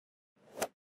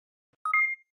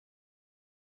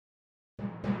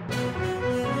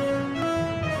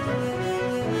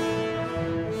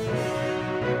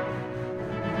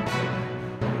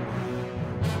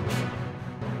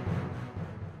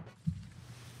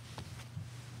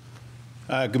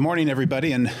Good morning,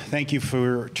 everybody, and thank you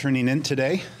for tuning in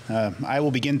today. I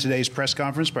will begin today's press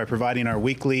conference by providing our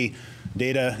weekly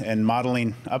data and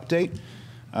modeling update.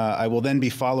 I will then be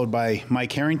followed by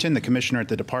Mike Harrington, the Commissioner at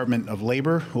the Department of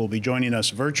Labor, who will be joining us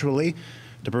virtually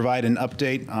to provide an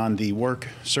update on the work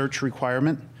search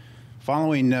requirement.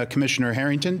 Following Commissioner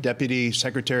Harrington, Deputy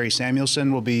Secretary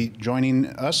Samuelson will be joining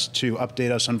us to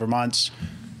update us on Vermont's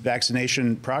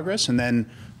vaccination progress, and then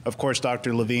of course,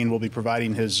 Dr. Levine will be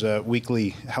providing his weekly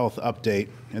health update.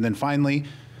 And then finally,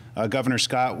 Governor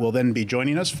Scott will then be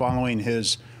joining us following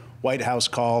his White House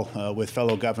call with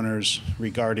fellow governors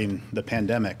regarding the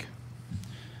pandemic.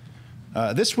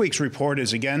 This week's report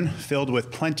is again filled with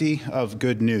plenty of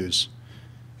good news.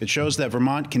 It shows that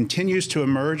Vermont continues to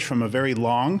emerge from a very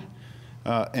long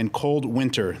and cold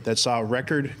winter that saw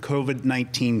record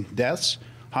COVID-19 deaths,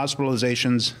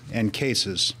 hospitalizations, and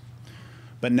cases.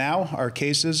 But now our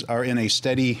cases are in a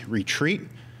steady retreat,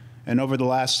 and over the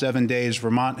last 7 days,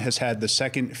 Vermont has had the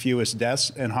second fewest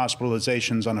deaths and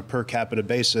hospitalizations on a per capita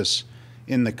basis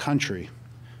in the country.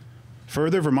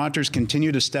 Further, Vermonters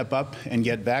continue to step up and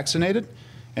get vaccinated,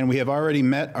 and we have already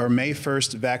met our May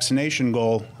 1st vaccination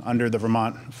goal under the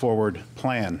Vermont Forward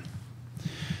Plan.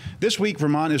 This week,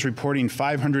 Vermont is reporting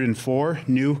 504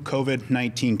 new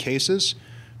COVID-19 cases,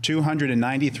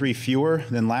 293 fewer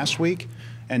than last week,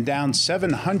 and down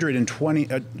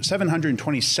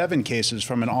 727 cases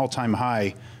from an all-time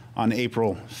high on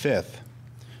April 5th.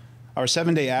 Our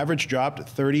 7-day average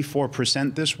dropped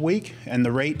 34% this week, and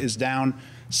the rate is down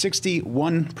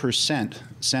 61%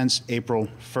 since April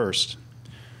 1st.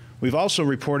 We've also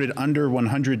reported under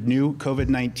 100 new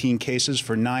COVID-19 cases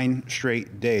for 9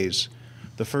 straight days,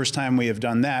 the first time we have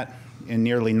done that in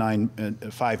nearly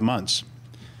 5 months.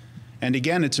 And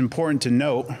again, it's important to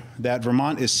note that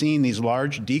Vermont is seeing these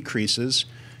large decreases,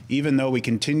 even though we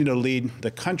continue to lead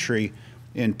the country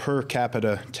in per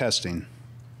capita testing.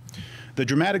 The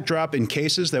dramatic drop in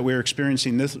cases that we're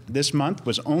experiencing this month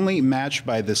was only matched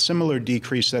by the similar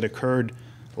decrease that occurred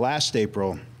last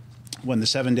April, when the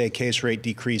 7-day case rate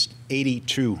decreased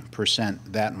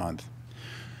 82% that month.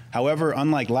 However,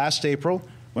 unlike last April,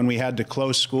 when we had to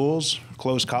close schools,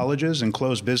 close colleges, and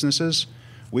close businesses,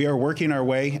 we are working our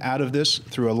way out of this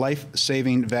through a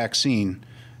life-saving vaccine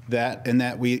and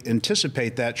that we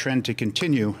anticipate that trend to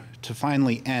continue to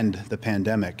finally end the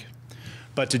pandemic.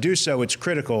 But to do so, it's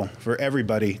critical for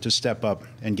everybody to step up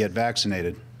and get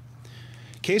vaccinated.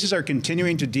 Cases are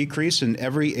continuing to decrease in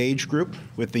every age group,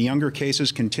 with the younger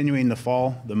cases continuing to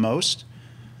fall the most,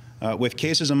 with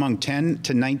cases among 10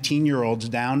 to 19-year-olds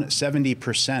down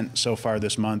 70% so far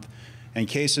this month, and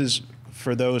cases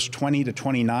for those 20 to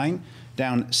 29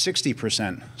 down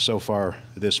 60% so far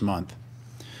this month.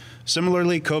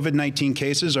 Similarly, COVID-19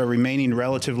 cases are remaining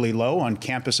relatively low on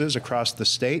campuses across the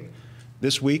state.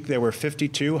 This week, there were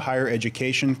 52 higher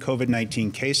education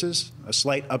COVID-19 cases, a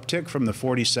slight uptick from the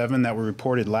 47 that were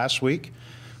reported last week,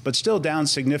 but still down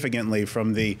significantly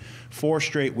from the 4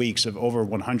 straight weeks of over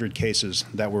 100 cases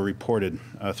that were reported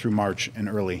through March and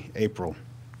early April.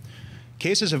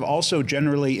 Cases have also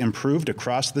generally improved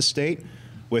across the state,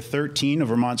 with 13 of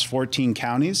Vermont's 14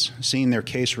 counties seeing their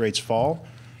case rates fall,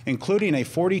 including a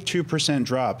 42%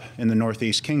 drop in the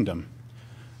Northeast Kingdom.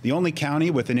 The only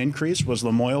county with an increase was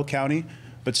Lamoille County,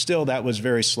 but still that was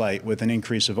very slight, with an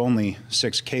increase of only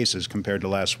 6 cases compared to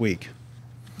last week.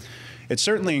 It's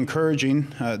certainly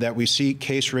encouraging that we see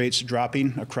case rates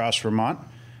dropping across Vermont,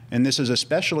 and this is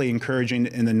especially encouraging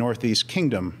in the Northeast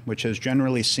Kingdom, which has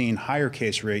generally seen higher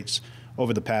case rates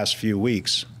over the past few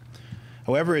weeks.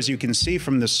 However, as you can see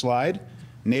from this slide,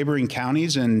 neighboring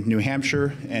counties in New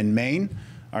Hampshire and Maine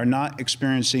are not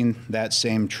experiencing that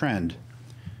same trend.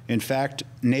 In fact,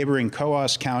 neighboring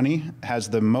Coos County has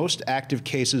the most active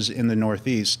cases in the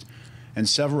Northeast, and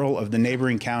several of the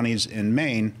neighboring counties in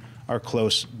Maine are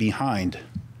close behind.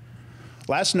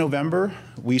 Last November,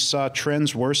 we saw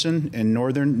trends worsen in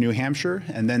northern New Hampshire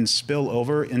and then spill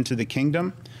over into the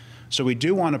kingdom. So we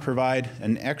do want to provide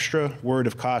an extra word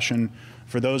of caution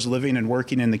for those living and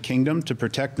working in the kingdom to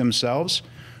protect themselves,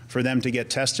 for them to get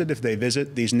tested if they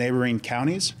visit these neighboring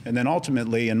counties, and then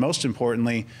ultimately, and most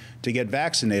importantly, to get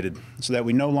vaccinated so that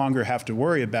we no longer have to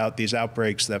worry about these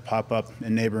outbreaks that pop up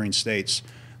in neighboring states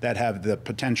that have the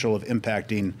potential of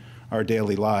impacting our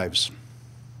daily lives.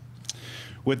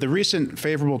 With the recent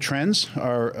favorable trends,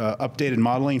 our updated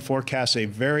modeling forecasts a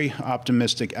very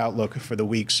optimistic outlook for the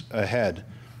weeks ahead,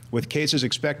 with cases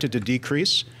expected to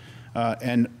decrease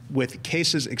and with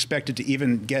cases expected to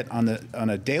even get on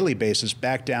a daily basis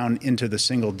back down into the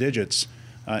single digits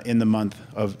in the month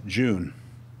of June.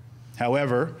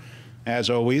 However, as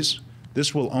always,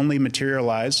 this will only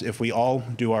materialize if we all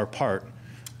do our part.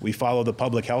 We follow the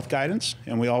public health guidance,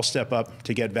 and we all step up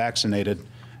to get vaccinated,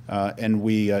 and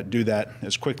we do that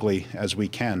as quickly as we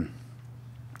can.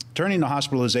 Turning to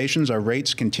hospitalizations, our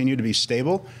rates continue to be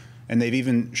stable, and they've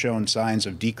even shown signs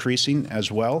of decreasing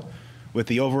as well, with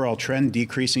the overall trend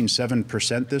decreasing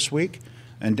 7% this week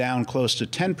and down close to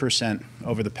 10%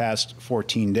 over the past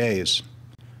 14 days.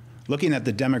 Looking at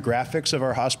the demographics of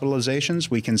our hospitalizations,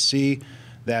 we can see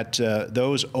that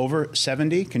those over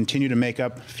 70 continue to make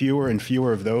up fewer and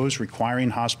fewer of those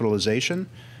requiring hospitalization.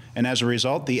 And as a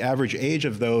result, the average age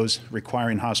of those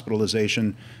requiring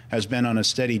hospitalization has been on a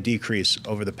steady decrease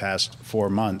over the past 4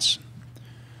 months.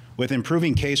 With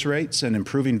improving case rates and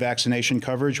improving vaccination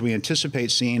coverage, we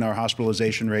anticipate seeing our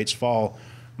hospitalization rates fall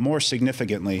more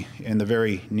significantly in the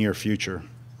very near future.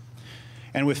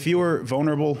 And with fewer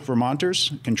vulnerable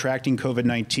Vermonters contracting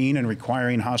COVID-19 and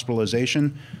requiring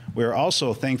hospitalization, we are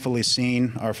also thankfully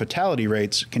seeing our fatality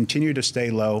rates continue to stay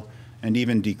low and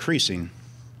even decreasing.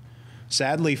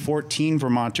 Sadly, 14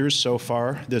 Vermonters so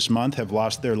far this month have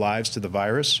lost their lives to the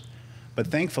virus, but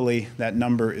thankfully that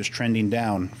number is trending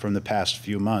down from the past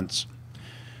few months.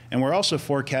 And we're also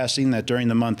forecasting that during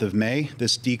the month of May,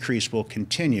 this decrease will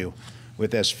continue,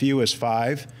 with as few as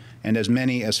 5 and as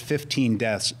many as 15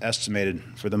 deaths estimated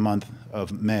for the month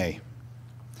of May.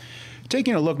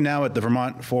 Taking a look now at the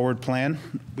Vermont Forward Plan,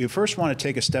 we first want to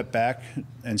take a step back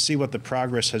and see what the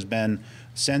progress has been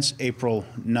since April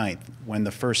 9th, when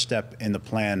the first step in the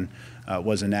plan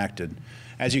was enacted.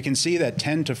 As you can see, that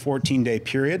 10 to 14-day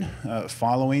period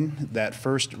following that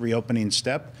first reopening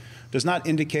step does not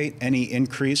indicate any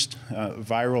increased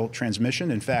viral transmission.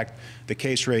 In fact, the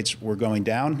case rates were going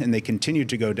down, and they continued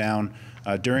to go down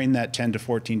during that 10 to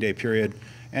 14-day period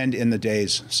and in the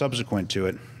days subsequent to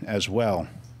it as well.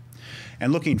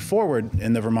 And looking forward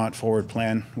in the Vermont Forward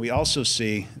Plan, we also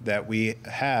see that we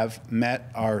have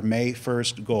met our May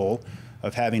 1st goal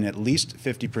of having at least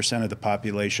 50% of the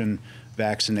population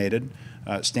vaccinated,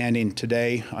 standing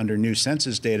today under new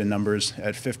census data numbers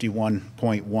at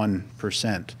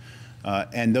 51.1%.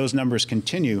 And those numbers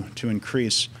continue to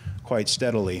increase quite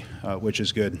steadily, which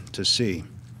is good to see.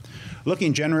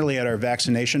 Looking generally at our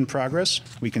vaccination progress,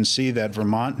 we can see that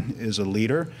Vermont is a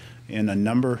leader in a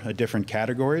number of different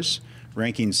categories,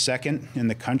 ranking second in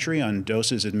the country on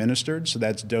doses administered, so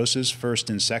that's doses first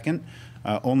and second,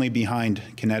 only behind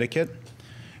Connecticut.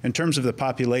 In terms of the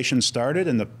population started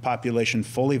and the population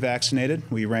fully vaccinated,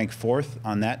 we rank 4th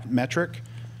on that metric.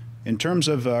 In terms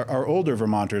of our older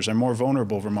Vermonters, our more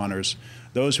vulnerable Vermonters,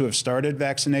 those who have started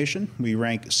vaccination, we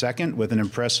rank 2nd with an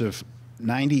impressive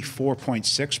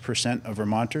 94.6% of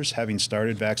Vermonters having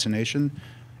started vaccination.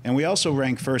 And we also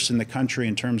rank 1st in the country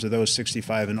in terms of those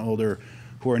 65 and older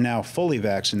who are now fully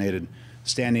vaccinated,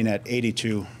 standing at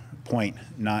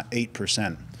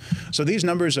 82.8%. So these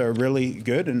numbers are really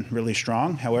good and really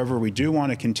strong. However, we do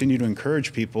want to continue to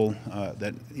encourage people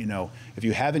that, if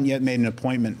you haven't yet made an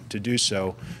appointment to do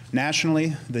so,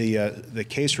 nationally, the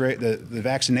case rate, the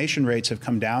vaccination rates have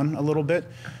come down a little bit,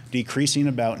 decreasing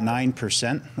about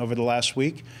 9% over the last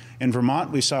week. In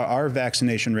Vermont, we saw our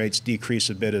vaccination rates decrease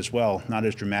a bit as well, not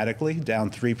as dramatically, down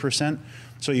 3%.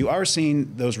 So you are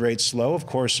seeing those rates slow. Of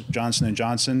course, Johnson &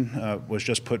 Johnson was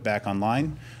just put back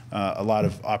online. A lot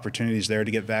of opportunities there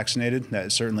to get vaccinated. That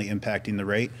is certainly impacting the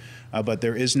rate. But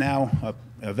there is now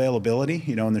availability,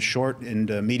 in the short and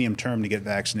medium term to get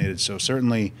vaccinated. So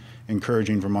certainly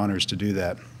encouraging Vermonters to do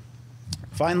that.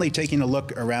 Finally, taking a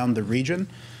look around the region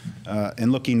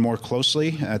and looking more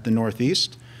closely at the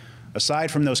Northeast.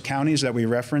 Aside from those counties that we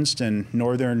referenced in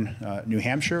northern New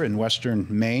Hampshire and western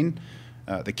Maine,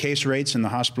 the case rates and the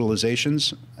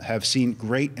hospitalizations have seen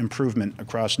great improvement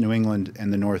across New England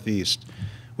and the Northeast,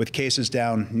 with cases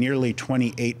down nearly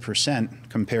 28%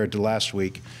 compared to last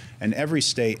week, and every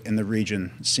state in the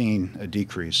region seeing a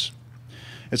decrease.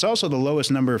 It's also the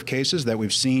lowest number of cases that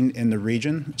we've seen in the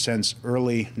region since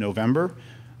early November,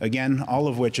 again, all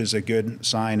of which is a good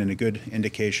sign and a good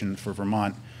indication for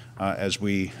Vermont as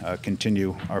we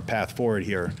continue our path forward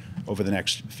here over the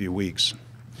next few weeks.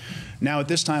 Now, at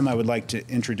this time, I would like to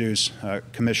introduce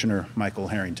Commissioner Michael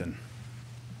Harrington.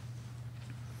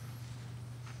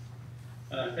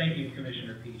 Thank you,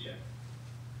 Commissioner Pichek.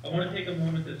 I want to take a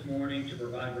moment this morning to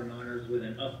provide Vermonters with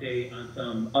an update on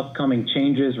some upcoming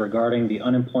changes regarding the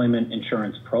unemployment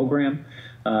insurance program.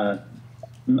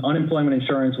 Unemployment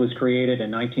insurance was created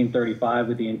in 1935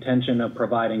 with the intention of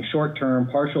providing short-term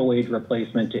partial wage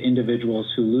replacement to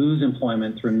individuals who lose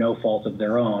employment through no fault of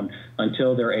their own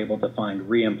until they're able to find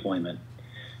reemployment.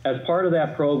 As part of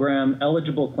that program,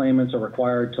 eligible claimants are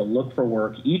required to look for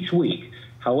work each week.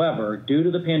 However, due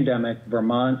to the pandemic,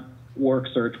 Vermont work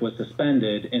search was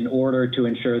suspended in order to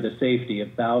ensure the safety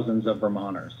of thousands of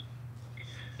Vermonters.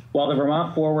 While the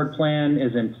Vermont Forward Plan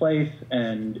is in place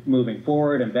and moving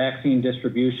forward and vaccine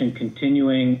distribution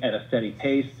continuing at a steady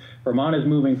pace, Vermont is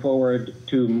moving forward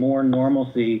to more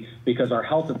normalcy because our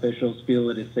health officials feel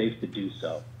it is safe to do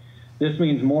so. This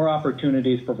means more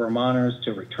opportunities for Vermonters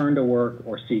to return to work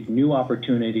or seek new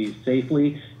opportunities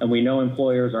safely, and we know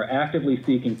employers are actively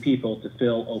seeking people to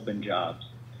fill open jobs.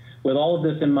 With all of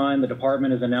this in mind, the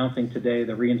department is announcing today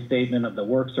the reinstatement of the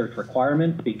work search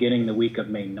requirement beginning the week of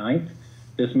May 9th.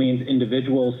 This means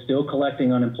individuals still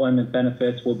collecting unemployment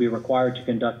benefits will be required to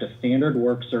conduct a standard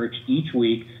work search each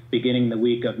week beginning the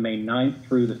week of May 9th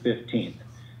through the 15th.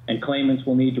 And claimants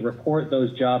will need to report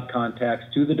those job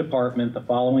contacts to the department the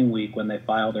following week when they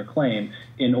file their claim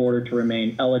in order to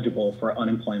remain eligible for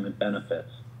unemployment benefits.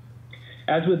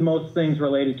 As with most things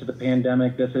related to the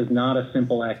pandemic, this is not a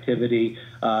simple activity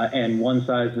and one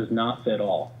size does not fit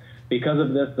all. Because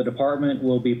of this, the department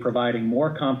will be providing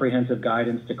more comprehensive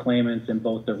guidance to claimants in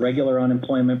both the regular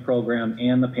unemployment program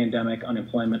and the Pandemic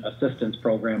Unemployment Assistance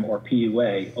Program, or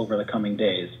PUA, over the coming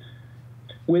days.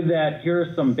 With that, here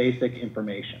is some basic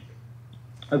information.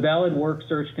 A valid work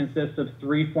search consists of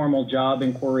 3 formal job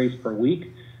inquiries per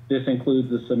week. This includes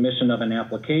the submission of an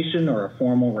application or a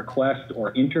formal request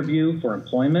or interview for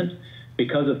employment.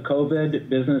 Because of COVID,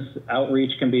 business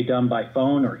outreach can be done by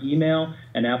phone or email,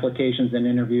 and applications and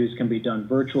interviews can be done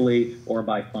virtually or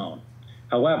by phone.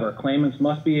 However, claimants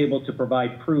must be able to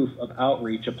provide proof of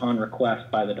outreach upon request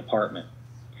by the department.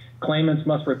 Claimants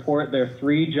must report their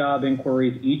 3 job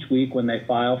inquiries each week when they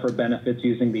file for benefits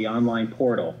using the online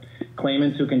portal.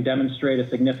 Claimants who can demonstrate a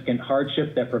significant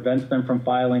hardship that prevents them from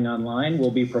filing online will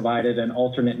be provided an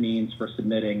alternate means for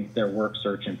submitting their work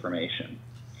search information.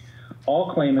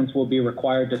 All claimants will be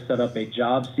required to set up a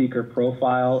job seeker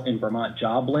profile in Vermont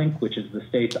Job Link, which is the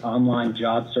state's online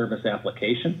job service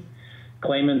application.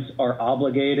 Claimants are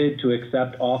obligated to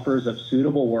accept offers of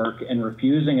suitable work, and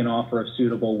refusing an offer of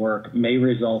suitable work may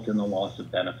result in the loss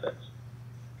of benefits.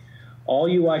 All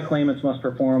UI claimants must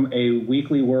perform a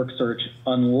weekly work search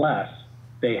unless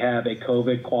they have a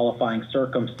COVID qualifying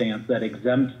circumstance that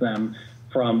exempts them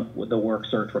from the work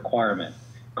search requirement.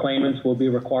 Claimants will be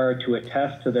required to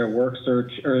attest to their work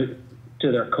search or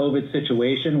to their COVID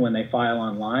situation when they file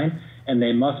online, and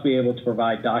they must be able to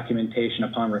provide documentation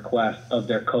upon request of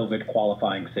their COVID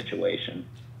qualifying situation.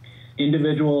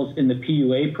 Individuals in the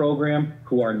PUA program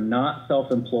who are not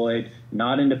self-employed,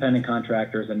 not independent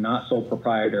contractors, and not sole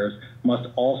proprietors must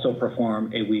also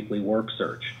perform a weekly work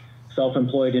search.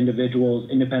 Self-employed individuals,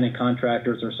 independent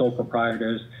contractors, or sole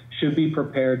proprietors should be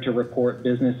prepared to report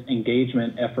business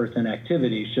engagement efforts and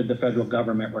activities should the federal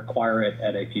government require it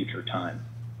at a future time.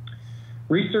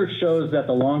 Research shows that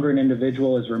the longer an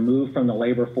individual is removed from the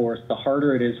labor force, the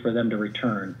harder it is for them to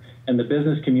return, and the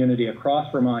business community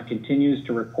across Vermont continues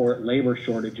to report labor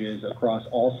shortages across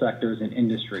all sectors and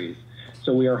industries.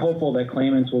 So we are hopeful that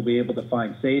claimants will be able to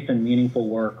find safe and meaningful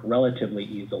work relatively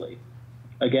easily.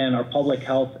 Again, our public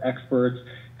health experts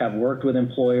have worked with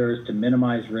employers to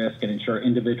minimize risk and ensure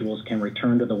individuals can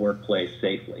return to the workplace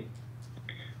safely.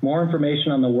 More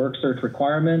information on the work search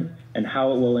requirement and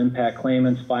how it will impact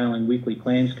claimants filing weekly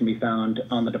claims can be found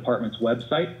on the department's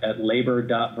website at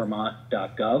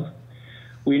labor.vermont.gov.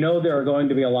 We know there are going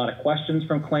to be a lot of questions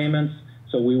from claimants,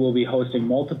 so we will be hosting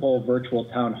multiple virtual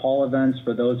town hall events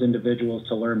for those individuals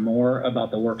to learn more about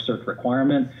the work search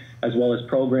requirement, as well as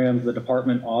programs the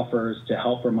department offers to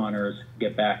help Vermonters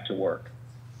get back to work.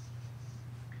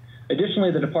 Additionally,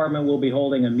 the department will be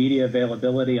holding a media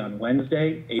availability on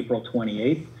Wednesday, April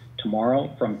 28th,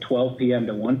 tomorrow, from 12 p.m.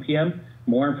 to 1 p.m.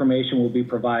 More information will be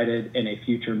provided in a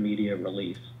future media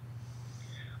release.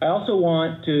 I also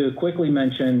want to quickly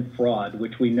mention fraud,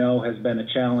 which we know has been a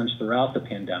challenge throughout the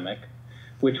pandemic,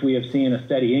 which we have seen a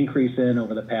steady increase in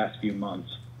over the past few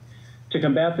months. To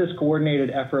combat this coordinated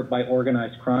effort by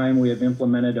organized crime, we have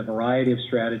implemented a variety of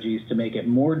strategies to make it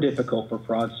more difficult for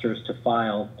fraudsters to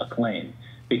file a claim.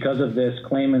 Because of this,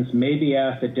 claimants may be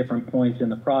asked at different points in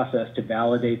the process to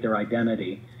validate their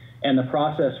identity, and the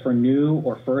process for new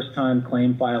or first-time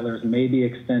claim filers may be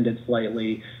extended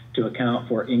slightly to account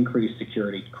for increased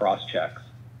security cross-checks.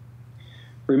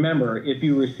 Remember, if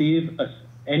you receive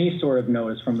any sort of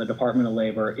notice from the Department of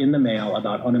Labor in the mail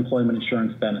about unemployment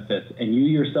insurance benefits and you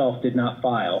yourself did not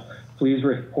file, please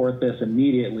report this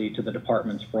immediately to the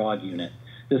department's fraud unit.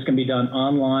 This can be done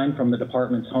online from the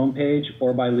department's homepage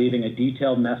or by leaving a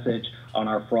detailed message on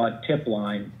our fraud tip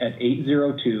line at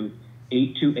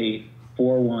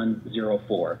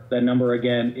 802-828-4104. That number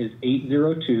again is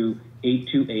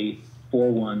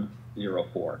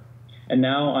 802-828-4104. And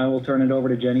now I will turn it over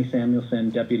to Jenny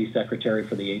Samuelson, Deputy Secretary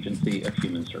for the Agency of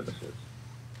Human Services.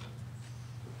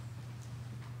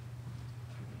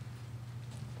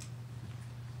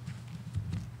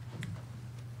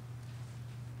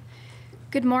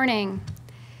 Good morning.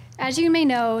 As you may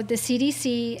know, the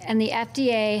CDC and the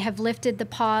FDA have lifted the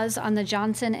pause on the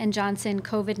Johnson & Johnson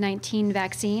COVID-19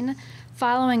 vaccine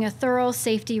following a thorough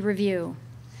safety review.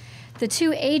 The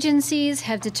two agencies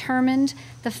have determined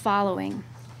the following.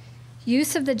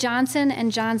 Use of the Johnson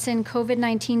 & Johnson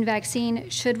COVID-19 vaccine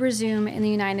should resume in the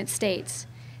United States.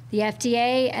 The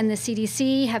FDA and the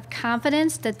CDC have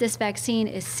confidence that this vaccine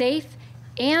is safe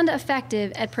and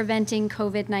effective at preventing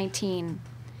COVID-19.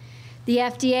 The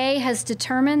FDA has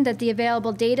determined that the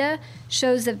available data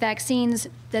shows that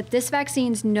this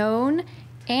vaccine's known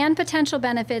and potential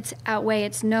benefits outweigh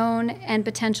its known and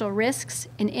potential risks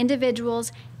in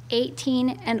individuals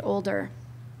 18 and older.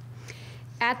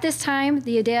 At this time,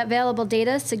 the available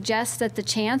data suggests that the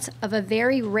chance of a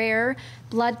very rare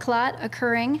blood clot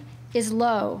occurring is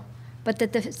low, but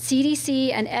that the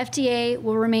CDC and FDA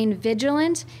will remain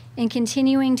vigilant in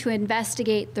continuing to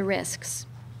investigate the risks.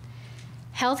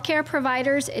 Healthcare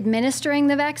providers administering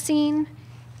the vaccine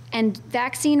and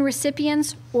vaccine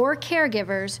recipients or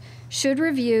caregivers should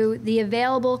review the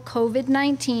available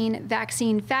COVID-19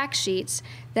 vaccine fact sheets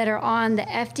that are on the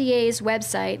FDA's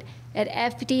website at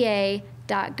fda.gov.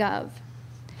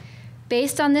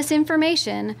 Based on this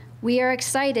information, we are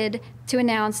excited to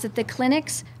announce that the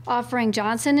clinics offering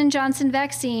Johnson & Johnson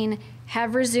vaccine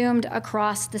have resumed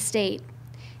across the state,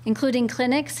 including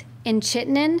clinics in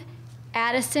Chittenden,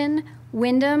 Addison,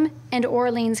 Windham, and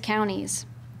Orleans counties.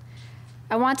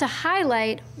 I want to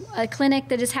highlight a clinic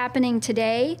that is happening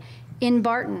today in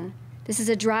Barton. This is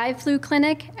a drive-through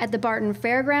clinic at the Barton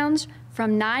Fairgrounds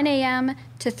from 9 a.m.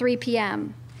 to 3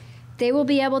 p.m. They will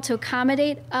be able to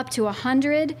accommodate up to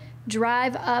 100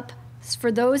 drive-ups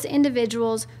for those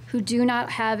individuals who do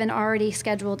not have an already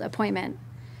scheduled appointment.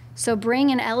 So bring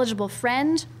an eligible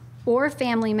friend or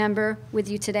family member with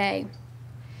you today.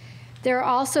 There are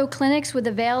also clinics with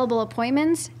available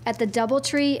appointments at the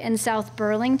Doubletree in South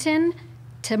Burlington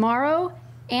tomorrow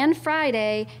and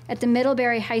Friday at the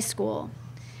Middlebury High School.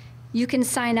 You can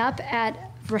sign up at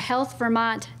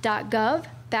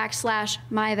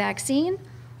healthvermont.gov/myvaccine,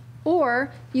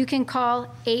 or you can call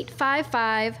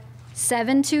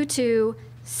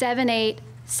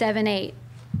 855-722-7878.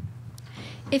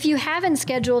 If you haven't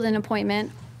scheduled an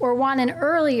appointment or want an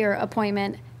earlier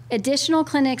appointment, additional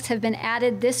clinics have been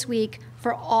added this week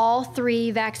for all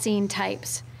 3 vaccine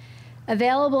types.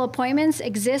 Available appointments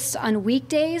exist on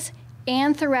weekdays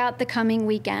and throughout the coming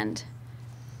weekend.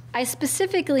 I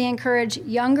specifically encourage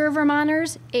younger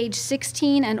Vermonters age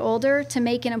 16 and older to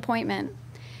make an appointment.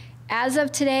 As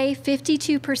of today,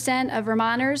 52% of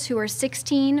Vermonters who are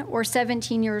 16 or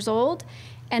 17 years old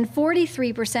and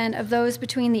 43% of those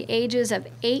between the ages of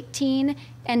 18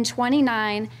 and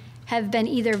 29 have been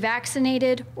either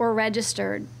vaccinated or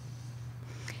registered.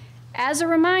 As a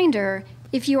reminder,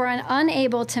 if you are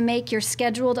unable to make your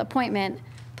scheduled appointment,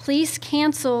 please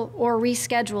cancel or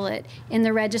reschedule it in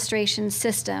the registration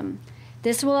system.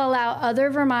 This will allow other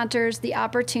Vermonters the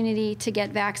opportunity to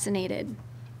get vaccinated.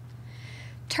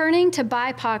 Turning to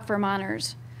BIPOC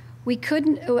Vermonters, we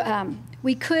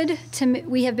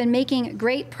have been making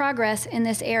great progress in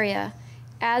this area.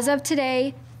 As of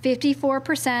today,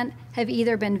 54% have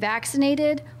either been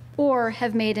vaccinated or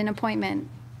have made an appointment.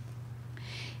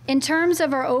 In terms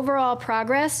of our overall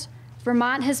progress,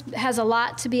 Vermont has a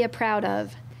lot to be proud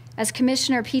of. As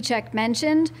Commissioner Piczek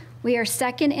mentioned, we are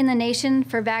second in the nation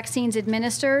for vaccines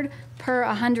administered per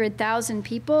 100,000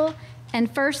 people and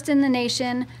first in the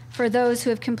nation for those who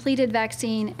have completed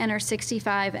vaccine and are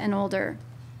 65 and older.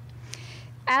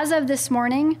 As of this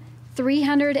morning,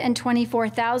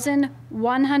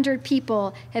 324,100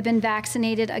 people have been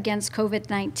vaccinated against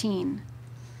COVID-19.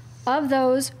 Of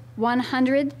those,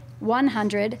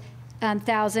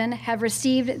 100,000 have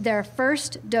received their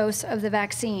first dose of the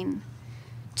vaccine.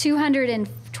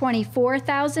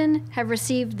 224,000 have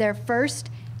received their first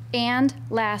and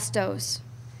last dose.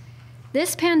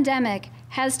 This pandemic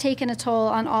has taken a toll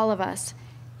on all of us.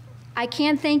 I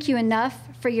can't thank you enough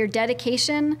for your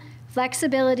dedication,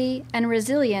 flexibility, and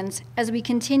resilience as we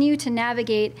continue to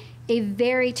navigate a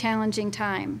very challenging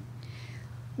time.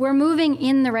 We're moving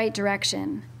in the right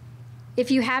direction. If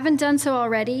you haven't done so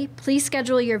already, please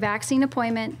schedule your vaccine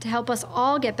appointment to help us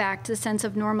all get back to the sense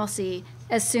of normalcy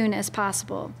as soon as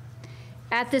possible.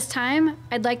 At this time,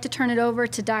 I'd like to turn it over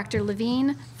to Dr.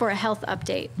 Levine for a health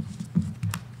update.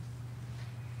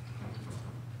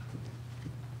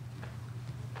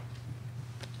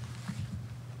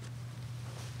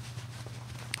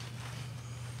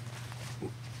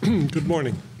 Good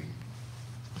morning.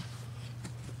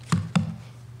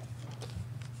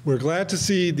 We're glad to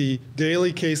see the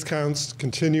daily case counts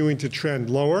continuing to trend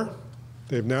lower.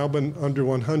 They've now been under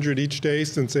 100 each day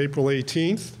since April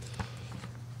 18th.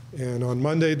 And on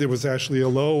Monday, there was actually a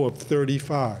low of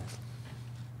 35.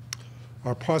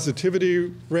 Our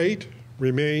positivity rate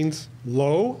remains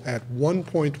low at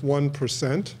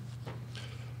 1.1%.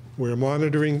 We're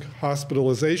monitoring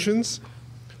hospitalizations.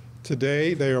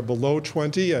 Today, they are below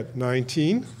 20 at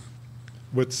 19,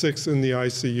 with 6 in the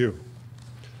ICU.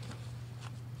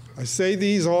 I say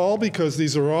these all because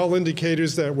these are all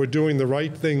indicators that we're doing the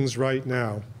right things right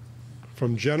now,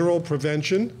 from general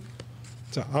prevention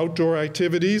to outdoor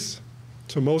activities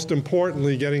to, most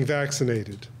importantly, getting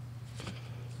vaccinated.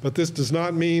 But this does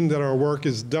not mean that our work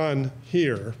is done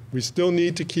here. We still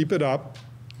need to keep it up,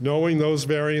 knowing those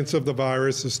variants of the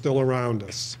virus are still around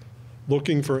us,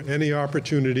 looking for any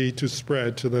opportunity to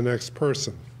spread to the next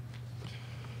person.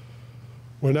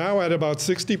 We're now at about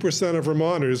 60% of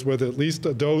Vermonters with at least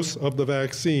a dose of the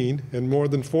vaccine and more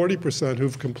than 40%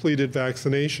 who've completed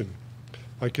vaccination.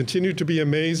 I continue to be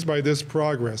amazed by this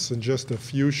progress in just a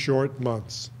few short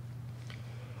months.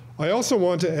 I also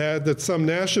want to add that some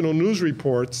national news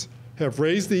reports have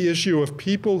raised the issue of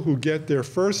people who get their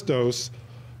first dose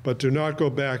but do not go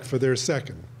back for their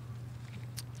second.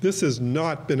 This has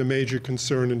not been a major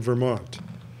concern in Vermont.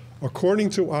 According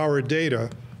to our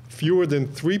data, fewer than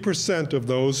 3% of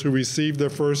those who received their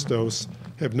first dose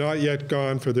have not yet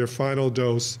gone for their final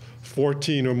dose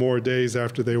 14 or more days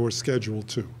after they were scheduled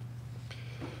to.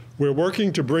 We're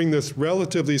working to bring this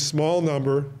relatively small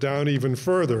number down even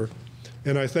further,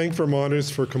 and I thank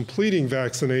Vermonters for completing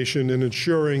vaccination and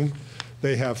ensuring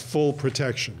they have full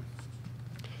protection.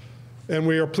 And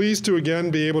we are pleased to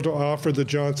again be able to offer the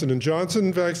Johnson &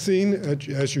 Johnson vaccine,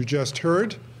 as you just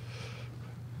heard,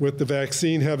 with the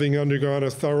vaccine having undergone a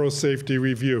thorough safety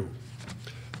review.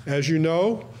 As you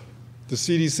know, the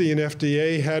CDC and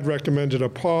FDA had recommended a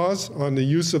pause on the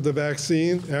use of the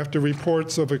vaccine after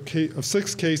reports of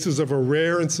 6 cases of a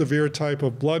rare and severe type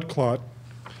of blood clot.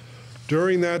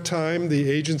 During that time,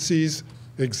 the agencies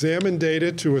examined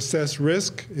data to assess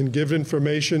risk and give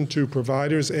information to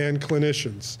providers and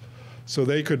clinicians so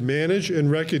they could manage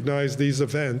and recognize these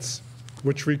events,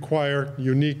 which require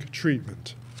unique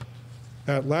treatment.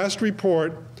 At last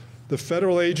report, the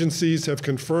federal agencies have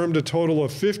confirmed a total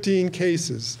of 15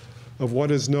 cases of what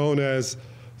is known as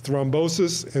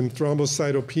thrombosis and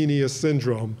thrombocytopenia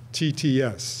syndrome,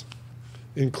 TTS,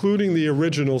 including the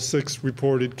original 6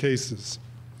 reported cases.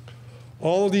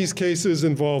 All of these cases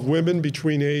involve women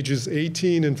between ages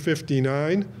 18 and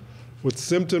 59 with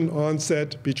symptom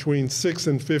onset between 6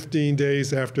 and 15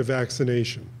 days after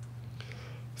vaccination.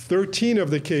 13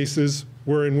 of the cases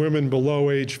were in women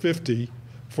below age 50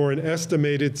 for an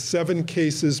estimated 7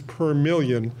 cases per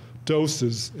million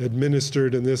doses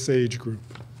administered in this age group.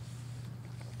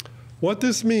 What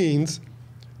this means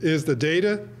is the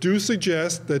data do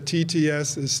suggest that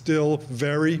TTS is still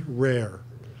very rare.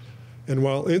 And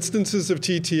while instances of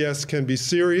TTS can be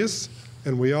serious,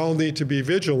 and we all need to be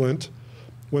vigilant,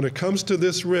 when it comes to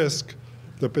this risk,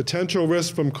 the potential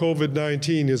risk from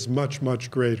COVID-19 is much,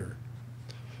 much greater.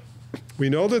 We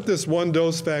know that this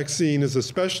one-dose vaccine is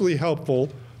especially helpful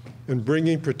in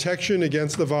bringing protection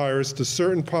against the virus to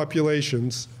certain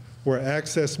populations where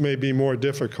access may be more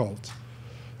difficult,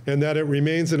 and that it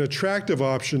remains an attractive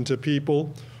option to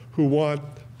people who want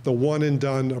the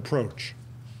one-and-done approach.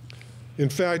 In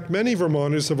fact, many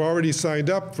Vermonters have already signed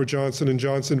up for Johnson &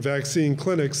 Johnson vaccine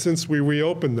clinics since we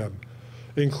reopened them,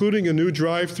 including a new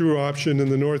drive-through option in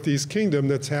the Northeast Kingdom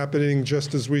that's happening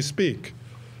just as we speak,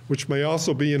 which may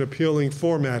also be an appealing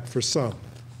format for some.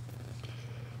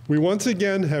 We once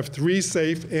again have 3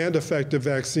 safe and effective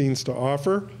vaccines to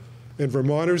offer, and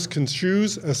Vermonters can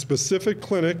choose a specific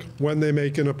clinic when they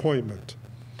make an appointment.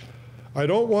 I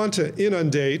don't want to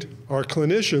inundate our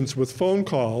clinicians with phone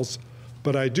calls,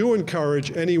 but I do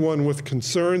encourage anyone with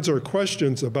concerns or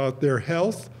questions about their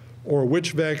health or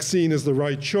which vaccine is the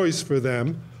right choice for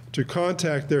them to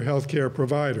contact their healthcare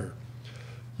provider.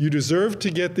 You deserve to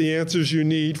get the answers you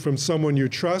need from someone you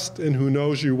trust and who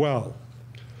knows you well.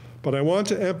 But I want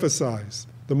to emphasize,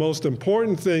 the most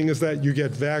important thing is that you get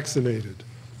vaccinated,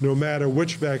 no matter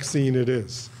which vaccine it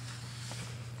is.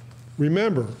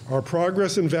 Remember, our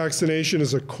progress in vaccination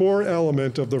is a core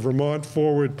element of the Vermont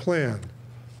Forward Plan,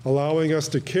 allowing us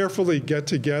to carefully get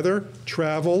together,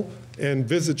 travel, and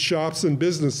visit shops and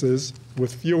businesses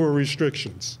with fewer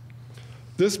restrictions.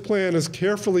 This plan is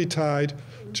carefully tied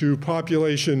to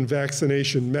population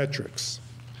vaccination metrics.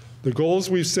 The goals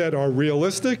we've set are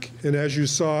realistic and, as you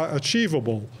saw,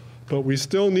 achievable, but we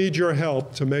still need your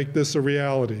help to make this a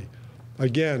reality,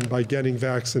 again, by getting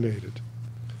vaccinated.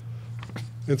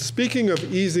 And speaking of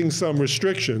easing some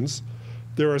restrictions,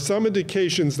 there are some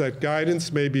indications that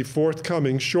guidance may be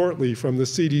forthcoming shortly from the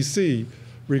CDC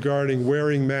regarding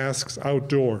wearing masks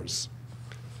outdoors.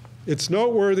 It's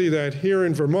noteworthy that here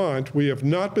in Vermont, we have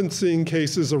not been seeing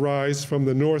cases arise from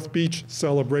the North Beach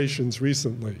celebrations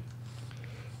recently.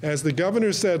 As the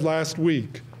governor said last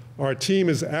week, our team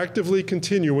is actively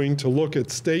continuing to look at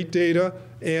state data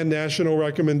and national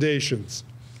recommendations,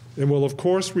 and will of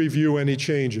course review any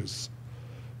changes.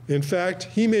 In fact,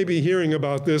 he may be hearing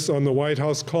about this on the White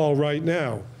House call right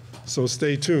now, so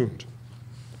stay tuned.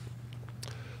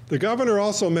 The governor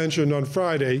also mentioned on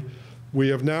Friday, we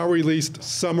have now released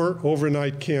summer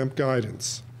overnight camp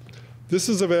guidance. This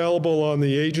is available on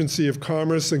the Agency of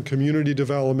Commerce and Community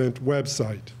Development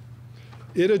website.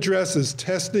 It addresses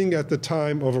testing at the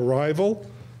time of arrival,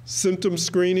 symptom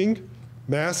screening,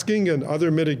 masking, and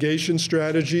other mitigation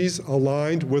strategies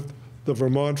aligned with the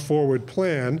Vermont Forward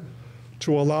Plan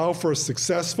to allow for a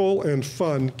successful and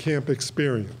fun camp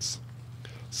experience.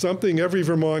 Something every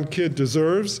Vermont kid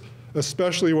deserves,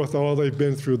 especially with all they've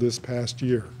been through this past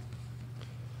year.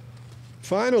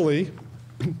 Finally,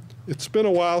 it's been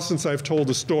a while since I've told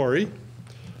a story.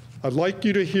 I'd like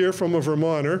you to hear from a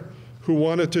Vermonter who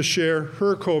wanted to share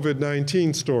her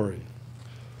COVID-19 story.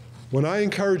 When I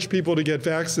encourage people to get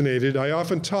vaccinated, I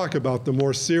often talk about the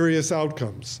more serious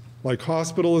outcomes, like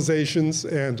hospitalizations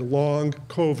and long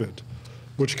COVID,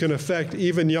 which can affect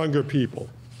even younger people.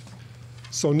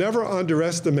 So never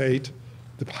underestimate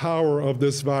the power of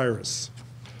this virus.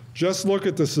 Just look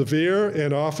at the severe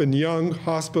and often young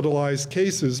hospitalized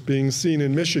cases being seen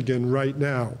in Michigan right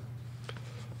now.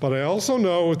 But I also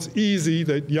know it's easy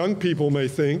that young people may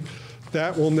think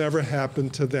that will never happen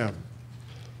to them.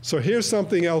 So here's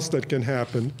something else that can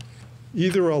happen,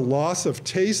 either a loss of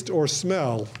taste or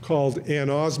smell called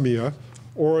anosmia,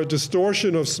 or a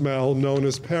distortion of smell known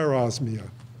as parosmia.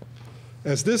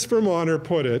 As this Vermonter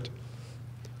put it,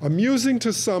 amusing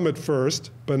to some at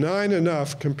first, benign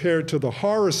enough compared to the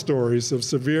horror stories of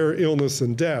severe illness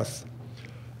and death.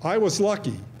 I was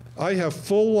lucky. I have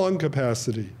full lung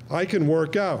capacity. I can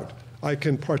work out. I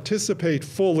can participate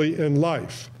fully in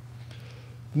life.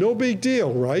 No big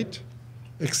deal, right?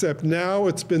 Except now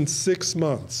it's been 6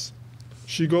 months.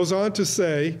 She goes on to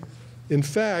say, in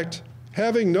fact,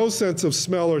 having no sense of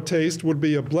smell or taste would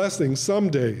be a blessing some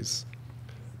days.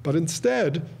 But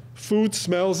instead, food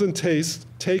smells and tastes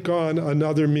take on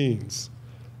another means.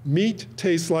 Meat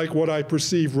tastes like what I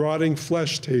perceive rotting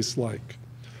flesh tastes like.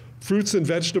 Fruits and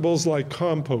vegetables like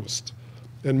compost.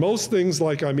 And most things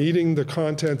like I'm eating the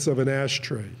contents of an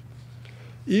ashtray.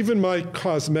 Even my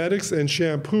cosmetics and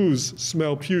shampoos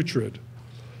smell putrid.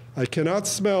 I cannot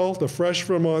smell the fresh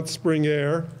Vermont spring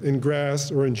air and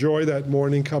grass or enjoy that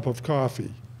morning cup of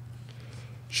coffee.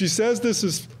 She says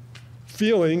this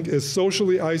feeling is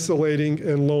socially isolating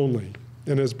and lonely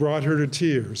and has brought her to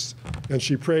tears, and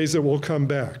she prays it will come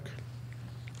back.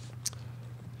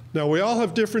 Now, we all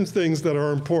have different things that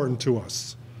are important to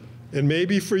us. And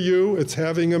maybe for you, it's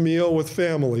having a meal with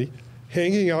family,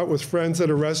 hanging out with friends at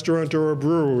a restaurant or a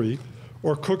brewery,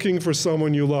 or cooking for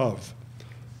someone you love.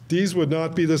 These would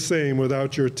not be the same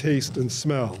without your taste and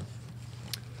smell.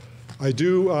 I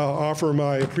do offer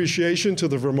my appreciation to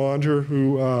the Vermonter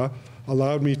who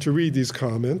allowed me to read these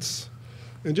comments.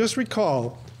 And just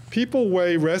recall, people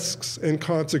weigh risks and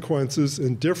consequences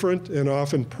in different and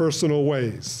often personal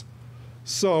ways.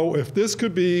 So if this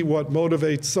could be what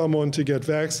motivates someone to get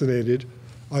vaccinated,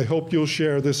 I hope you'll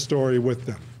share this story with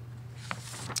them.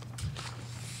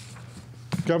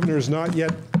 The governor is not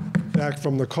yet back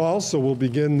from the call, so we'll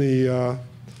begin the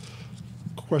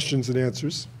questions and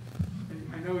answers.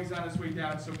 I know he's on his way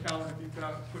down, so Calvin, if you've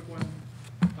got a quick one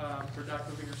for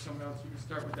Dr. Levine or someone else, you can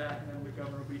start with that, and then the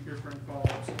governor will be here for any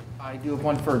follow-ups. I do have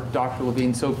one for Dr.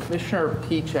 Levine. So Commissioner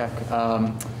Pichek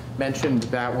mentioned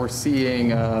that we're seeing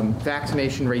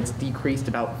vaccination rates decreased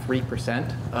about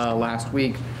 3% last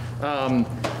week.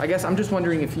 I guess I'm just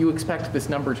wondering if you expect this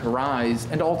number to rise,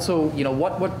 and also, you know,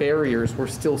 what barriers we're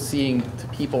still seeing to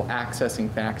people accessing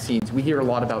vaccines. We hear a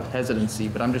lot about hesitancy,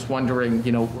 but I'm just wondering,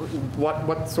 you know,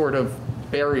 what sort of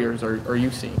barriers are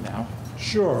you seeing now?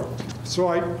 Sure. So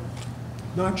I'm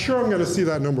not sure I'm going to see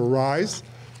that number rise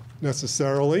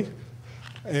necessarily.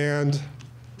 And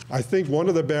I think one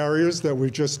of the barriers that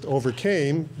we just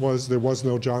overcame was there was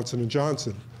no Johnson &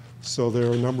 Johnson. So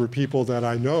there are a number of people that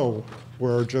I know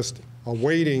were just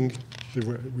awaiting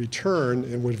the return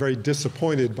and were very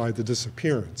disappointed by the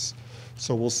disappearance.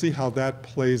 So we'll see how that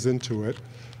plays into it.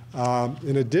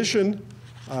 In addition,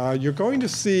 you're going to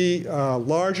see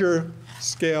larger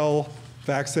scale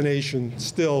vaccination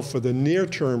still for the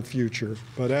near-term future.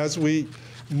 But as we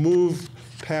move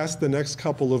past the next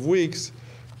couple of weeks,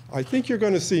 I think you're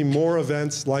going to see more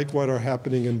events like what are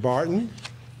happening in Barton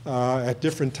at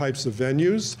different types of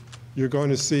venues. You're going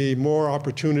to see more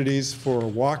opportunities for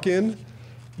walk-in.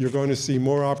 You're going to see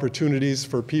more opportunities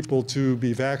for people to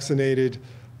be vaccinated,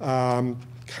 bringing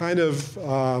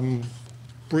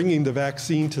the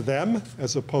vaccine to them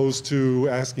as opposed to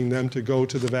asking them to go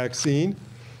to the vaccine.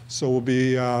 So we'll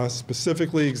be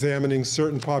specifically examining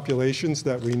certain populations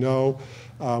that we know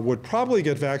would probably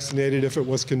get vaccinated if it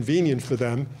was convenient for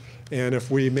them and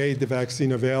if we made the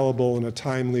vaccine available in a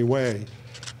timely way.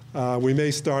 We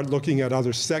may start looking at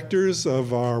other sectors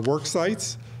of our work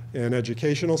sites and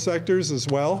educational sectors as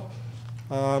well.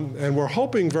 And we're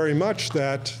hoping very much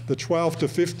that the 12 to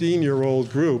 15-year-old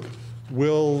group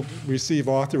will receive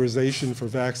authorization for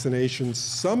vaccinations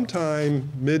sometime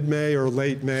mid-May or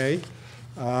late May.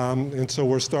 And so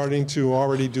we're starting to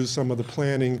already do some of the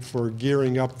planning for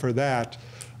gearing up for that.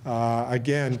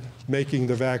 Again, making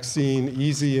the vaccine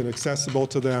easy and accessible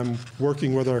to them,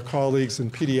 working with our colleagues in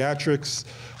pediatrics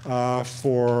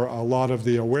for a lot of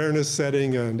the awareness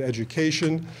setting and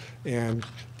education and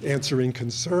answering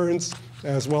concerns,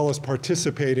 as well as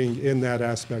participating in that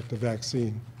aspect of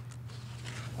vaccine.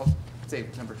 I'll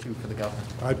save number 2 for the governor.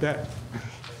 I bet.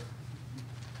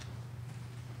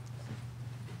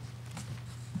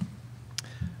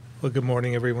 Well, good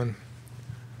morning, everyone.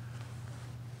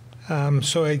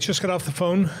 So I just got off the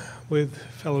phone with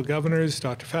fellow governors,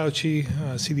 Dr. Fauci,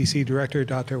 CDC Director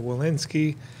Dr.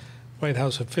 Walensky, White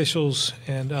House officials,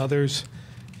 and others,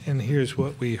 and here's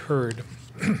what we heard.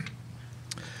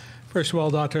 First of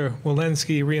all, Dr.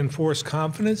 Walensky reinforced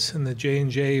confidence in the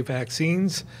J&J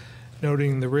vaccines,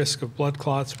 noting the risk of blood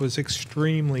clots was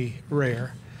extremely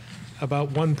rare,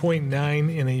 about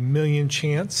 1.9 in a million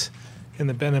chance, and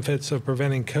the benefits of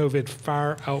preventing COVID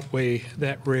far outweigh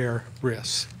that rare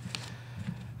risk.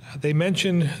 They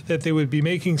mentioned that they would be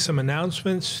making some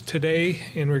announcements today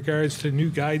in regards to new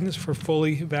guidance for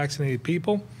fully vaccinated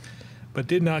people, but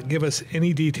did not give us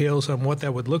any details on what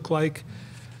that would look like.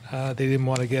 They didn't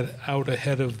want to get out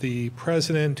ahead of the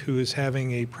president, who is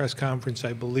having a press conference,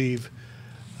 I believe,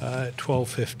 at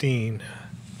 12:15.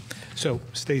 So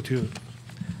stay tuned.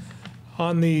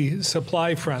 On the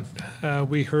supply front,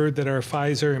 we heard that our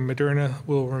Pfizer and Moderna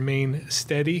will remain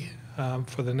steady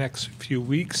for the next few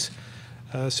weeks.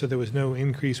 So there was no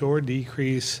increase or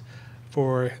decrease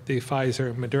for the Pfizer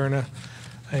and Moderna.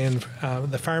 And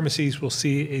the pharmacies will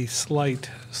see a slight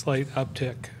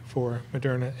uptick for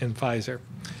Moderna and Pfizer.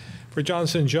 For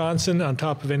Johnson & Johnson, on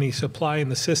top of any supply in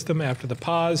the system after the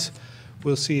pause,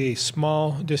 we'll see a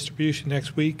small distribution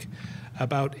next week,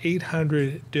 about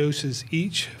 800 doses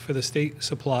each for the state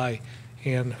supply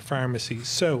and pharmacies.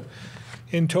 So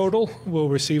in total, we'll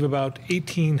receive about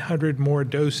 1,800 more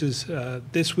doses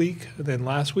this week than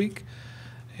last week.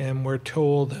 And we're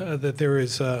told that there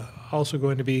is also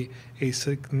going to be a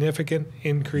significant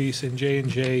increase in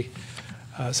J&J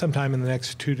sometime in the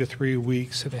next 2 to 3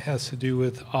 weeks, and it has to do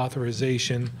with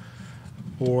authorization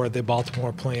for the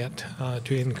Baltimore plant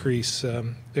to increase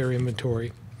their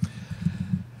inventory.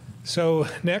 So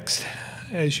next,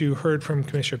 as you heard from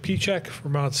Commissioner Piczek,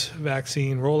 Vermont's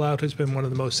vaccine rollout has been one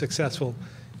of the most successful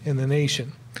in the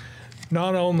nation.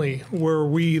 Not only were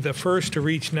we the first to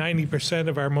reach 90%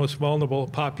 of our most vulnerable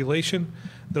population,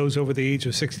 those over the age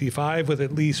of 65 with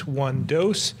at least 1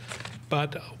 dose,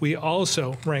 but we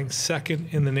also ranked second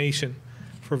in the nation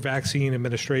for vaccine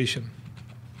administration.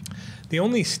 The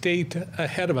only state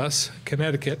ahead of us,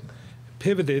 Connecticut,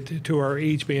 pivoted to our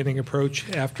age banding approach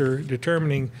after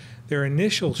determining their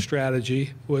initial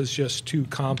strategy was just too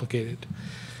complicated.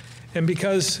 And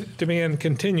because demand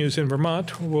continues in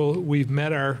Vermont, we've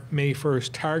met our May 1st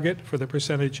target for the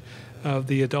percentage of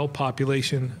the adult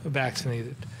population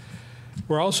vaccinated.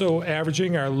 We're also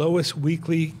averaging our lowest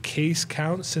weekly case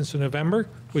count since November,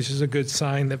 which is a good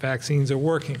sign that vaccines are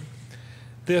working.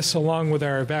 This, along with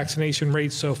our vaccination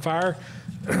rates so far,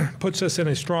 puts us in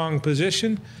a strong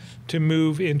position to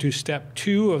move into step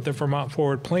 2 of the Vermont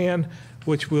Forward Plan,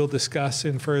 which we'll discuss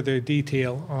in further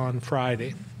detail on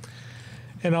Friday.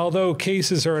 And although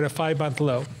cases are at a 5-month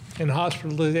low and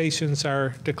hospitalizations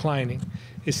are declining,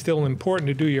 it's still important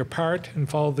to do your part and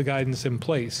follow the guidance in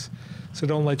place. So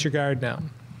don't let your guard down,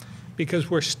 because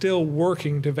we're still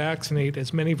working to vaccinate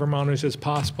as many Vermonters as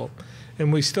possible,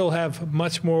 and we still have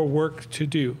much more work to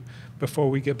do before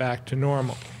we get back to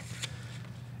normal.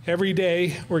 Every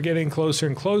day, we're getting closer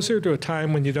and closer to a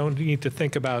time when you don't need to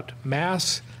think about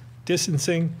masks,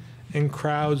 distancing, and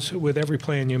crowds with every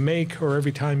plan you make or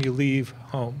every time you leave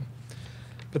home.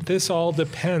 But this all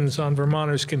depends on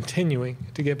Vermonters continuing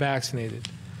to get vaccinated.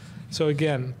 So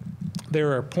again,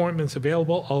 there are appointments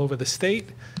available all over the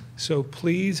state. So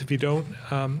please, if you don't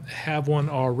have one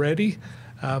already,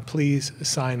 please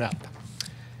sign up.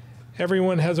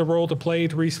 Everyone has a role to play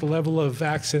to reach the level of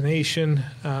vaccination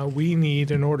we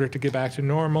need in order to get back to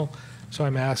normal. So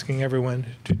I'm asking everyone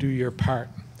to do your part.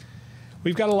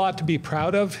 We've got a lot to be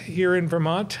proud of here in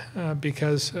Vermont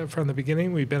because from the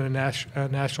beginning we've been a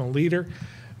national leader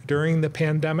during the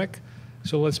pandemic.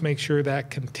 So let's make sure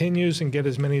that continues and get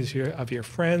as many of your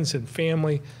friends and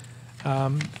family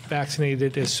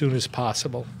vaccinated as soon as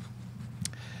possible.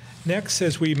 Next,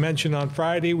 as we mentioned on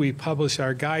Friday, we published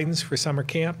our guidance for summer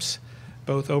camps,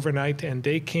 both overnight and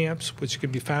day camps, which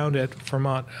can be found at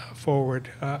Vermont Forward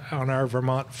on our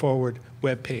Vermont Forward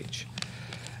webpage.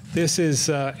 This is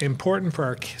important for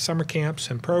our summer camps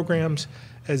and programs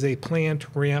as they plan to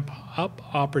ramp up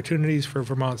opportunities for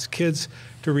Vermont's kids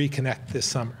to reconnect this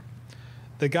summer.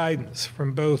 The guidance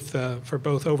from for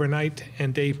both overnight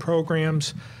and day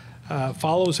programs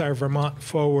follows our Vermont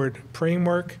Forward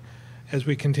framework. As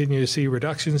we continue to see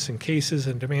reductions in cases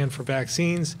and demand for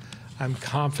vaccines, I'm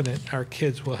confident our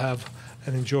kids will have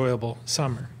an enjoyable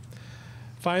summer.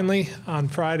 Finally, on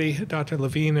Friday, Dr.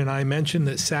 Levine and I mentioned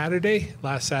that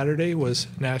last Saturday, was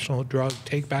National Drug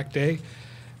Take Back Day.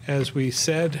 As we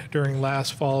said during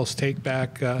last fall's Take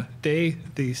Back Day,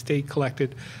 the state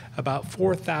collected about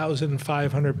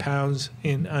 4,500 pounds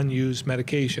in unused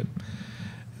medication.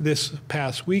 This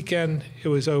past weekend, it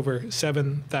was over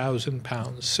 7,000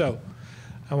 pounds. So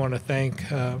I want to thank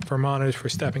Vermonters for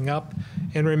stepping up.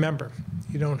 And remember,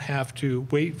 you don't have to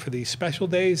wait for these special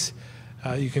days.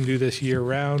 You can do this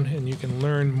year-round, and you can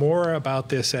learn more about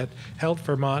this at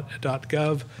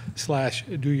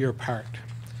healthvermont.gov/do-your-part.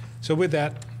 So with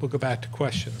that, we'll go back to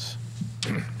questions.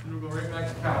 And we'll go right back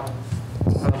to Cal.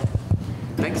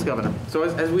 Thanks, Governor. So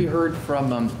as we heard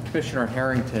from Commissioner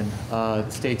Harrington, the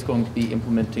state's going to be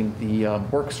implementing the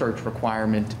work search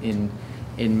requirement in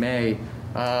May.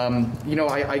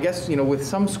 I guess, with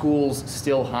some schools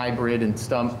still hybrid and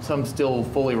some still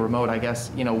fully remote, I guess,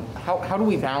 how do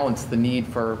we balance the need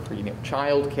for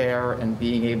childcare and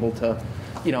being able to,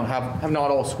 have not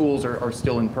all schools are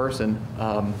still in person,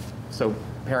 so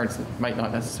parents might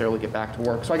not necessarily get back to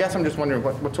work. So I guess I'm just wondering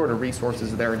what sort of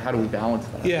resources are there and how do we balance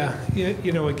that? Yeah,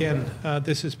 again,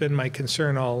 this has been my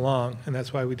concern all along, and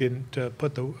that's why we didn't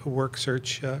put the work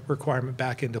search requirement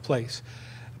back into place.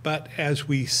 But as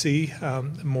we see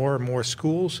more and more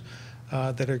schools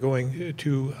that are going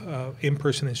to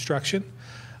in-person instruction,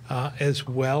 as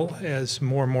well as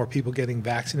more people getting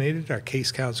vaccinated, our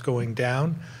case counts going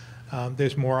down,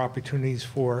 there's more opportunities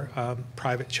for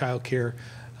private child care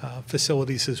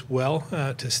facilities as well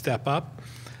to step up.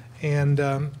 And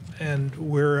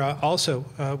we're also,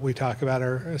 we talk about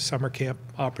our summer camp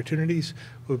opportunities.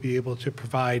 We'll be able to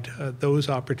provide those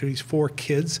opportunities for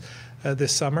kids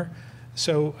this summer.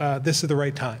 So this is the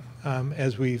right time.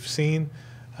 As we've seen,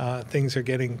 things are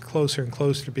getting closer and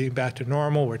closer to being back to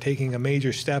normal. We're taking a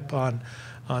major step on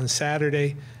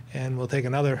Saturday, and we'll take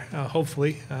another,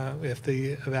 hopefully, if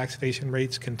the vaccination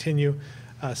rates continue,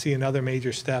 see another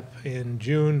major step in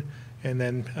June, and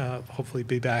then hopefully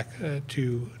be back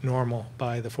to normal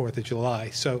by the 4th of July.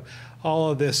 So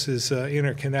all of this is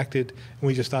interconnected, and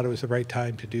we just thought it was the right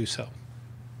time to do so.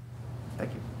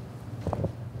 Thank you.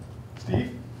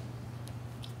 Steve?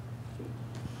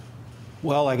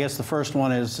 Well, I guess the first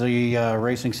one is the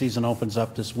racing season opens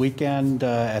up this weekend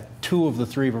at 2 of the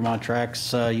 3 Vermont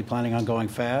tracks. You planning on going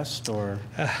fast, or?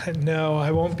 No,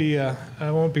 I won't be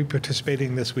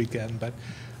participating this weekend, but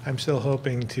I'm still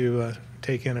hoping to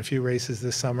take in a few races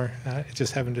this summer.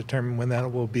 Just haven't determined when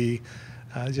that will be.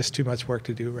 Just too much work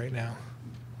to do right now.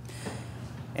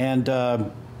 And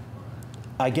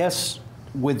I guess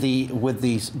with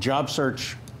the job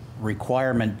search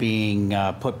requirement being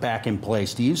put back in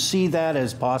place, do you see that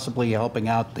as possibly helping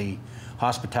out the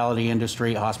hospitality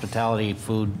industry, hospitality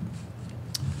food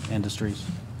industries?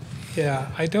 Yeah,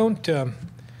 I don't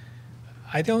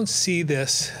see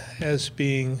this as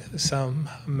being some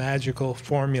magical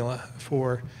formula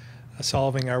for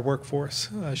solving our workforce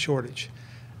shortage.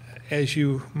 As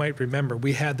you might remember,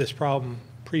 we had this problem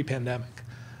pre-pandemic,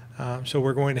 so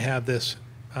we're going to have this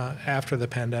after the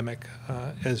pandemic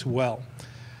as well.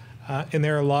 And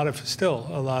there are still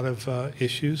a lot of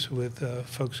issues with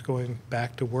folks going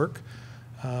back to work.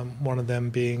 One of them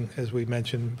being, as we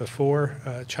mentioned before,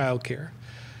 childcare.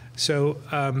 So,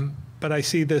 but I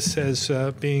see this as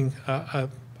being a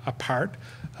part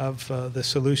of the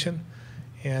solution.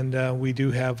 And we do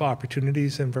have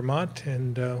opportunities in Vermont,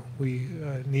 and we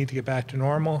need to get back to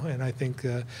normal. And I think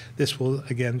this will,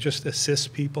 again, just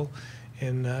assist people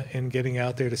in getting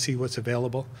out there to see what's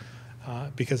available,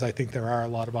 because I think there are a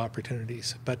lot of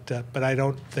opportunities. But I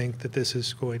don't think that this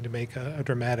is going to make a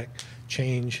dramatic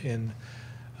change in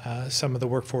some of the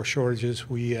workforce shortages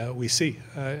we see.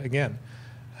 Again,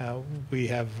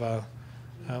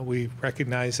 we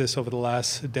recognized this over the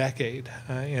last decade,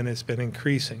 and it's been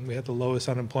increasing. We had the lowest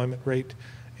unemployment rate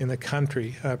in the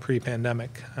country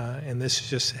pre-pandemic, and this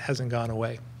just hasn't gone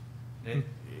away.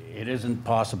 It isn't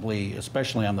possibly,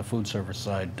 especially on the food service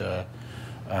side,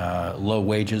 low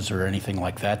wages or anything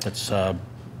like that that's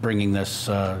bringing this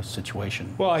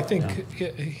situation. Well, I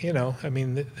think, you know, I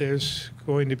mean, there's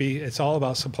going to be, it's all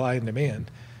about supply and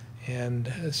demand.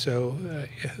 And so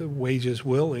wages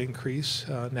will increase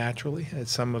naturally.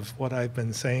 It's some of what I've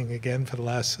been saying again for the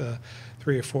last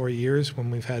 3 or 4 years when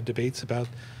we've had debates about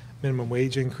minimum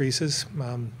wage increases.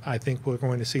 I think we're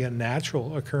going to see a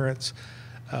natural occurrence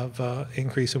of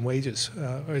increase in wages.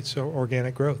 It's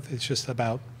organic growth. It's just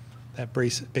about that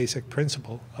basic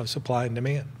principle of supply and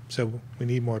demand. So we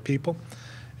need more people,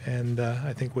 and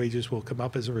I think wages will come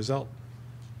up as a result.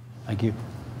 Thank you.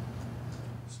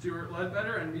 Stuart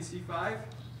Ledbetter, NBC5.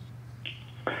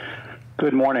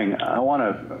 Good morning. I want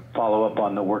to follow up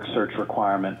on the work search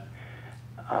requirement.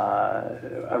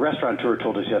 A restaurateur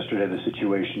told us yesterday the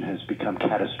situation has become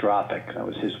catastrophic. That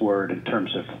was his word in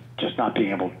terms of just not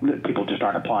being able, people just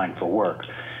aren't applying for work.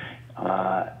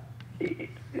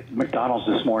 McDonald's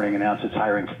this morning announced it's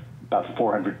hiring about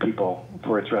 400 people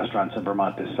for its restaurants in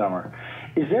Vermont this summer.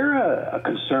 Is there a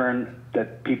concern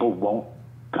that people won't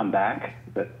come back,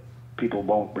 that people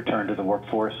won't return to the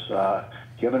workforce? Do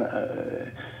you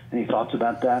have any thoughts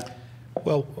about that?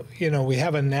 Well, you know, we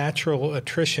have a natural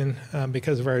attrition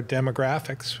because of our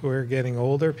demographics. We're getting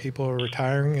older, people are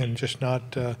retiring and just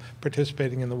not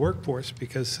participating in the workforce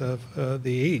because of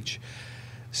the age.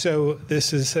 So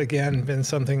this has, again, been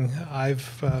something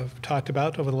I've talked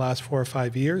about over the last 4 or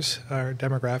 5 years, our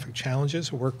demographic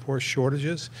challenges, workforce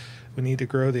shortages. We need to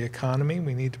grow the economy.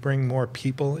 We need to bring more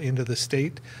people into the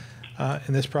state.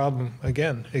 And this problem,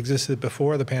 again, existed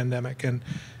before the pandemic. And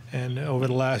over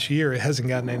the last year, it hasn't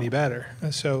gotten any better.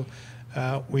 So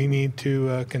we need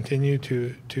to continue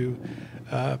to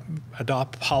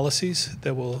adopt policies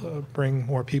that will bring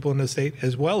more people into the state,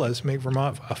 as well as make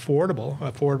Vermont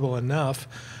affordable enough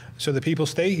so that people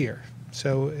stay here.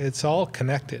 So it's all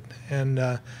connected, and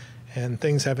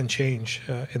things haven't changed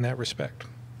in that respect.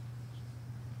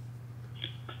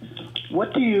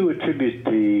 What do you attribute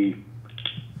the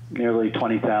nearly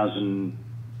 20,000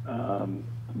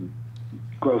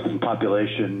 growth in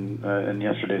population in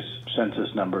yesterday's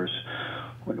census numbers?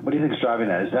 What do you think is driving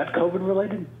that? Is that COVID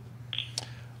related?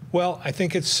 Well, I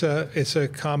think it's a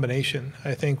combination.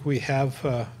 I think we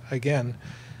have again,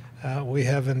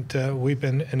 we've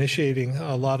been initiating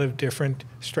a lot of different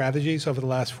strategies over the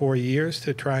last 4 years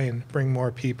to try and bring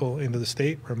more people into the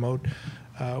state. Remote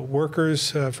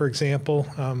workers, for example,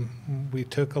 we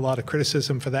took a lot of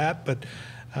criticism for that, but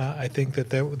I think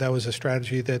that was a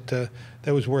strategy that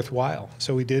was worthwhile.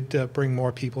 So we did bring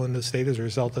more people into the state as a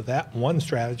result of that one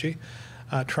strategy,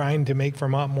 trying to make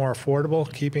Vermont more affordable,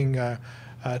 keeping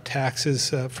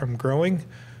taxes from growing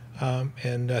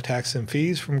and taxes and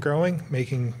fees from growing,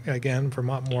 making, again,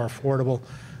 Vermont more affordable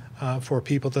for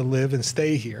people to live and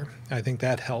stay here. I think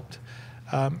that helped.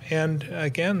 And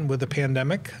again, with the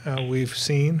pandemic, we've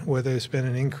seen where there's been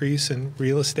an increase in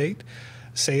real estate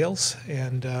sales,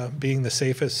 and being the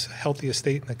safest, healthiest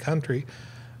state in the country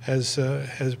has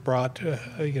brought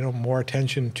more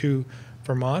attention to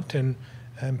Vermont, and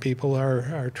people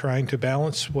are trying to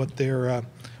balance what their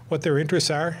interests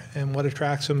are and what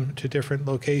attracts them to different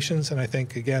locations. And I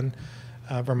think, again,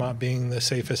 Vermont being the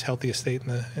safest, healthiest state in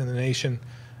the nation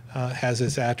has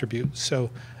its attributes. So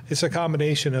it's a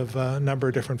combination of a number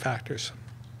of different factors.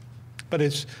 But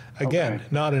it's, again,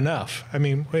 not enough. I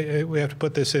mean, we have to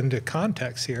put this into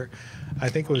context here. I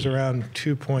think it was around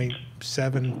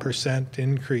 2.7%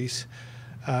 increase.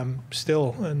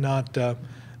 Still not the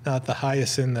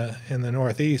highest in the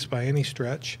Northeast by any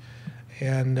stretch.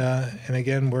 And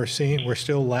again, we're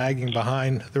still lagging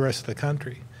behind the rest of the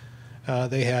country.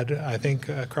 They had, I think,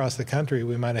 across the country,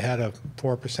 we might have had a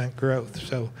 4% growth.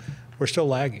 So we're still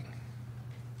lagging.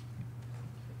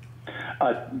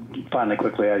 Finally,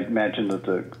 quickly, I mentioned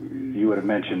that you would have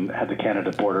mentioned, had the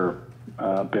Canada border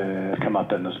come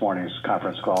up in this morning's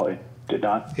conference call. It did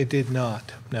not? It did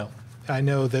not, no. I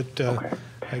know that,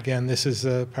 again, this is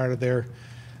part of their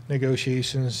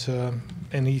negotiations,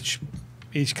 and each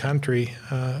country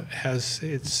has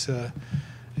its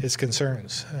its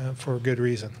concerns for good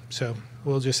reason. So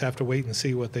we'll just have to wait and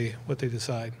see what they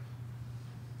decide.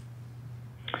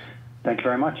 Thank you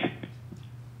very much.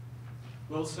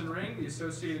 Wilson Ring, the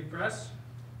Associated Press.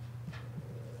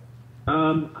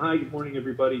 Hi, good morning,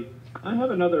 everybody. I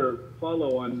have another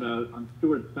follow on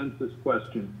Stuart's census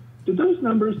question. Did those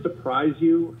numbers surprise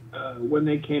you when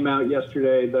they came out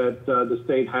yesterday that the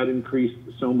state had increased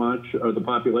so much, or the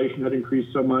population had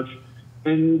increased so much?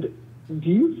 And do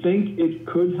you think it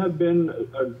could have been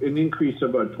an increase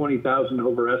of 20,000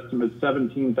 over estimate,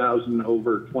 17,000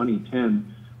 over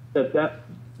 2010, that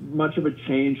much of a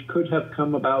change could have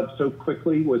come about so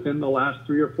quickly within the last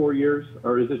 3 or 4 years,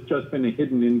 or has it just been a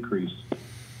hidden increase?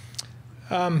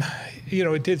 You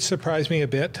know, it did surprise me a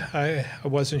bit. I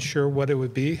wasn't sure what it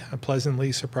would be. I'm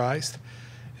pleasantly surprised.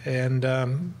 And,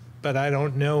 but I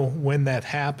don't know when that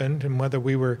happened and whether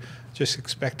we were just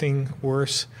expecting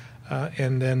worse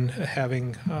and then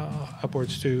having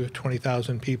upwards to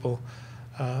 20,000 people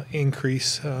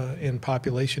increase in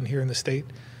population here in the state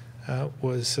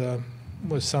was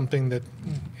something that,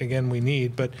 again, we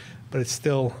need. But it's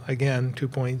still, again,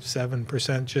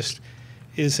 2.7% just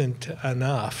isn't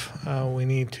enough. We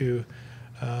need to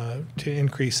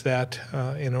increase that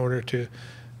in order to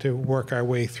work our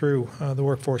way through the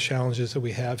workforce challenges that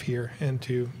we have here and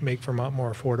to make Vermont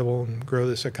more affordable and grow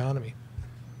this economy.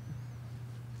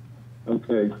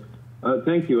 Okay.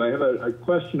 Thank you. I have a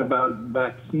question about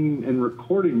vaccine and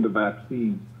recording the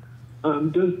vaccine.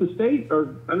 Does the state,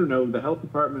 or I don't know, the health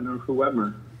department or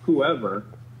whoever,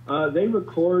 they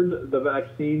record the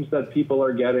vaccines that people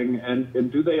are getting,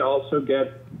 and do they also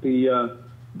get the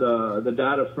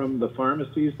data from the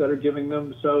pharmacies that are giving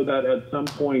them, so that at some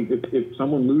point, if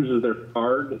someone loses their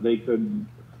card, they could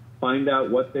find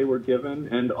out what they were given,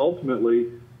 and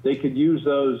ultimately they could use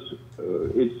those.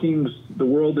 It seems the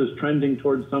world is trending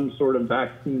towards some sort of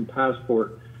vaccine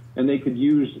passport, and they could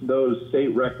use those state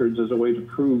records as a way to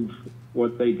prove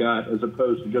what they got, as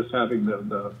opposed to just having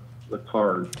the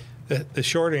card. The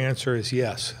short answer is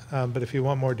yes, but if you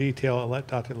want more detail, I'll let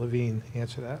Dr. Levine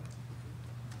answer that.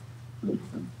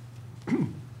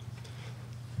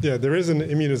 Yeah, there is an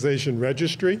immunization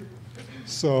registry,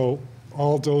 so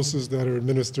all doses that are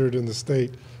administered in the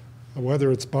state, whether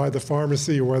it's by the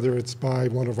pharmacy or whether it's by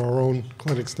one of our own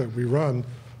clinics that we run,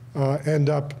 end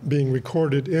up being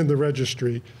recorded in the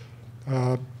registry.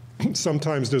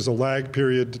 Sometimes there's a lag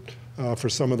period for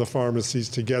some of the pharmacies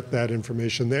to get that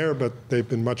information there, but they've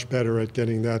been much better at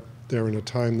getting that there in a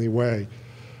timely way.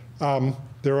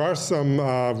 There are some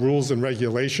rules and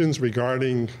regulations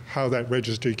regarding how that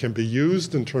registry can be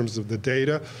used in terms of the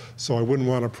data, so I wouldn't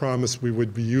want to promise we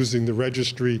would be using the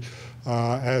registry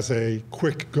as a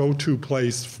quick go-to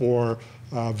place for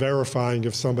verifying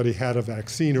if somebody had a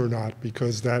vaccine or not,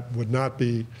 because that would not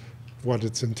be what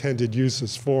its intended use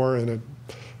is for, and it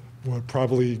would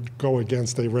probably go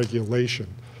against a regulation.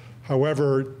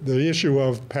 However, the issue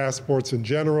of passports in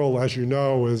general, as you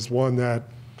know, is one that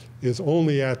is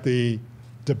only at the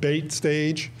debate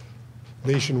stage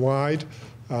nationwide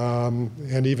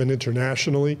and even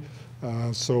internationally.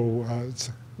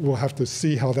 We'll have to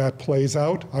see how that plays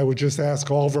out. I would just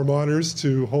ask all Vermonters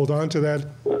to hold on to that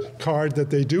card that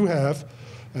they do have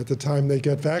at the time they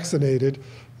get vaccinated,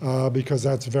 because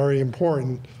that's very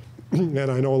important. And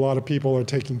I know a lot of people are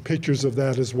taking pictures of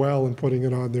that as well and putting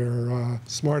it on their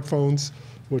smartphones,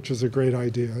 which is a great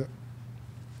idea.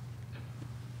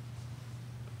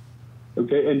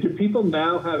 Okay, and do people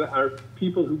now are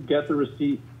people who get the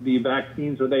receipt, the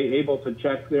vaccines, are they able to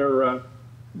check their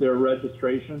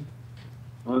registration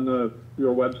on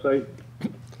your website?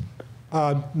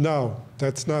 No,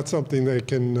 that's not something they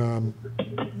can,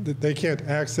 they can't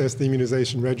access the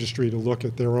immunization registry to look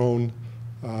at their own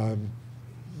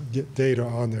data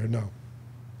on there, no.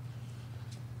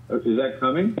 Is that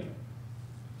coming?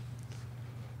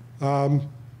 I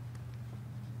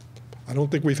don't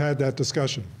think we've had that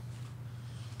discussion.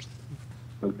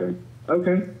 Okay.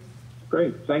 Okay.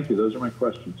 Great. Thank you. Those are my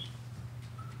questions.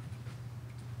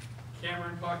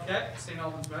 Cameron Paquette, St.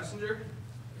 Albans Messenger.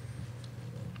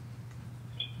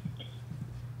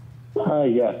 Hi,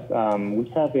 yes. We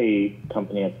have a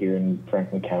company up here in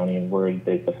Franklin County, and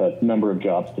they've a number of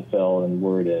jobs to fill, and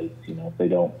word is, if they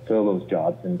don't fill those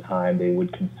jobs in time, they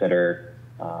would consider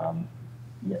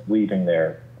leaving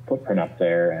their footprint up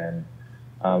there. And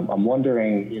I'm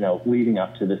wondering, leading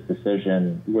up to this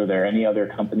decision, were there any other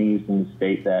companies in the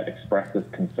state that expressed this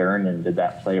concern, and did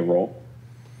that play a role?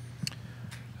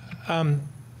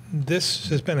 This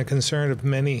has been a concern of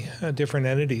many different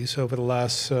entities over the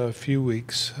last few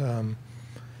weeks,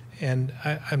 and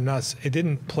it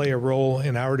didn't play a role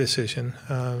in our decision.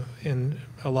 In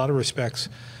a lot of respects,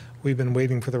 we've been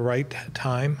waiting for the right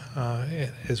time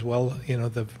as well. You know,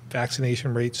 the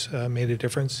vaccination rates made a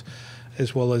difference,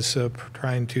 as well as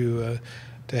trying to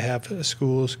have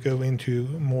schools go into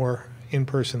more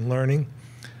in-person learning.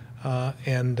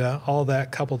 And all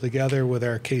that coupled together with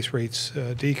our case rates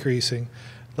decreasing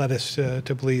led us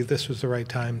to believe this was the right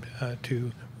time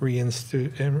to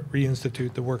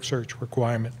reinstitute the work search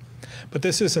requirement. But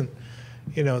this isn't,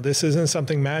 you know, this isn't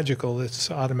something magical. It's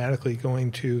automatically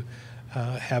going to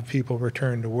have people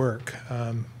return to work.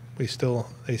 They still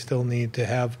need to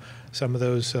have some of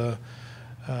those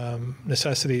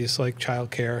necessities like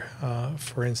childcare,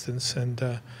 for instance, and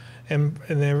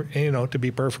there, you know, to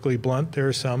be perfectly blunt, there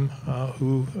are some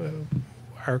who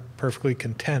are perfectly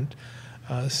content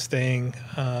staying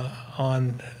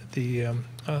on the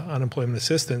unemployment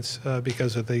assistance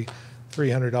because of the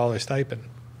 $300 stipend.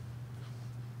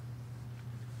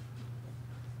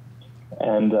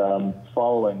 And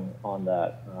following on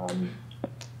that,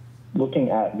 looking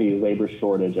at the labor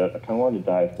shortage, I kind of wanted to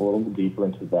dive a little deeper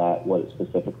into that, what it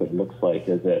specifically looks like.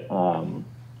 Is it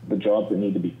the jobs that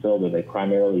need to be filled, are they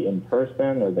primarily in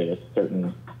person? Are they a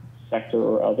certain sector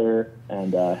or other?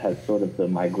 And has sort of the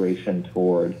migration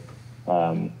toward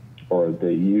or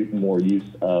the more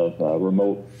use of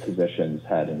remote positions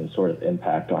had any sort of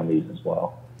impact on these as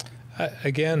well?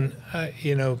 Again,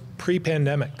 you know,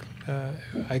 pre-pandemic,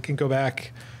 I can go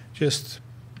back just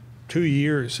 2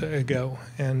 years ago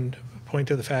and point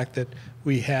to the fact that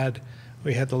we had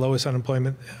the lowest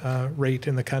unemployment rate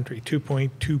in the country,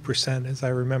 2.2%, as I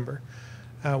remember.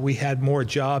 We had more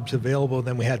jobs available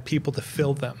than we had people to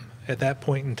fill them at that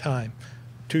point in time,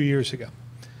 2 years ago.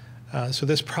 So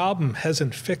this problem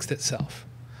hasn't fixed itself.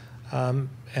 And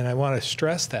I want to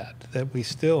stress that we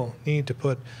still need to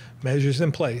put measures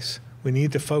in place. We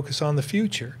need to focus on the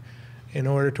future in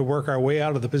order to work our way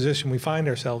out of the position we find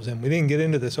ourselves in. We didn't get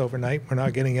into this overnight. We're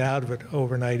not getting out of it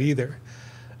overnight either.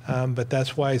 But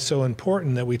that's why it's so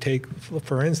important that we take,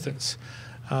 for instance,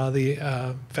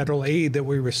 the federal aid that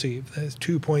we receive, that's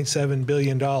 $2.7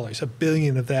 billion. $1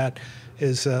 billion of that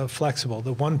is flexible.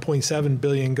 The $1.7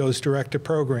 billion goes direct to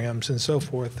programs and so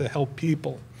forth to help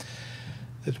people.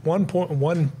 It's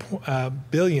 $1.1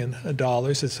 billion.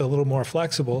 It's a little more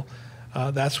flexible.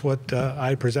 That's what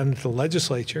I presented to the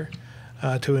legislature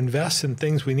to invest in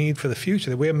things we need for the future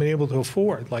that we haven't been able to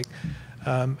afford, like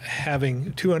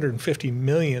having $250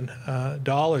 million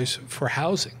for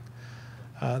housing.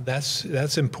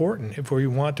 That's important. If we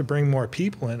want to bring more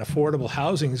people in, affordable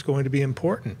housing is going to be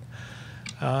important.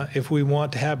 If we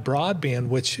want to have broadband,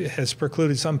 which has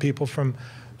precluded some people from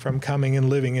coming and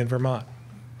living in Vermont.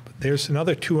 There's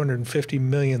another $250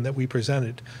 million that we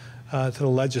presented to the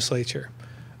legislature.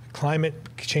 Climate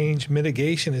change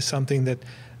mitigation is something that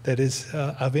is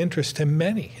of interest to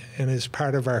many and is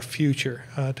part of our future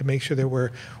to make sure that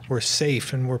we're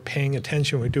safe and we're paying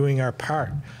attention, we're doing our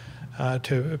part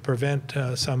to prevent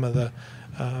some of the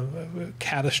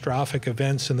catastrophic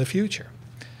events in the future.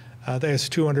 There's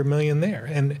 $200 million there.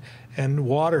 And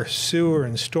water, sewer,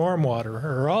 and stormwater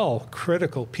are all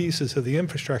critical pieces of the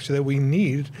infrastructure that we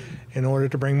need in order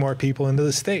to bring more people into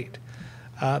the state.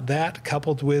 That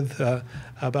coupled with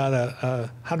about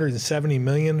 $170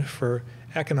 million for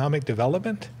economic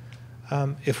development,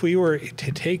 if we were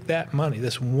to take that money,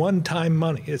 this one-time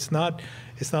money, it's not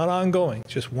ongoing,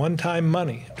 just one-time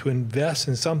money to invest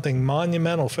in something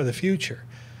monumental for the future,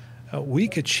 we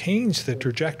could change the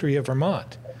trajectory of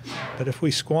Vermont. But if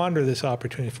we squander this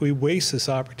opportunity, if we waste this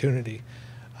opportunity,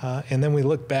 and then we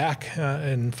look back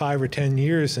in 5 or 10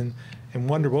 years and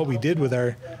wonder what we did with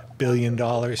our $1 billion,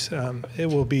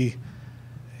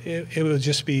 it will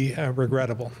just be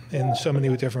regrettable in so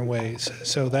many different ways.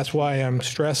 So that's why I'm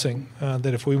stressing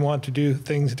that if we want to do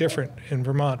things different in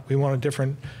Vermont, we want a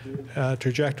different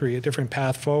trajectory, a different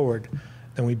path forward,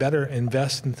 then we better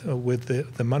invest with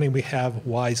the money we have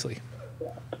wisely.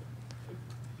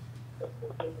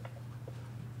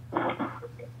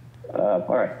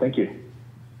 All right, thank you.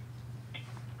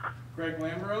 Greg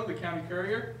Lamoureux, the County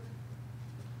Courier.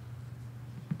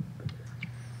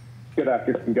 Good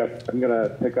afternoon, Gus. I'm going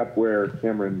to pick up where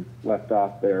Cameron left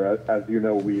off there. As you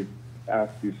know, we've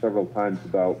asked you several times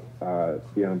about the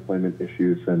unemployment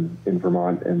issues in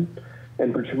Vermont and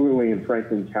particularly in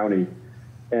Franklin County.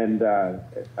 And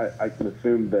I can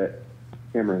assume that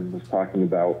Cameron was talking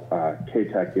about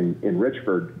K-Tech in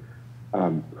Richford,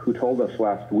 who told us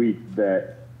last week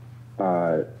that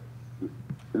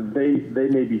they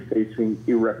may be facing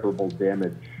irreparable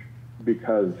damage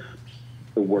because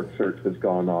the work search has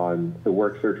gone on. The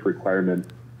work search requirement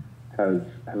has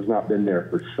not been there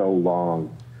for so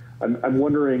long. I'm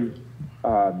wondering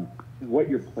what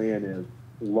your plan is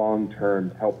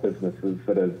long-term to help businesses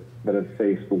that have that have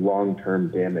faced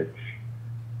long-term damage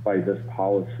by this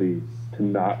policy to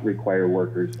not require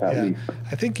workers to at least.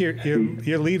 I think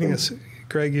you're leading us,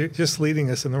 Greg, you're just leading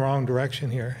us in the wrong direction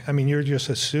here. I mean, you're just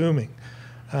assuming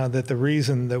that the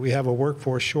reason that we have a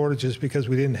workforce shortage is because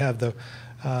we didn't have the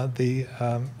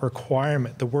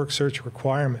requirement, the work search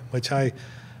requirement, which I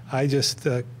just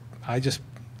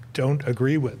don't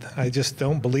agree with. I just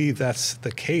don't believe that's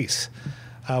the case.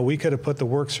 We could have put the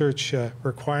work search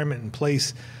requirement in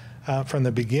place from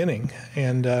the beginning,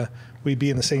 and we'd be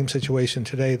in the same situation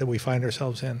today that we find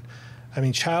ourselves in. I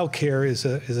mean, child care is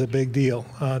a big deal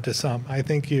to some. I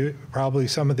think probably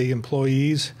some of the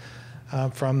employees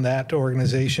from that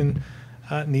organization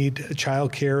need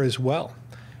child care as well.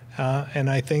 And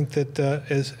I think that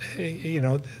as you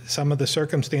know, some of the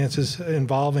circumstances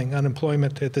involving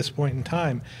unemployment at this point in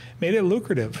time made it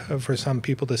lucrative for some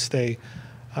people to stay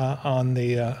on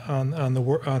the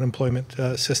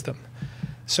unemployment system.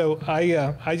 So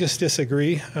I just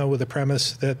disagree with the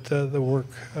premise that the work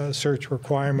search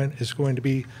requirement is going to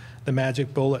be the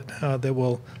magic bullet that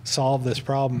will solve this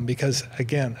problem, because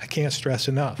again, I can't stress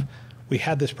enough, we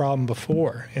had this problem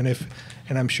before, and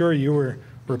I'm sure you were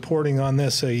reporting on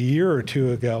this a year or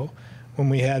two ago when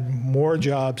we had more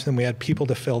jobs than we had people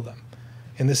to fill them.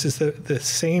 And this is the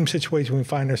same situation we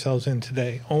find ourselves in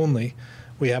today, only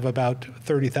we have about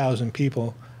 30,000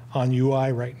 people on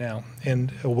UI right now,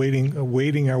 and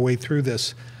awaiting our way through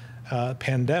this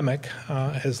pandemic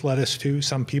has led us to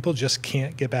some people just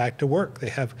can't get back to work. They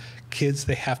have kids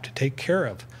they have to take care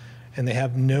of, and they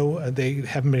haven't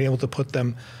been able to put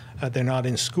them, they're not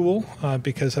in school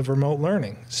because of remote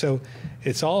learning. So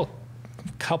it's all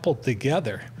coupled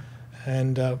together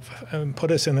and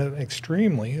put us in an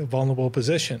extremely vulnerable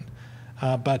position.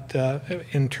 But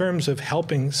in terms of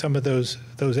helping some of those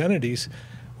entities,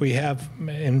 we have,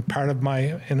 in part of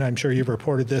and I'm sure you've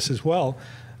reported this as well,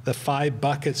 the 5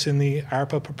 buckets in the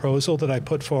ARPA proposal that I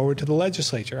put forward to the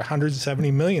legislature.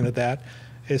 170 million of that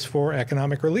is for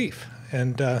economic relief.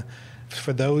 And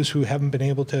for those who haven't been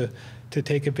able to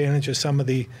take advantage of some of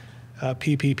the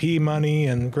PPP money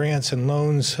and grants and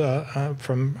loans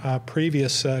from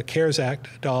previous CARES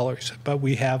Act dollars, but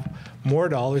we have more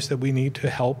dollars that we need to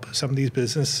help some of these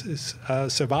businesses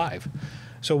survive.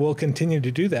 So we'll continue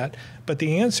to do that. But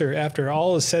the answer, after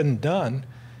all is said and done,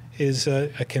 is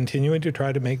continuing to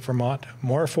try to make Vermont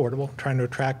more affordable, trying to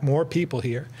attract more people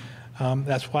here.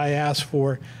 That's why I asked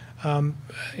for,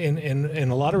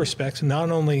 in a lot of respects,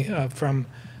 not only from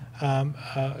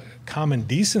common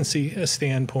decency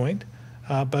standpoint,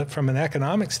 but from an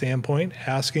economic standpoint,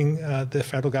 asking the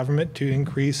federal government to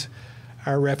increase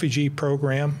our refugee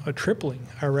program, tripling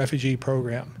our refugee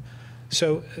program.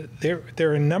 So there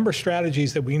are a number of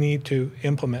strategies that we need to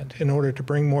implement in order to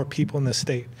bring more people in the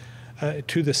state,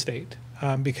 to the state,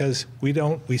 because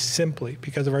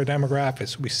because of our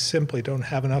demographics, we simply don't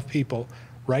have enough people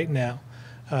right now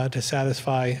to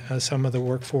satisfy some of the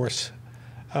workforce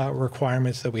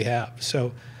requirements that we have.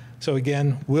 So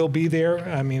again, we'll be there.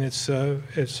 I mean, it's a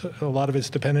lot of it's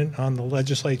dependent on the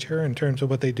legislature in terms of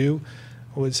what they do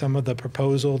with some of the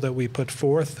proposal that we put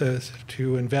forth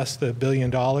to invest the $1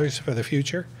 billion for the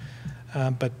future.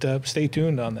 But stay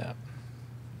tuned on that.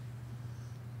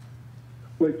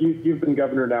 Well, you've been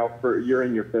governor now you're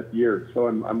in your 5th year, so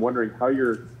I'm wondering how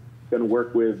you're going to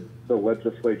work with the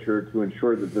legislature to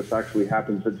ensure that this actually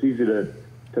happens. It's easy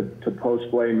to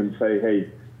post blame and say, hey,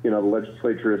 you know, the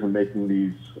legislature isn't making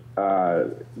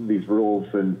these rules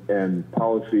and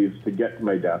policies to get to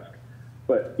my desk.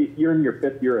 But you're in your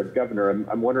 5th year as governor.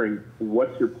 I'm wondering,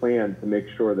 what's your plan to make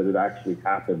sure that it actually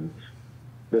happens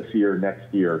this year,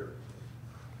 next year?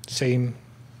 Same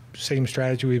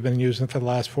strategy we've been using for the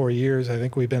last 4 years. I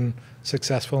think we've been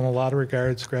successful in a lot of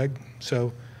regards, Greg.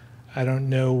 So I don't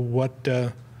know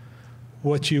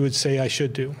what you would say I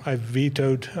should do. I've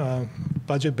vetoed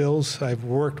budget bills. I've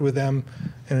worked with them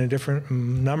in a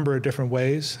number of different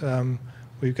ways.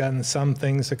 We've gotten some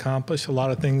things accomplished. A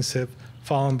lot of things have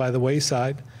fallen by the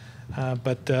wayside.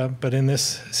 But in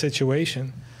this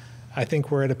situation, I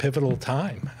think we're at a pivotal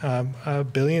time.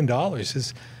 $1 billion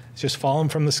is just fallen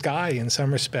from the sky in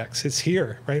some respects. It's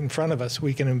here, right in front of us.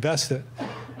 We can invest it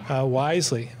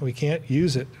wisely. We can't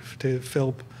use it to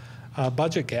fill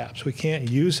budget gaps. We can't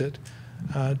use it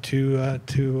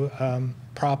to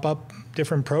prop up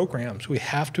different programs. We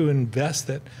have to invest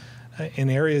it in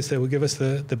areas that will give us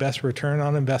the best return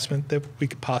on investment that we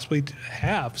could possibly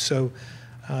have. So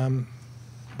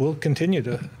we'll continue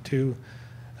to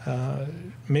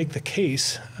make the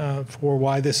case for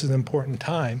why this is an important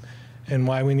time and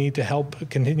why we need to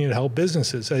continue to help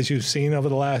businesses. As you've seen over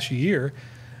the last year,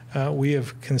 we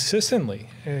have consistently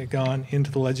gone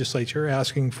into the legislature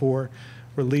asking for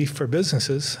relief for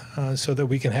businesses so that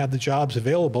we can have the jobs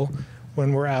available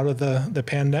when we're out of the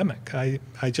pandemic. I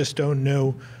just don't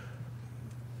know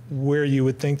where you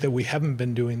would think that we haven't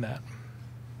been doing that.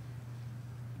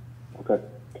 Okay.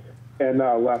 And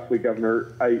lastly,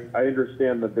 Governor, I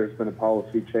understand that there's been a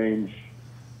policy change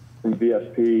from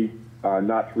VSP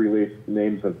not to release the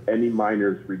names of any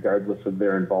minors regardless of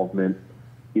their involvement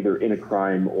either in a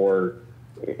crime or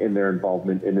in their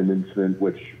involvement in an incident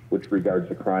which regards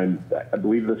a crime. I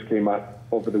believe this came up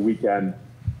over the weekend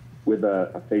with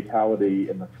a fatality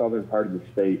in the southern part of the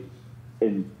state.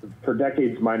 And for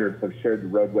decades, minors have shared the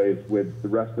roadways with the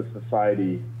rest of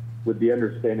society with the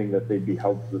understanding that they'd be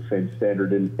held to the same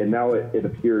standard. And now it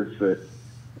appears that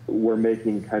we're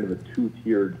making kind of a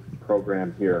two-tiered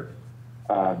program here.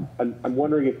 I'm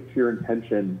wondering if it's your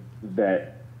intention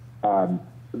that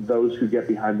those who get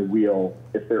behind the wheel,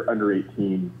 if they're under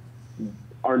 18,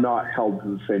 are not held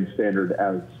to the same standard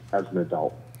as an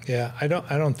adult. Yeah, I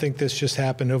don't think this just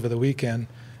happened over the weekend.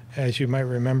 As you might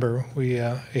remember, we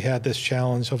had this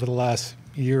challenge over the last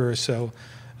year or so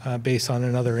based on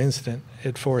another incident.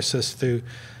 It forced us to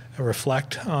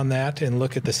reflect on that and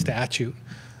look at the statute.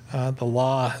 The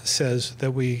law says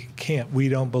that we can't. We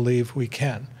don't believe we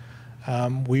can.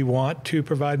 We want to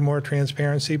provide more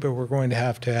transparency, but we're going to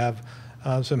have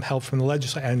some help from the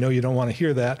legislature. I know you don't want to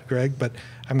hear that, Greg, but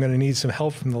I'm going to need some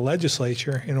help from the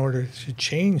legislature in order to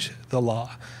change the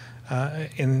law.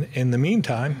 In the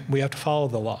meantime, we have to follow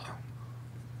the law.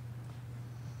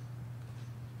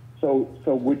 So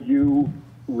would you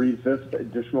resist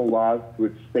additional laws to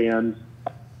expand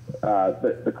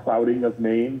the clouding of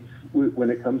names when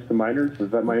it comes to minors?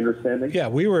 Is that my understanding? Yeah,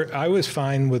 I was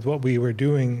fine with what we were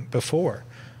doing before,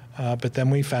 but then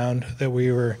we found that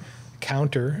we were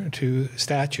counter to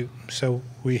statute, so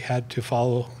we had to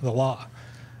follow the law.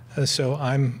 So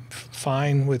I'm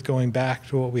fine with going back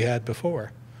to what we had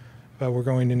before, but we're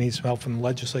going to need some help from the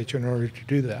legislature in order to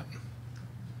do that.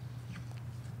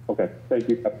 Okay, thank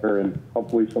you, Governor, and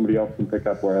hopefully somebody else can pick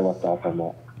up where I left off on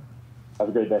that. Have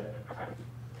a great day.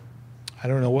 I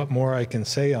don't know what more I can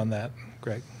say on that,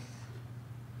 Greg.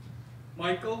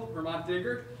 Michael, Vermont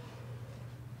Digger.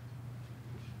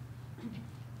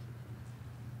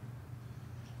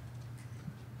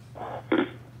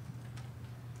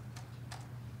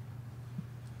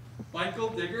 Michael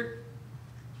Digger.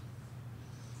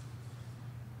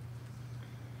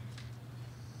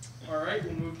 All right,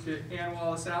 we'll move to Ann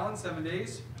Wallace Allen, 7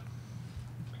 days.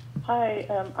 Hi,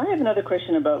 I have another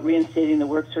question about reinstating the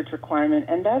work search requirement,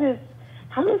 and that is,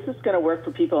 how is this going to work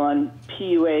for people on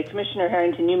PUA? Commissioner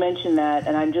Harrington, you mentioned that,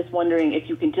 and I'm just wondering if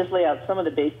you can just lay out some of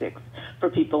the basics for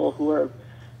people who are,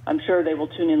 I'm sure they will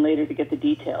tune in later to get the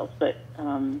details, but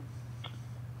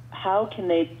how can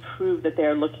they prove that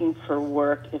they're looking for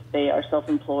work if they are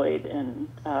self-employed and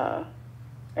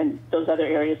those other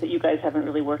areas that you guys haven't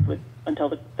really worked with until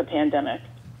the pandemic?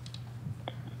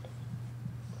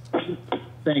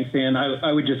 Thanks, Ann.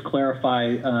 I would just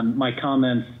clarify my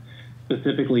comments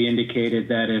specifically indicated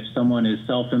that if someone is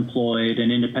self-employed,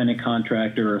 an independent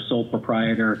contractor, or a sole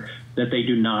proprietor, that they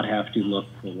do not have to look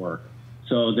for work.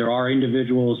 So there are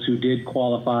individuals who did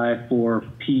qualify for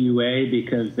PUA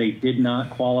because they did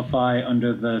not qualify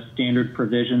under the standard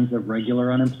provisions of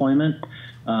regular unemployment.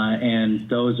 And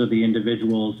those are the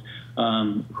individuals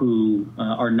who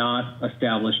are not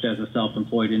established as a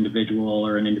self-employed individual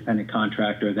or an independent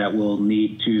contractor that will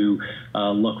need to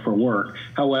look for work.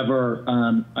 However,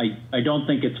 I don't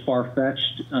think it's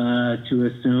far-fetched to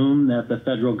assume that the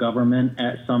federal government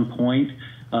at some point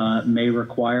may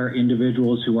require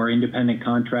individuals who are independent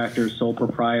contractors, sole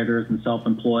proprietors, and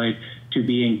self-employed to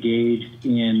be engaged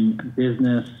in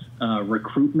business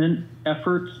recruitment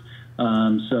efforts.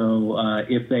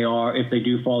 If they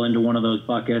do fall into one of those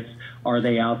buckets, are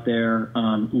they out there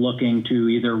looking to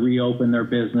either reopen their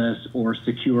business or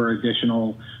secure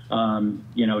additional,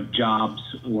 jobs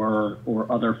or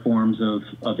other forms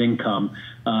of income?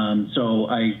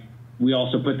 We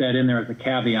also put that in there as a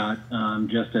caveat,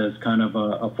 just as kind of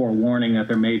a forewarning that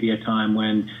there may be a time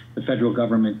when the federal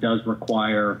government does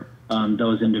require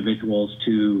those individuals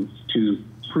to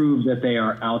prove that they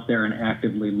are out there and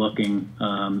actively looking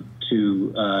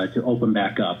to open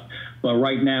back up. But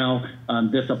right now,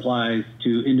 this applies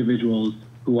to individuals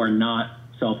who are not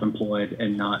self-employed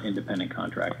and not independent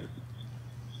contractors.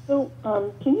 So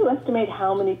can you estimate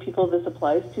how many people this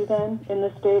applies to then in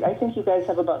the state? I think you guys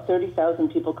have about 30,000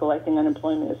 people collecting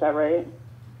unemployment. Is that right?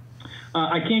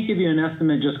 I can't give you an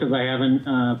estimate just because I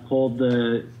haven't pulled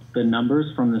the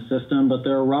numbers from the system, but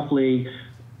there are roughly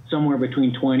somewhere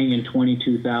between 20 and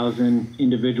 22,000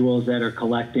 individuals that are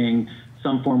collecting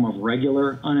some form of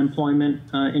regular unemployment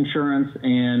insurance,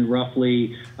 and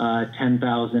roughly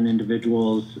 10,000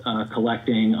 individuals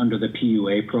collecting under the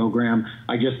PUA program.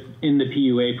 In the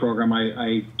PUA program,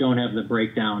 I don't have the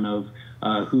breakdown of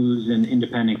who's an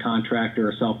independent contractor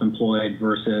or self-employed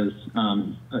versus,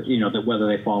 whether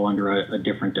they fall under a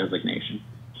different designation.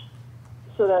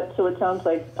 So it sounds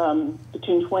like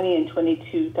between 20 and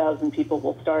 22,000 people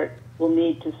will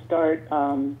need to start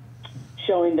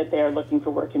showing that they are looking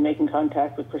for work and making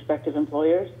contact with prospective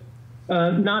employers?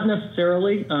 Not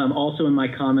necessarily. Also in my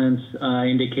comments, I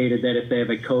indicated that if they have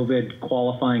a COVID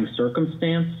qualifying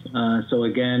circumstance. So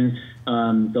again,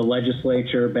 the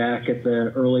legislature back at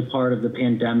the early part of the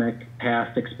pandemic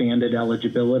passed expanded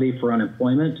eligibility for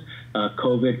unemployment,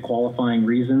 COVID qualifying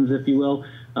reasons, if you will.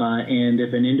 And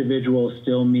if an individual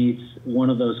still meets one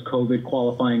of those COVID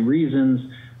qualifying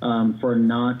reasons for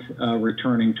not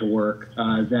returning to work,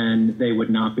 then they would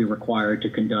not be required to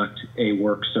conduct a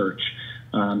work search.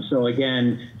 So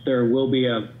again, there will be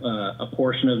a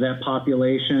portion of that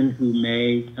population who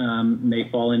may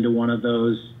fall into one of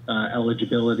those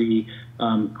eligibility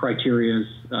criterias,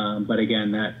 but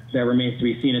again, that remains to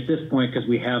be seen at this point because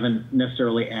we haven't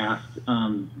necessarily asked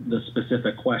the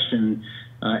specific question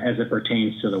as it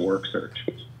pertains to the work search.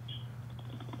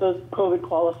 Does COVID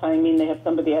qualifying mean they have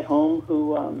somebody at home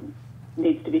who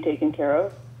needs to be taken care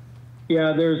of?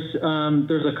 Yeah, there's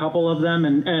a couple of them,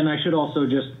 and I should also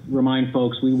just remind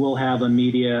folks we will have a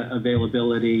media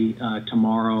availability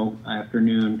tomorrow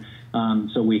afternoon,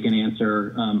 so we can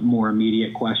answer more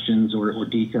immediate questions or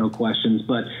detailed questions.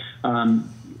 But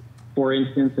for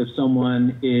instance, if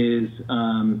someone is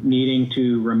needing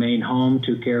to remain home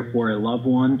to care for a loved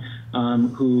one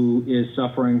who is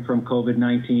suffering from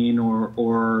COVID-19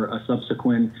 or a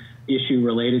subsequent issue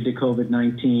related to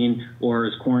COVID-19 or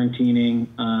is quarantining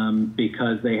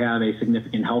because they have a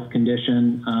significant health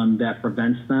condition that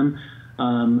prevents them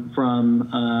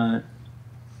from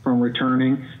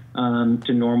returning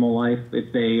to normal life,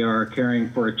 if they are caring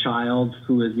for a child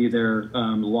who has either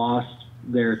lost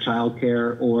their child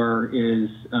care or is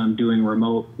doing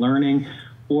remote learning,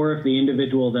 or if the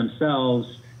individual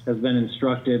themselves has been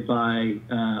instructed by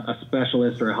a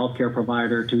specialist or a healthcare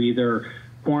provider to either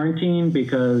quarantine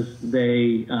because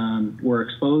they were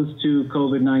exposed to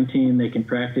COVID-19, they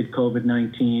contracted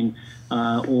COVID-19,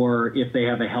 or if they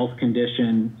have a health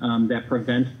condition that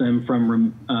prevents them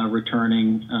from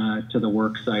returning to the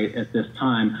work site at this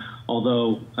time.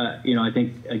 Although, I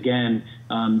think, again,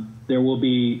 there will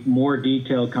be more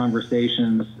detailed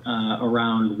conversations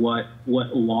around what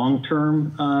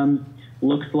long-term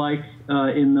looks like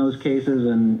in those cases,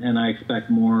 and I expect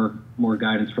more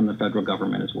guidance from the federal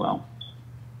government as well.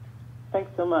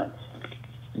 Thanks so much.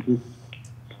 Thank you.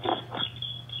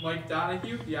 Mike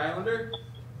Donahue, The Islander.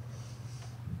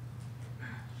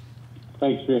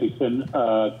 Thanks, Jason.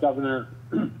 Governor,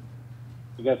 I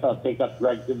guess I'll take up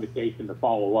Greg's invitation to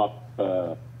follow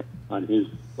up on his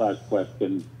last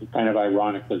question. It's kind of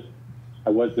ironic because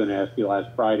I was going to ask you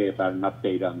last Friday about an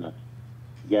update on the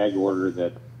gag order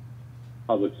that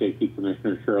Public Safety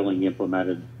Commissioner Sherling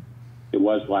implemented. It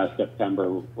was last September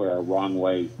where a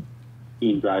wrong-way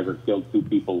teen driver killed 2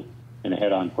 people in a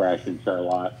head-on crash in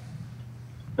Charlotte.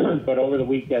 But over the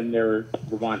weekend,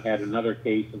 Vermont had another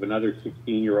case of another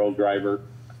 16-year-old driver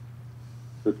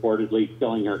reportedly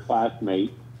killing her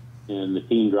classmate, and the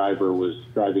teen driver was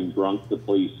driving drunk, the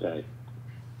police say.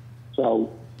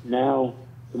 So now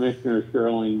Commissioner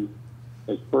Sherling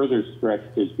has further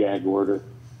stretched his gag order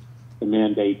to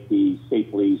mandate the state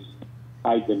police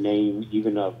hide the name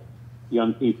even of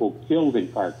young people killed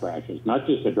in car crashes, not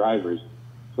just the drivers,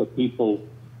 but people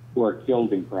who are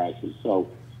killed in crashes. So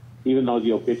even though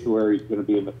the obituary is going to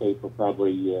be in the paper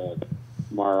probably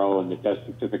tomorrow and the death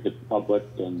certificate's public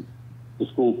and the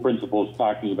school principal's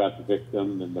talking about the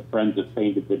victim and the friends have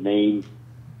painted the name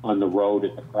on the road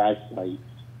at the crash site,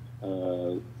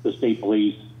 the state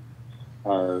police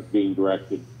are being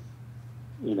directed,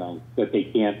 that they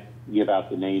can't give out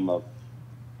the name of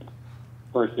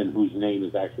person whose name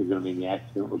is actually going to be in the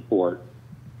accident report.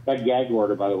 That gag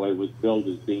order, by the way, was billed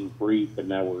as being brief, and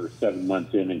now we're 7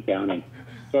 months in and counting.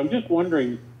 So I'm just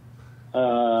wondering,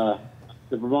 the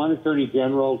Vermont Attorney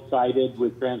General sided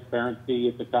with transparency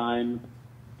at the time.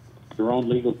 Your own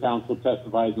legal counsel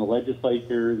testified in the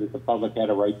legislature that the public had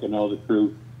a right to know the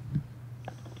truth.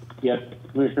 Yet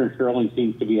Commissioner Sherling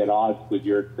seems to be at odds with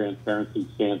your transparency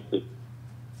stance that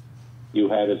you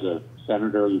had as a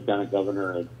senator, lieutenant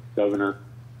governor, and governor.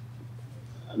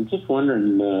 I'm just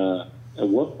wondering, at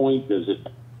what point does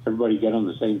everybody get on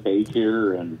the same page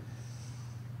here? And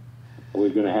Are we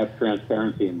going to have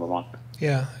transparency in Vermont?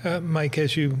 Yeah, Mike,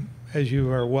 as you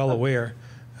are well aware,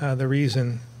 the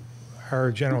reason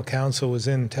our general counsel was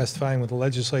in testifying with the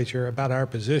legislature about our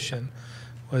position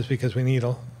was because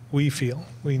we feel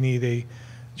we need a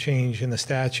change in the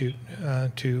statute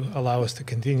to allow us to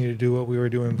continue to do what we were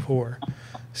doing before.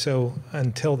 So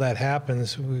until that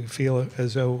happens, we feel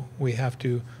as though we have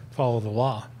to follow the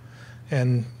law.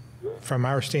 And from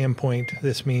our standpoint,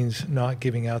 this means not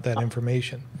giving out that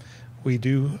information. We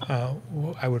do,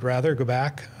 I would rather go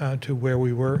back to where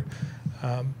we were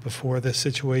before this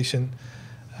situation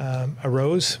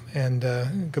arose and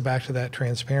go back to that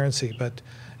transparency.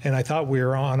 And I thought we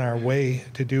were on our way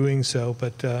to doing so,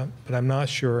 but I'm not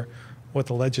sure what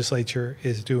the legislature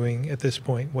is doing at this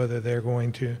point, whether they're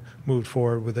going to move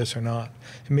forward with this or not.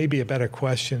 It may be a better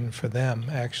question for them,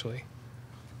 actually.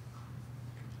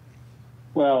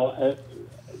 Well,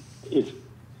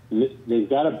 they've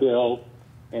got a bill,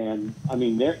 and I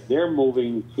mean they're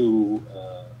moving to,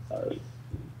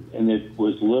 and it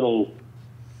was little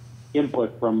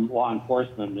input from law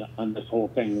enforcement on this whole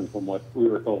thing. From what we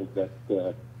were told,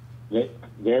 that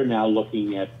they're now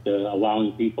looking at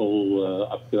allowing people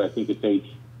up to, I think it's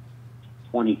age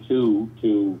 22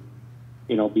 to,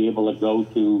 be able to go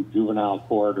to juvenile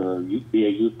court or be a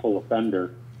youthful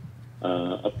offender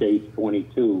up to age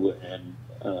 22. And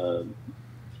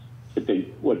I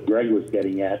think what Greg was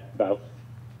getting at about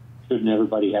shouldn't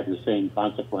everybody have the same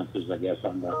consequences, I guess,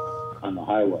 on the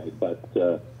highway. But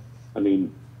I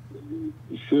mean,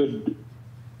 should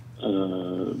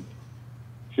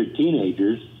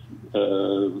teenagers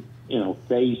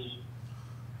face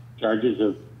charges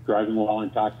of driving while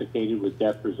intoxicated with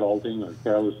death resulting, or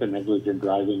careless and negligent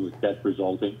driving with death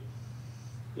resulting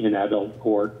in adult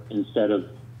court, instead of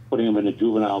putting them in a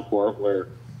juvenile court where,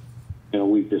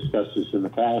 we've discussed this in the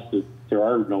past, that there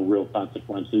are no real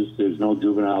consequences. There's no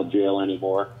juvenile jail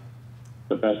anymore.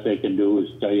 The best they can do is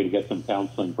tell you to get some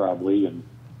counseling probably, and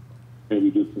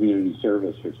maybe do community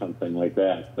service or something like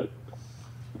that. But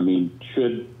I mean,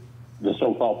 should the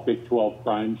so-called Big 12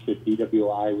 crimes, should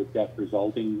DWI with death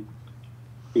resulting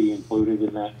be included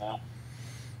in that now?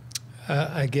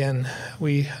 Again,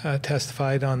 we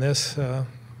testified on this.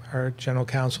 Our general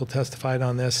counsel testified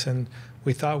on this, and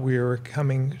we thought we were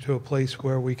coming to a place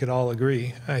where we could all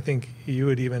agree. I think you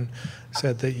had even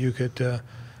said that you could,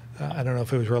 I don't know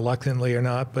if it was reluctantly or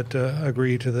not, but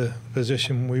agree to the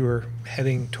position we were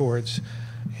heading towards.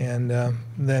 And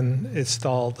then it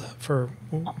stalled for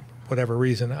whatever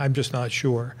reason. I'm just not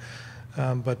sure.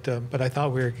 But I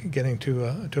thought we were getting to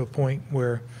a point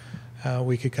where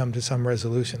we could come to some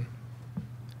resolution.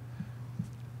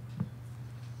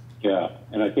 Yeah,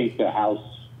 and I think the House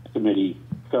Committee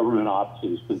Government Ops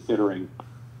is considering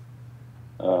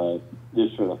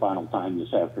this for the final time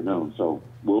this afternoon. So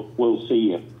we'll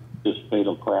see if this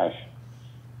fatal crash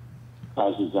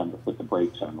causes them to put the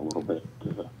brakes on a little bit.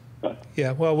 But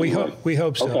yeah, well, we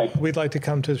hope so. Okay. We'd like to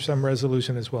come to some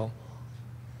resolution as well.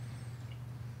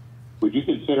 Would you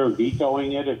consider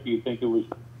vetoing it if you think it was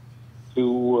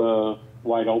too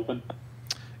wide open?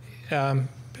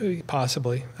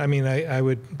 Possibly. I mean, I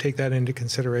would take that into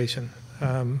consideration.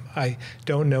 I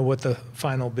don't know what the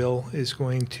final bill is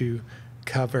going to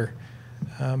cover,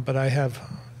 but I have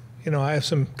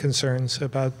some concerns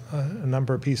about a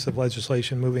number of pieces of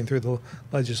legislation moving through the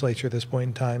legislature at this point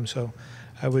in time. So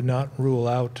I would not rule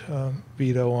out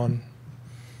veto on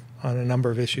a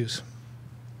number of issues.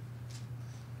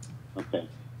 Okay.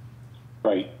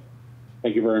 Right.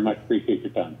 Thank you very much. Appreciate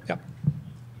your time. Yep.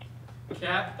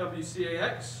 Kat,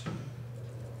 WCAX.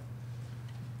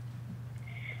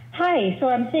 Hi, so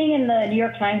I'm seeing in the New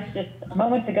York Times just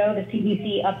moments ago, the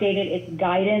CDC updated its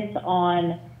guidance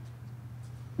on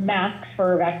masks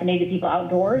for vaccinated people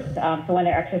outdoors. So when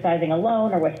they're exercising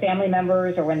alone or with family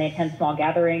members or when they attend small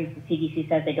gatherings, the CDC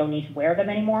says they don't need to wear them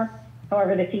anymore.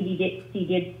 However, the CDC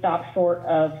did stop short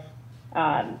of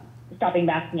stopping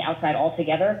masking outside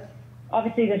altogether.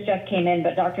 Obviously, this just came in,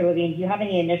 but Dr. Levine, do you have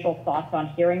any initial thoughts on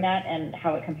hearing that and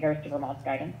how it compares to Vermont's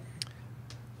guidance?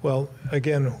 Well,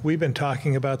 again, we've been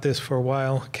talking about this for a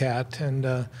while, Kat, and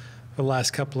the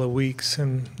last couple of weeks,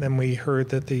 and then we heard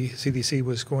that the CDC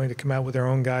was going to come out with their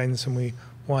own guidance, and we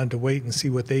wanted to wait and see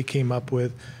what they came up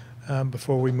with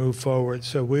before we move forward.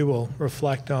 So we will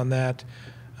reflect on that,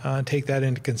 take that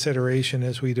into consideration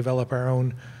as we develop our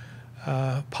own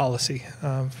policy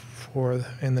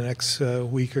in the next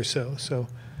week or so. So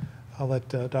I'll let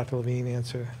Dr. Levine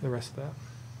answer the rest of that.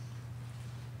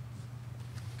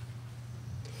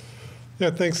 Yeah,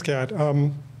 thanks, Kat.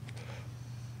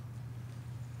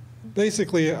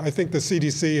 Basically, I think the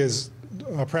CDC is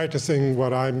practicing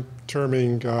what I'm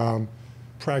terming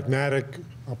pragmatic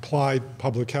applied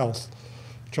public health,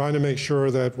 trying to make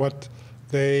sure that what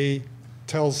they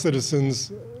tell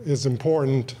citizens is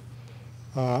important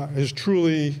is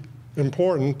truly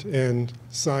important and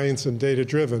science and data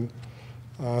driven,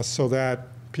 so that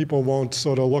people won't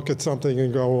sort of look at something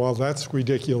and go, well, that's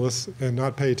ridiculous, and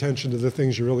not pay attention to the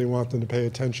things you really want them to pay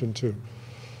attention to.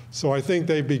 So I think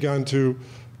they've begun to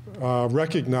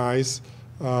recognize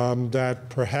that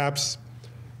perhaps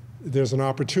there's an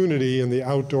opportunity in the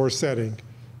outdoor setting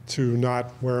to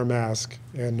not wear a mask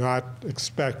and not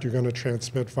expect you're going to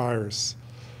transmit virus.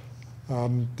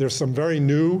 There's some very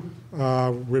new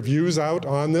reviews out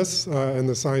on this in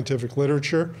the scientific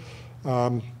literature,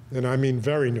 and I mean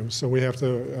very new, so we have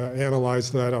to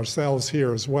analyze that ourselves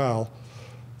here as well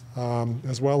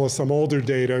as some older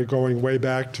data going way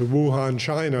back to Wuhan,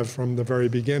 China from the very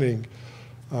beginning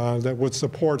that would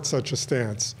support such a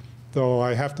stance. Though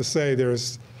I have to say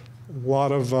there's a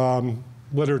lot of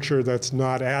literature that's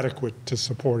not adequate to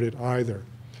support it either.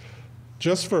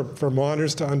 Just for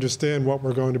Vermonters to understand what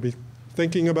we're going to be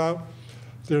thinking about,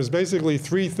 there's basically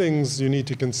three things you need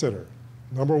to consider.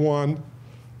 Number one,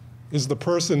 is the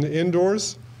person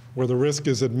indoors, where the risk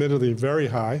is admittedly very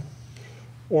high,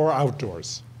 or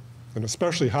outdoors, and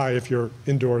especially high if you're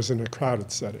indoors in a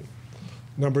crowded setting.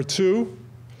 Number two,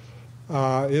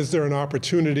 is there an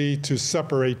opportunity to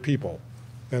separate people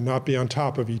and not be on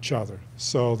top of each other?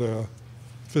 So the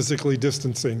physically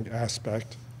distancing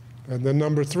aspect. And then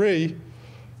number three,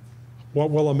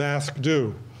 what will a mask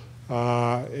do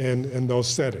in those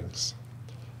settings?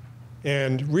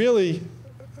 And really,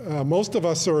 most of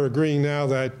us are agreeing now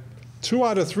that 2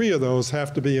 out of 3 of those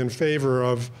have to be in favor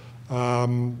of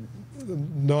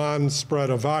non-spread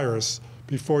of virus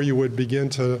before you would begin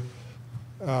to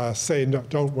say, no,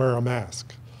 don't wear a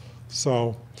mask.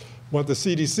 So what the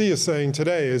CDC is saying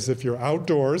today is if you're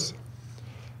outdoors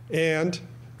and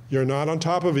you're not on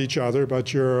top of each other,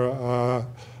 but you're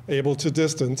able to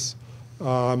distance,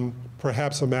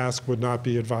 perhaps a mask would not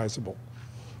be advisable,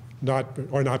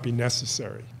 or not be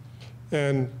necessary.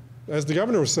 And as the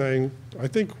governor was saying, I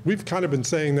think we've kind of been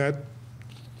saying that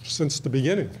since the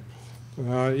beginning.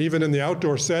 Even in the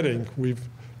outdoor setting, we've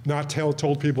not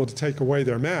told people to take away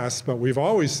their masks, but we've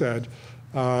always said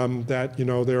that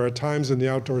there are times in the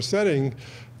outdoor setting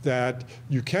that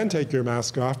you can take your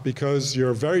mask off because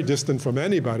you're very distant from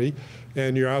anybody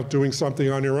and you're out doing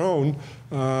something on your own,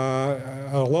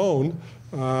 alone,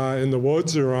 in the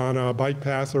woods or on a bike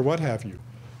path or what have you.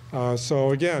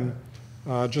 So again,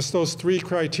 just those 3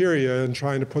 criteria and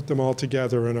trying to put them all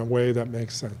together in a way that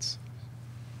makes sense.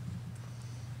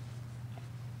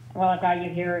 Well, I've got you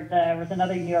here. There was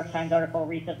another New York Times article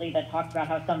recently that talked about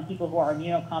how some people who are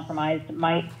immunocompromised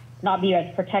might not be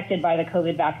as protected by the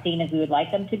COVID vaccine as we would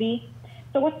like them to be.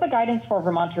 So what's the guidance for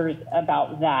Vermonters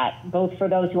about that, both for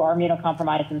those who are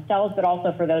immunocompromised themselves, but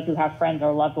also for those who have friends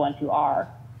or loved ones who are?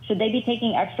 Should they be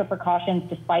taking extra precautions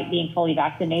despite being fully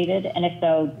vaccinated? And if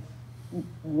so,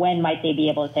 when might they be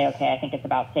able to say, okay, I think it's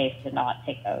about safe to not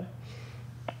take those?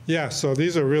 Yeah, so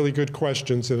these are really good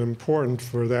questions and important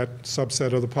for that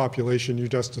subset of the population you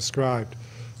just described.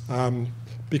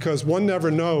 Because one never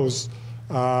knows,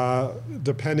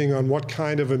 depending on what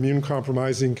kind of immune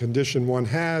compromising condition one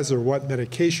has or what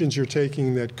medications you're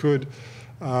taking that could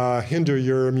hinder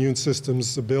your immune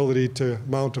system's ability to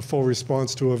mount a full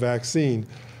response to a vaccine.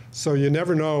 So you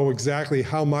never know exactly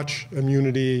how much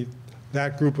immunity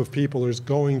that group of people is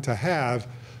going to have,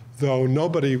 though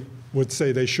nobody would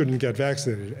say they shouldn't get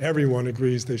vaccinated. Everyone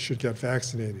agrees they should get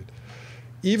vaccinated.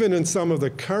 Even in some of the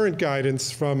current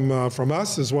guidance from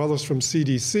us as well as from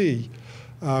CDC,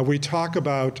 we talk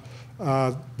about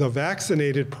the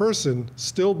vaccinated person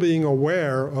still being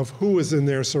aware of who is in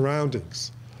their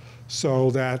surroundings. So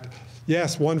that,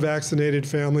 yes, one vaccinated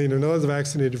family and another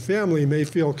vaccinated family may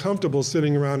feel comfortable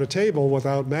sitting around a table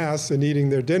without masks and eating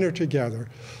their dinner together.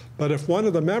 But if one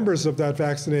of the members of that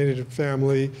vaccinated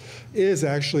family is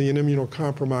actually an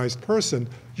immunocompromised person,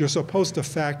 you're supposed to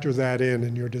factor that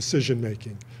in your decision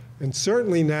making. And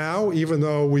certainly now, even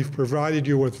though we've provided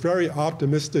you with very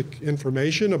optimistic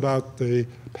information about the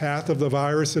path of the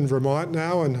virus in Vermont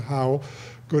now and how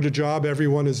good a job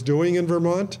everyone is doing in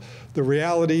Vermont, the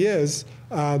reality is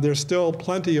there's still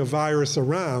plenty of virus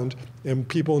around, and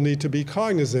people need to be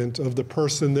cognizant of the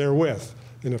person they're with.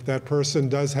 And if that person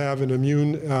does have an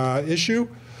immune issue,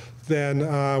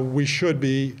 then we should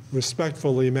be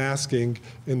respectfully masking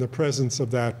in the presence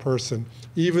of that person,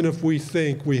 even if we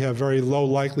think we have very low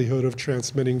likelihood of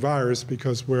transmitting virus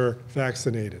because we're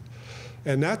vaccinated.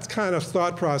 And that kind of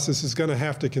thought process is going to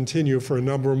have to continue for a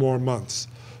number more months.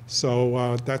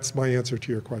 So that's my answer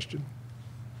to your question.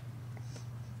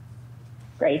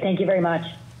 Great, thank you very much.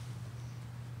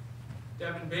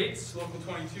 Devin Bates, Local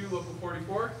 22, Local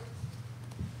 44.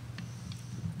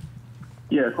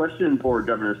 Yeah, a question for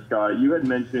Governor Scott. You had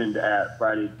mentioned at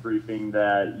Friday's briefing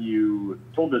that you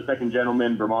told the second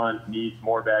gentleman Vermont needs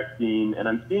more vaccine, and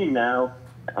I'm seeing now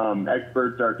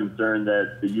experts are concerned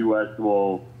that the U.S.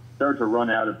 will start to run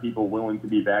out of people willing to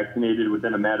be vaccinated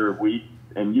within a matter of weeks.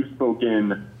 And you've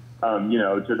spoken, to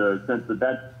the sense that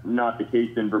that's not the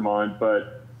case in Vermont.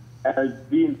 But as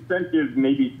the incentive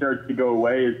maybe starts to go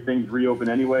away as things reopen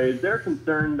anyway, is there a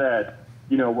concern that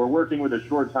we're working with a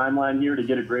short timeline here to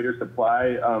get a greater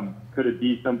supply? Could it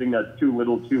be something that's too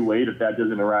little too late if that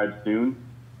doesn't arrive soon?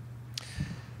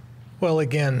 Well,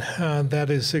 again,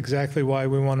 that is exactly why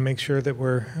we want to make sure that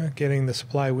we're getting the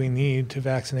supply we need to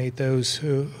vaccinate those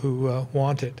who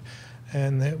want it,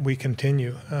 and that we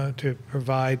continue to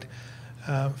provide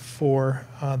for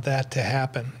that to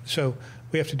happen. So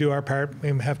we have to do our part.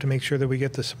 We have to make sure that we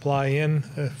get the supply in.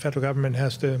 The federal government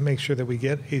has to make sure that we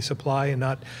get a supply and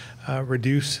not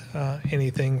reduce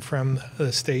anything from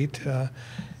the state.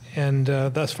 And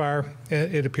thus far,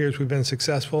 it appears we've been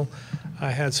successful. I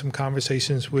had some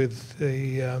conversations with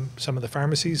some of the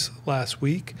pharmacies last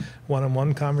week,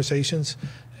 one-on-one conversations,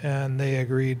 and they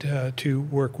agreed to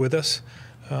work with us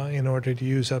in order to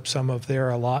use up some of their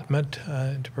allotment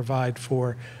to provide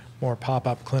for more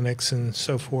pop-up clinics and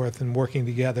so forth, and working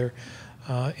together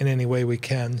in any way we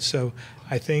can. So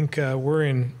I think we're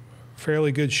in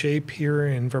fairly good shape here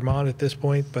in Vermont at this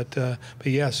point, but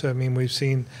yes, I mean, we've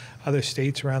seen other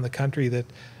states around the country that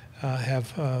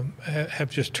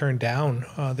have just turned down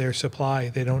their supply.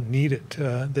 They don't need it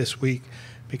this week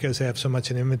because they have so much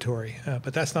in inventory.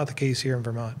 But that's not the case here in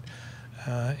Vermont.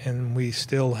 And we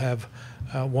still have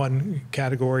one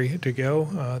category to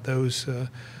go, those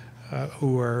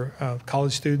who are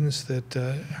college students that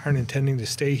aren't intending to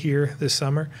stay here this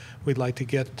summer. We'd like to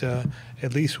get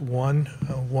at least one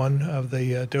of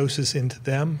the doses into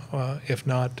them, if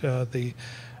not the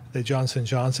Johnson &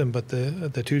 Johnson, but the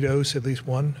 2-dose, at least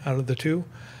one out of the two,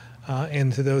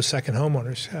 and to those second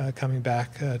homeowners coming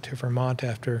back to Vermont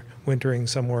after wintering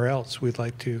somewhere else. We'd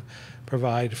like to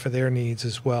provide for their needs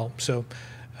as well. So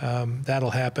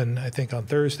that'll happen, I think, on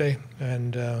Thursday,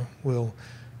 and we'll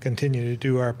continue to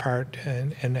do our part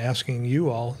and asking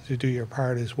you all to do your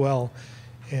part as well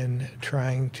in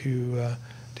trying to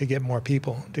get more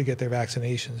people to get their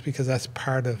vaccinations, because that's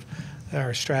part of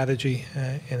our strategy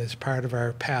and it's part of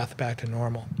our path back to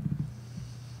normal.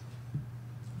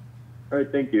 All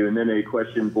right, thank you. And then a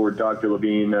question for Dr.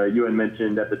 Levine. You had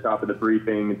mentioned at the top of the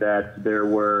briefing that there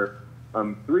were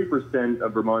 3%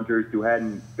 of Vermonters who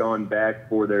hadn't gone back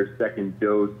for their second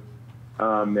dose.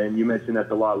 And you mentioned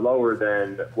that's a lot lower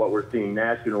than what we're seeing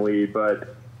nationally,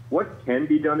 but what can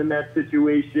be done in that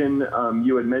situation?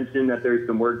 You had mentioned that there's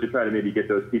some work to try to maybe get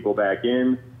those people back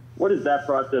in. What does that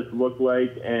process look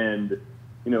like? And,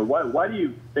 why do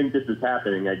you think this is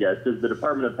happening, I guess? Does the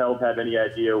Department of Health have any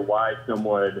idea why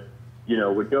someone,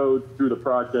 would go through the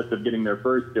process of getting their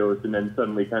first dose and then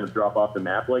suddenly kind of drop off the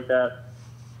map like that?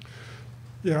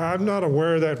 Yeah, I'm not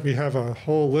aware that we have a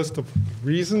whole list of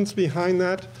reasons behind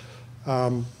that.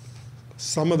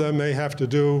 Some of them may have to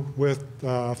do with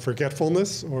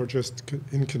forgetfulness or just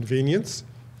inconvenience,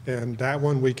 and that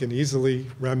one we can easily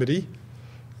remedy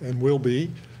and will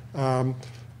be.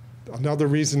 Another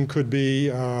reason could be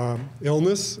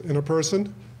illness in a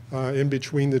person in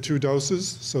between the two doses,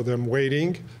 so them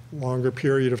waiting longer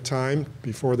period of time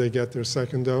before they get their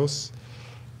second dose.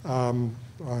 On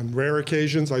rare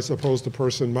occasions, I suppose the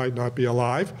person might not be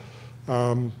alive,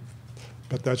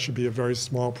 but that should be a very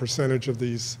small percentage of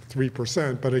these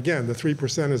 3%. But again, the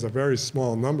 3% is a very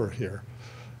small number here.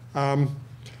 I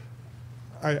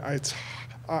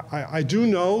do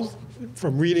know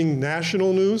from reading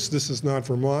national news, this is not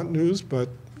Vermont news, but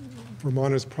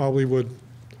Vermonters probably would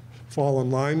fall in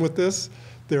line with this.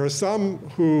 There are some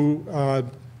who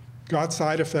got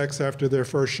side effects after their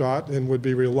first shot and would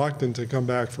be reluctant to come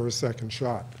back for a second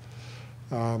shot.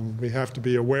 We have to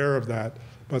be aware of that.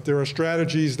 But there are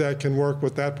strategies that can work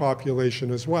with that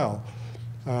population as well.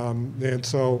 And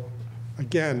so,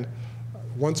 again,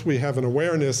 once we have an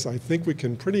awareness, I think we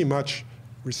can pretty much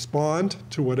respond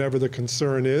to whatever the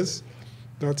concern is.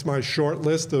 That's my short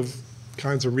list of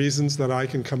kinds of reasons that I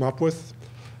can come up with.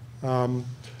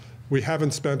 We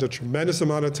haven't spent a tremendous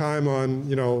amount of time on,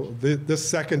 this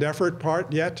second effort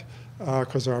part yet,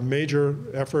 because our major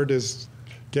effort is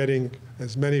getting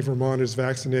as many Vermonters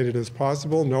vaccinated as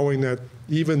possible, knowing that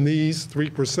even these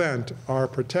 3% are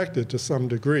protected to some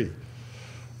degree.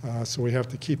 So we have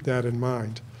to keep that in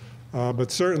mind.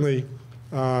 But certainly,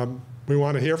 we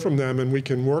want to hear from them and we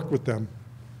can work with them.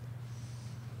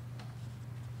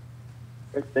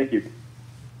 Thank you.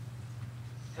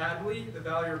 Hadley, the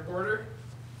Valley Reporter.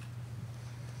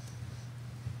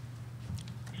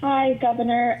 Hi,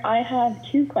 Governor. I have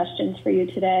two questions for you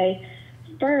today.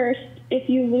 First, if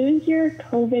you lose your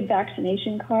COVID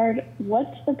vaccination card,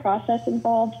 what's the process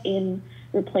involved in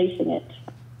replacing it?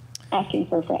 Asking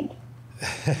for a friend.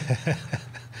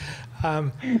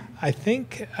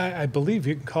 I believe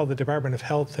you can call the Department of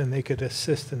Health and they could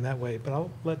assist in that way, but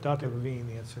I'll let Dr. Levine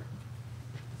answer.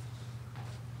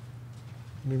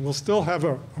 I mean, we'll still have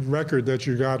a record that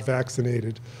you got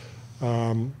vaccinated,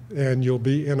 and you'll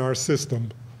be in our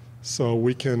system, so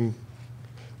we can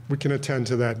attend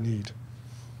to that need.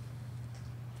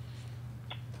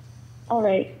 All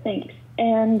right, thanks.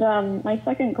 And my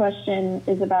second question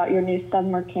is about your new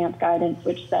summer camp guidance,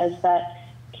 which says that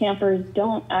campers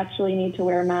don't actually need to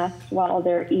wear masks while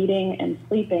they're eating and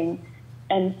sleeping.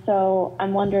 And so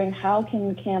I'm wondering, how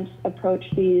can camps approach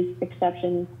these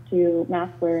exceptions to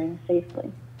mask wearing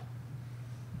safely?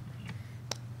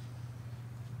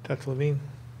 Dr. Levine.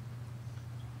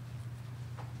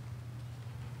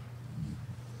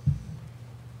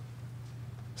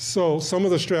 So some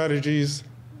of the strategies,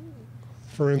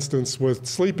 for instance, with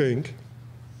sleeping,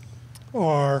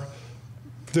 are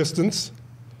distance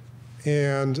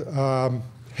and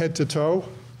head to toe,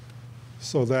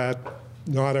 so that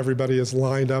not everybody is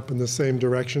lined up in the same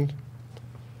direction.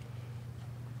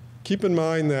 Keep in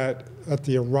mind that at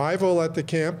the arrival at the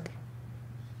camp,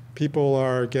 people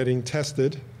are getting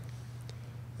tested,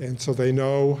 and so they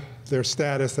know their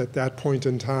status at that point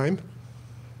in time.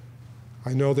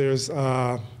 I know there's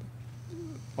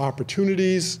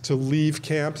opportunities to leave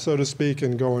camp, so to speak,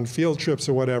 and go on field trips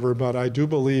or whatever, but I do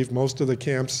believe most of the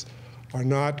camps are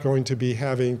not going to be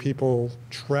having people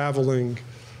traveling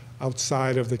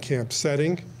outside of the camp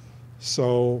setting.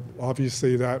 So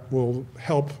obviously that will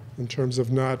help in terms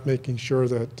of not making sure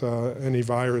that any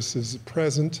virus is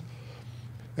present.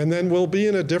 And then we'll be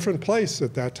in a different place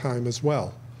at that time as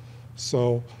well.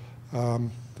 So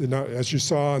as you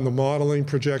saw in the modeling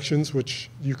projections,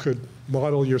 which you could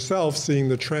model yourself, seeing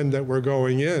the trend that we're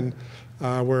going in,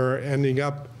 we're ending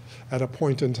up at a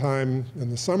point in time in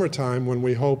the summertime when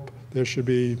we hope there should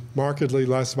be markedly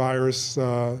less virus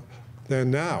than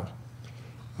now,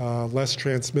 less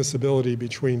transmissibility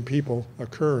between people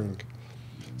occurring,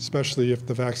 especially if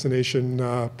the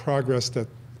vaccination progress that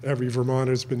every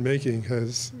Vermonter's been making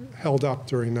has held up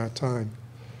during that time.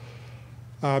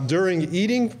 During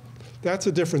eating, that's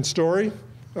a different story.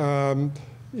 One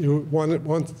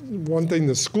thing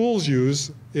the schools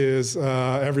use is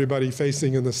everybody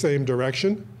facing in the same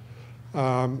direction.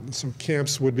 So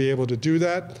camps would be able to do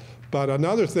that. But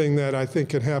another thing that I think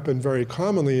can happen very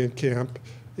commonly in camp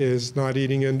is not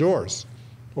eating indoors.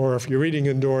 Or if you're eating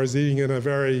indoors, eating in a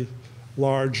very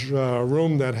large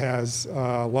room that has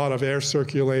a lot of air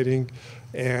circulating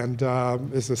and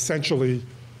is essentially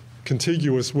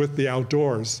contiguous with the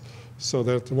outdoors, so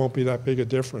that there won't be that big a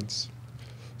difference.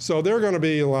 So there are going to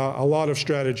be a lot of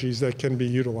strategies that can be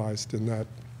utilized in that,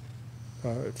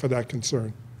 for that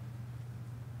concern.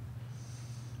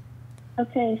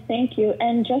 Okay, thank you.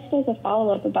 And just as a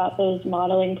follow-up about those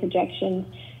modeling projections,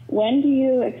 when do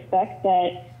you expect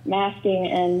that masking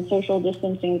and social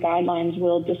distancing guidelines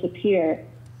will disappear?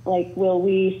 Like, will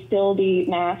we still be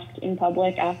masked in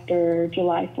public after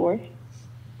July 4th?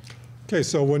 Okay,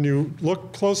 so when you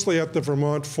look closely at the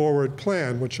Vermont Forward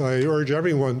Plan, which I urge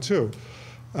everyone to,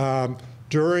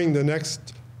 during the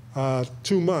next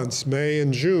 2 months, May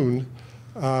and June,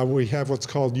 we have what's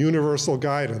called universal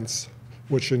guidance,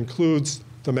 which includes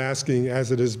the masking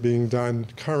as it is being done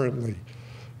currently.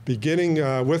 Beginning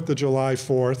with the July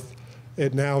 4th,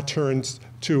 it now turns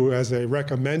to as a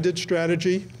recommended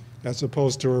strategy as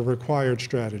opposed to a required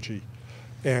strategy.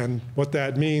 And what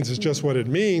that means is just what it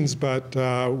means, but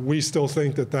we still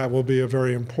think that that will be a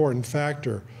very important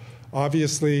factor.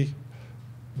 Obviously,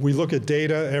 we look at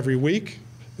data every week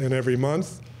and every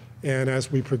month, and as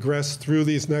we progress through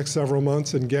these next several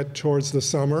months and get towards the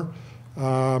summer,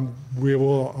 we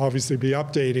will obviously be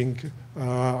updating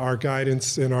our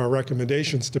guidance and our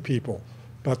recommendations to people.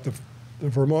 But the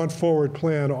Vermont Forward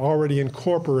Plan already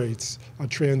incorporates a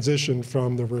transition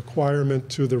from the requirement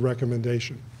to the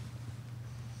recommendation.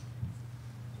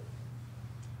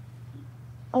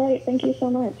 All right, thank you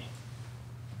so much.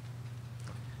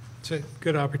 It's a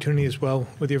good opportunity as well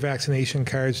with your vaccination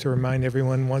cards to remind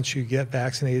everyone once you get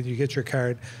vaccinated, you get your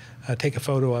card, take a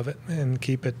photo of it and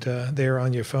keep it there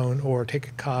on your phone, or take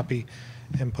a copy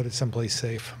and put it someplace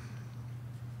safe.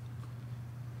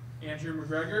 Andrew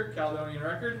McGregor, Caledonian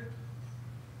Record.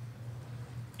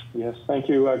 Yes, thank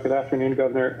you. Good afternoon,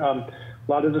 Governor.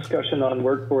 lot of discussion on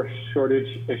workforce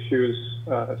shortage issues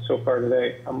so far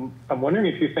today. I'm wondering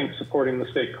if you think supporting the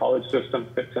state college system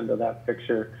fits into that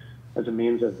picture as a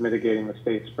means of mitigating the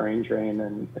state's brain drain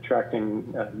and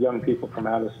attracting young people from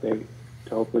out of state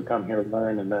to hopefully come here,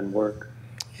 learn, and then work.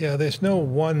 Yeah, there's no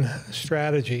one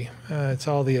strategy. It's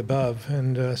all the above,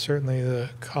 and certainly the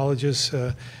colleges,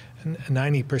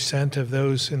 90% of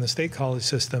those in the state college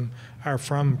system are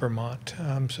from Vermont.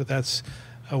 So that's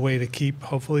a way to keep,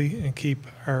 hopefully, and keep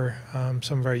our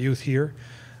some of our youth here.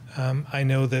 I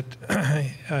know that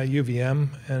UVM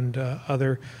and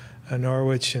other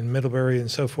Norwich and Middlebury and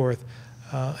so forth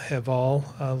have all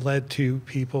led to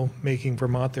people making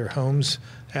Vermont their homes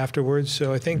afterwards.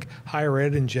 So I think higher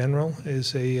ed in general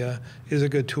is a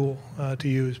good tool to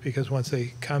use, because once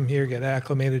they come here, get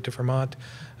acclimated to Vermont,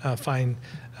 find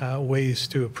ways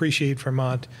to appreciate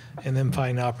Vermont, and then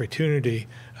find opportunity.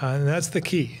 And that's the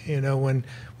key. You know, when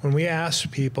we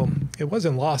asked people, it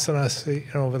wasn't lost on us, you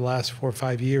know, over the last 4 or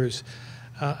 5 years,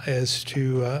 as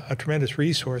to a tremendous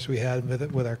resource we had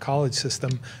with our college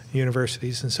system,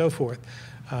 universities, and so forth.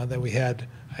 That we had,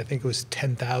 I think it was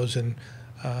 10,000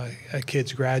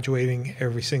 kids graduating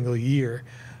every single year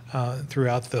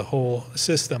throughout the whole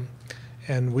system.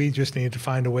 And we just needed to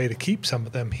find a way to keep some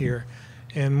of them here.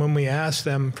 And when we asked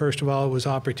them, first of all, it was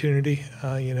opportunity,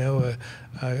 you know,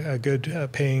 a good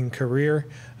paying career,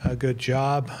 a good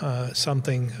job,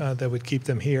 something that would keep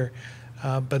them here,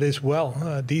 but as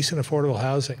well, decent affordable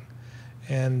housing.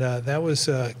 And that was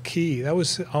key. That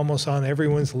was almost on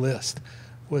everyone's list,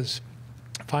 was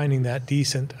finding that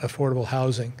decent affordable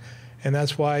housing. And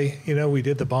that's why, you know, we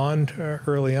did the bond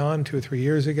early on, 2 or 3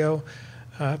 years ago,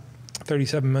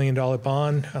 $37 million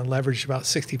bond, leveraged about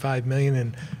 $65 million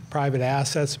in private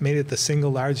assets, made it the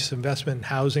single largest investment in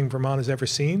housing Vermont has ever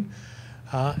seen.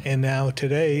 And now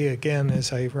today, again,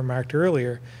 as I remarked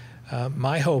earlier,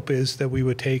 my hope is that we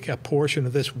would take a portion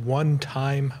of this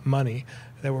one-time money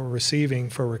that we're receiving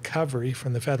for recovery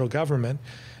from the federal government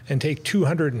and take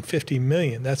 $250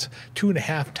 million. That's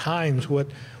 2.5 times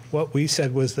what we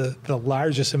said was the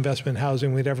largest investment in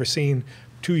housing we'd ever seen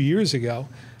 2 years ago.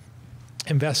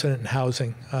 Investment in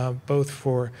housing, both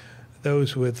for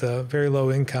those with very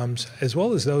low incomes as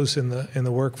well as those in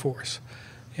the workforce,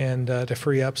 and to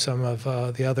free up some of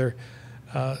the other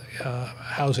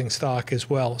housing stock as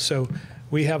well. So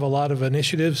we have a lot of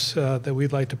initiatives that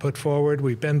we'd like to put forward.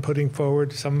 We've been putting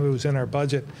forward. Some of it was in our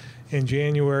budget in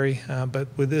January, but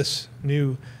with this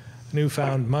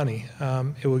newfound money,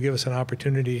 it will give us an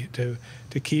opportunity to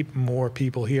keep more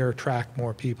people here, attract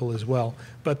more people as well.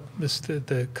 But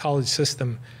the college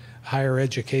system, higher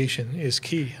education is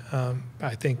key,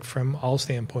 I think, from all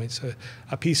standpoints,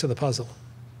 a piece of the puzzle.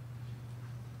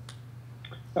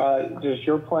 Does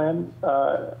your plan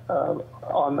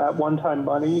on that one-time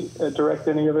money direct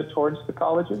any of it towards the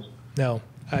colleges? No,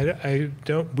 I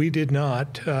don't. We did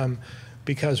not,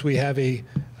 because we have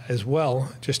as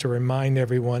well, just to remind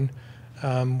everyone,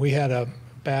 we had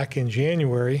back in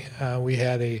January, we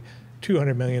had a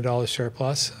 $200 million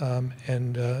surplus,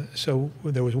 and so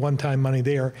there was one-time money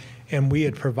there, and we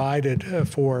had provided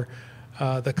for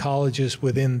the colleges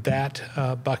within that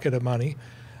bucket of money.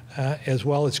 As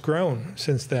well, it's grown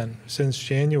since then. Since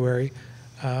January,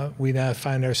 we now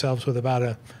find ourselves with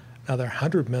about another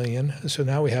 $100 million. So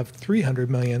now we have $300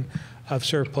 million of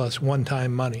surplus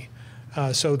one-time money.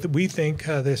 So we think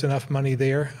there's enough money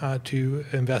there to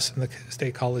invest in the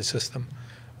state college system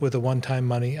with the one-time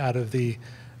money out of the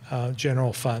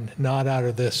general fund, not out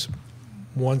of this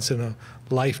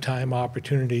once-in-a-lifetime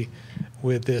opportunity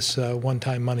with this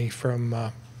one-time money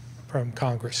from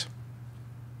Congress.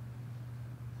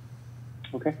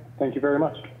 Okay, thank you very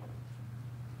much.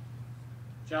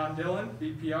 John Dillon,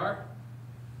 VPR.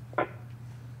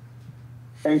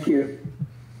 Thank you.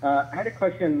 I had a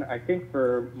question, I think,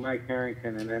 for Mike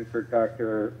Harrington and then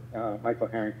for Michael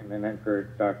Harrington and then for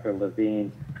Dr.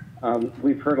 Levine.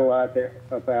 We've heard a lot there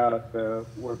about the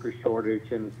worker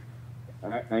shortage, and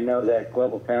I know that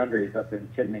Global Foundries up in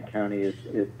Chittenden County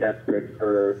is desperate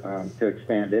to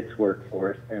expand its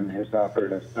workforce and has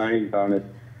offered a signing bonus.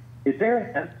 Is there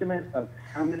an estimate of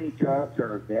how many jobs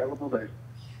are available? There's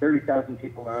 30,000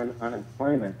 people on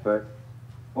unemployment, but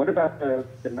what about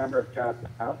the number of jobs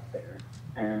out there?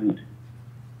 And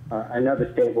I know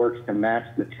the state works to match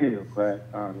the two, but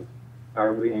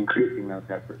are we increasing those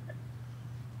efforts?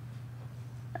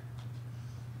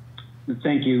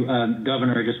 Thank you,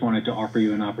 Governor. I just wanted to offer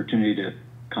you an opportunity to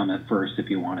comment first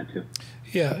if you wanted to.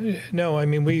 Yeah, no, I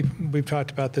mean, we've talked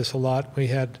about this a lot. We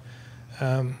had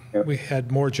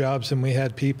more jobs than we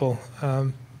had people,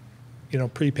 you know,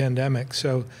 pre-pandemic.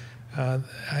 So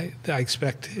I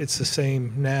expect it's the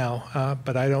same now,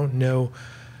 but I don't know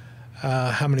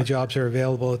how many jobs are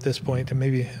available at this point. And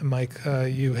maybe, Mike,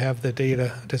 you have the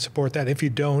data to support that. If you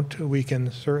don't, we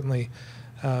can certainly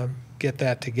get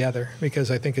that together, because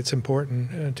I think it's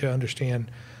important to understand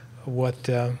what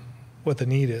the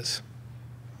need is.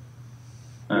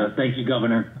 Thank you,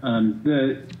 Governor.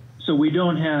 So we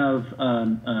don't have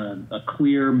a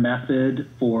clear method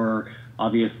for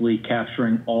obviously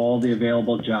capturing all the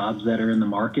available jobs that are in the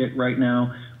market right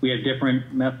now. We have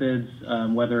different methods,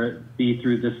 whether it be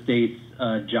through the state's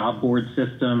job board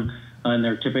system, and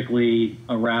there are typically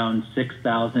around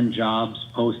 6,000 jobs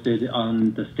posted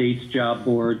on the state's job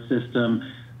board system.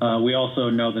 We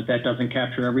also know that that doesn't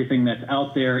capture everything that's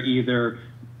out there, either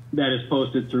that is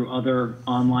posted through other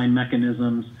online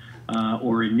mechanisms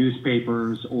or in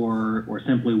newspapers or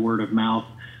simply word of mouth.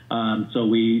 So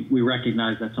we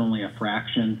recognize that's only a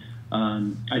fraction.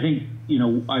 I think,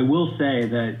 I will say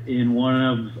that in one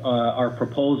of our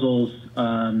proposals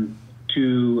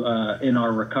in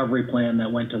our recovery plan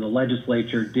that went to the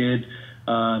legislature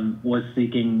was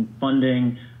seeking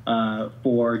funding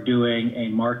for doing a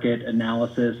market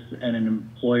analysis and an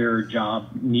employer job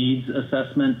needs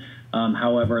assessment.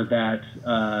 However,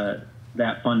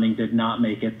 that funding did not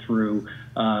make it through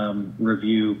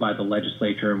review by the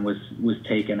legislature and was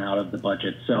taken out of the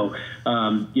budget. So,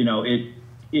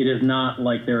 it is not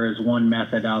like there is one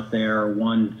method out there,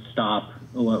 one stop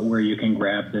where you can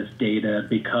grab this data,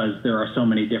 because there are so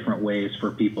many different ways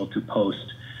for people to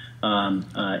post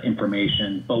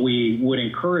information. But we would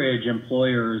encourage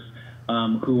employers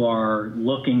who are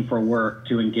looking for work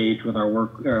to engage with our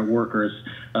workers,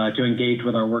 to engage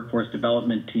with our workforce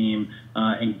development team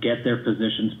and get their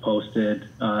positions posted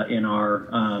in our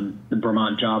the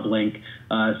Vermont Job Link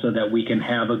so that we can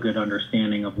have a good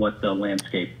understanding of what the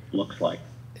landscape looks like.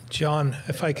 John,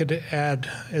 if I could add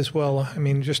as well, I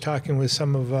mean, just talking with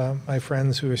some of my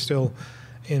friends who are still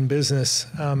in business,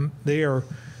 they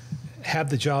have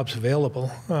the jobs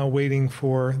available, waiting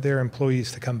for their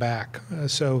employees to come back.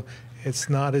 So it's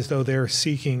not as though they're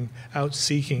seeking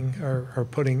or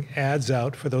putting ads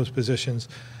out for those positions.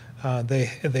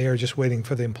 They are just waiting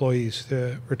for the employees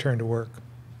to return to work.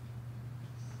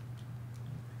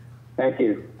 Thank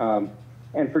you.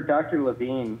 And for Dr.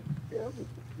 Levine,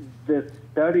 this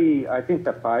study, I think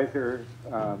the Pfizer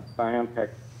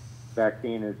BioNTech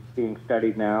vaccine is being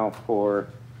studied now for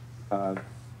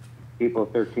people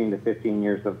 13 to 15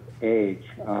 years of age.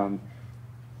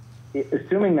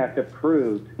 Assuming that's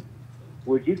approved,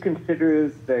 would you consider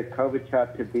the COVID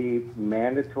shot to be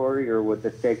mandatory, or would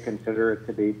the state consider it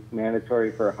to be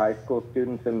mandatory for high school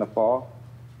students in the fall?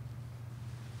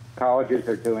 Colleges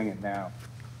are doing it now.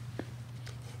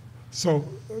 So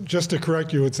just to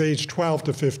correct you, it's age 12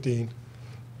 to 15.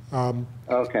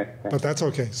 Okay. But that's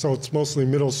okay. So it's mostly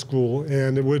middle school,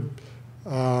 and it would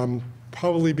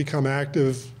probably become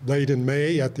active late in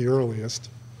May at the earliest.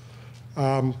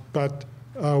 But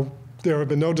there have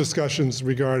been no discussions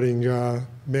regarding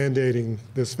mandating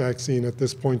this vaccine at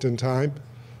this point in time.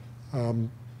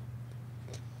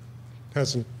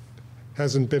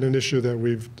 Hasn't been an issue that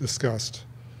we've discussed.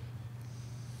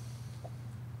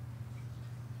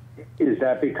 Is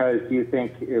that because you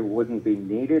think it wouldn't be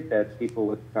needed, that people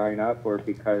would sign up, or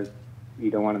because you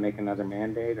don't want to make another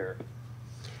mandate, or?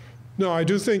 No, I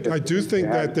do think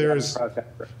that there's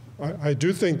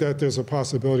a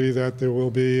possibility that there will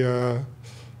be a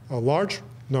large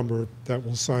number that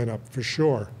will sign up for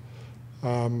sure,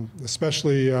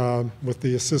 especially with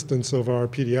the assistance of our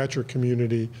pediatric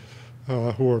community,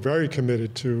 who are very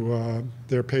committed to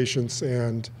their patients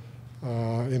and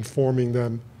informing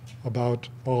them about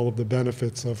all of the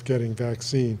benefits of getting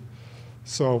vaccine.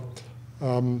 So,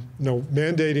 no,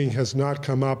 mandating has not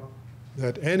come up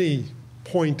at any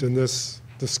point in this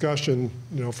discussion,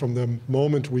 from the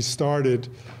moment we started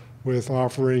with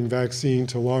offering vaccine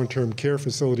to long-term care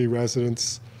facility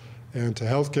residents and to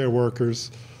healthcare workers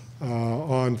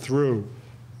on through.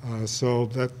 So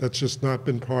that's just not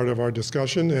been part of our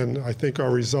discussion, and I think our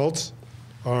results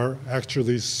are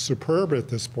actually superb at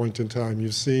this point in time.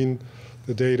 You've seen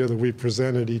the data that we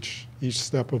presented each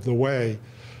step of the way,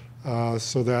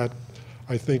 so that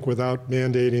I think without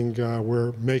mandating,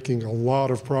 we're making a lot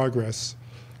of progress,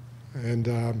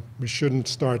 and we shouldn't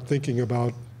start thinking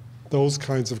about those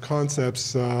kinds of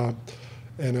concepts at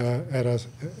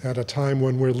a time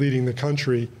when we're leading the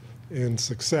country in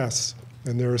success.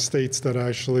 And there are states that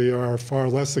actually are far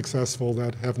less successful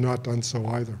that have not done so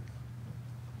either.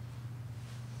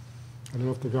 I don't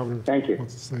know if the governor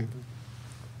wants to say anything.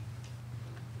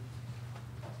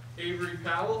 Avery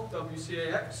Powell,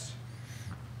 WCAX.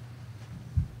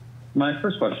 My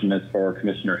first question is for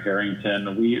Commissioner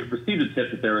Harrington. We received a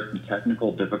tip that there are some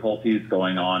technical difficulties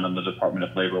going on the Department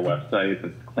of Labor website,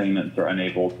 that claimants are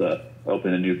unable to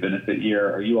open a new benefit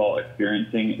year. Are you all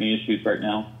experiencing any issues right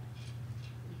now?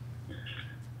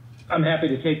 I'm happy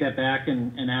to take that back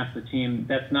and ask the team.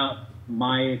 That's not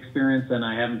my experience, and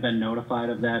I haven't been notified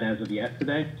of that as of yet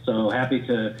today. So happy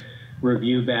to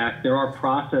review back. There are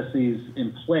processes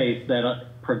in place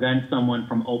that prevent someone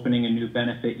from opening a new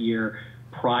benefit year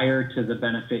prior to the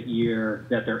benefit year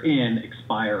that they're in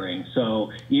expiring.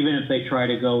 So even if they try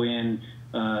to go in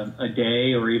a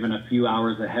day or even a few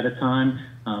hours ahead of time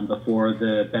before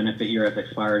the benefit year has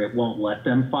expired, it won't let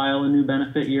them file a new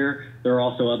benefit year. There are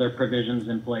also other provisions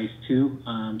in place too.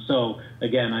 So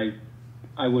again,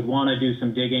 I would want to do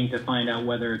some digging to find out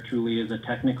whether it truly is a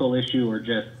technical issue or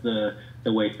just the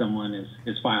way someone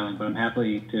is filing. But I'm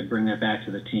happy to bring that back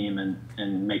to the team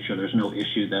and make sure there's no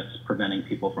issue that's preventing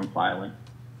people from filing.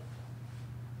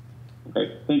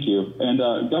 Okay, thank you. And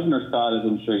Governor Scott, as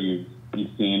I'm sure you've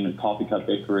seen, Coffee Cup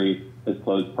Bakery has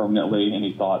closed permanently.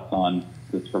 Any thoughts on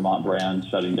this Vermont brand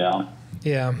shutting down?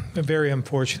 Yeah, very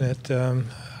unfortunate.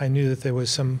 I knew that there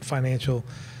was some financial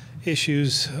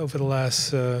issues over the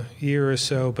last year or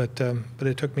so, but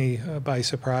it took me by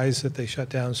surprise that they shut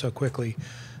down so quickly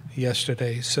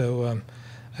yesterday. So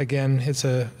again, it's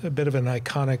a bit of an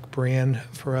iconic brand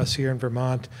for us here in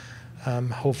Vermont. I'm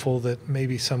hopeful that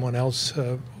maybe someone else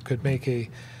could make a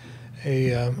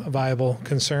viable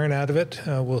concern out of it.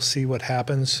 We'll see what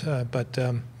happens, but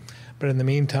in the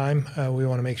meantime, we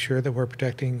want to make sure that we're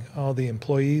protecting all the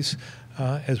employees.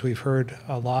 As we've heard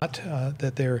a lot,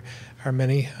 that there are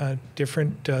many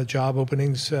different job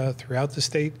openings throughout the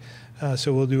state,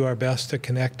 so we'll do our best to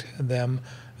connect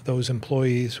those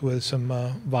employees with some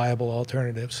viable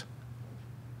alternatives.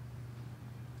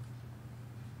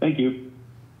 Thank you.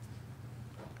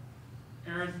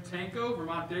 Aaron Tanko,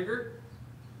 Vermont Digger.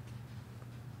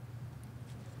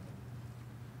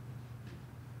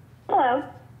 Hello.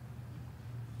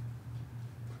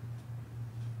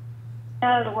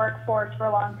 Out of the workforce for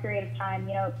a long period of time,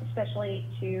 especially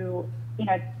due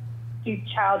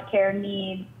childcare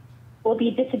needs, will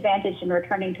be disadvantaged in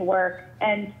returning to work.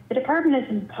 And the department has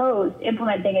imposed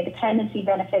implementing a dependency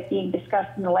benefit being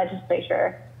discussed in the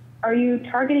legislature. Are you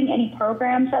targeting any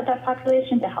programs at that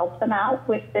population to help them out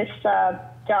with this job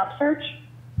search?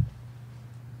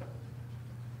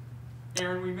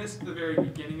 Aaron, we missed the very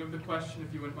beginning of the question,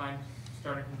 if you wouldn't mind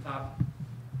starting from the top.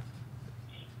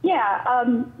 Yeah,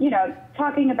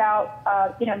 talking about,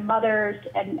 mothers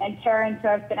and parents who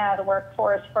have been out of the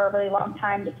workforce for a really long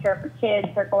time to care for kids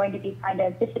are going to be kind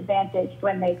of disadvantaged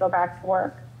when they go back to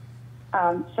work.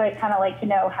 So I'd kind of like to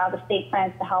know how the state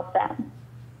plans to help them.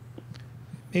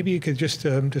 Maybe you could just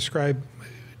describe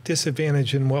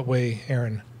disadvantage in what way,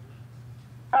 Aaron?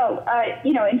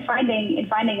 In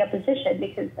finding a position,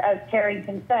 because as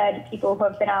Harrington said, people who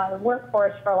have been out of the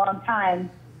workforce for a long time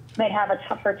might have a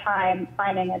tougher time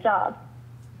finding a job.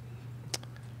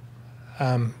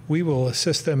 We will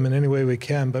assist them in any way we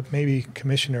can, but maybe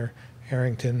Commissioner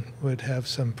Harrington would have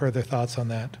some further thoughts on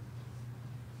that.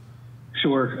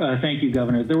 Sure. Thank you,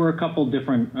 Governor. There were a couple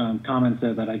different comments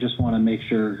there that I just want to make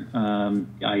sure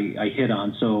I hit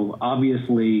on. So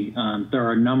obviously, there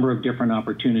are a number of different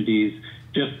opportunities.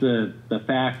 Just the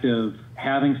fact of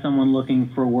having someone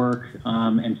looking for work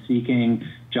and seeking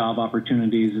job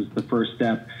opportunities is the first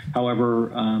step. However,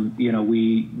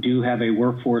 we do have a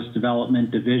workforce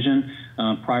development division.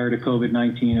 Prior to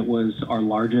COVID-19, it was our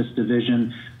largest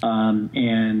division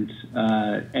and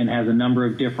has a number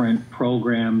of different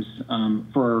programs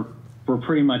for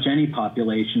pretty much any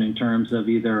population in terms of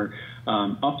either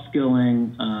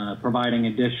upskilling, providing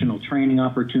additional training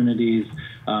opportunities,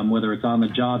 whether it's on the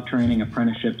job training,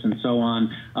 apprenticeships, and so on,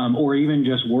 or even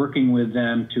just working with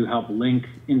them to help link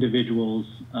individuals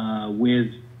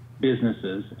with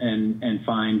businesses and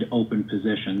find open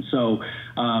positions. So,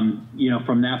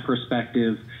 from that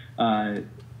perspective,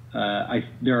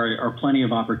 there are plenty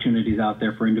of opportunities out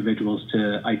there for individuals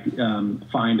to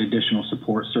find additional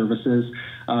support services.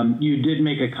 You did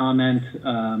make a comment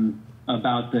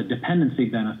about the dependency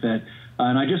benefit,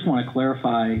 and I just want to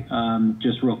clarify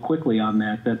just real quickly on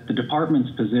that the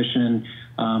department's position,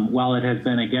 while it has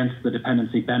been against the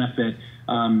dependency benefit,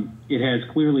 it has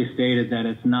clearly stated that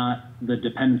it's not the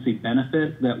dependency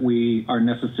benefit that we are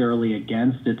necessarily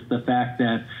against. It's the fact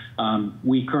that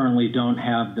we currently don't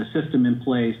have the system in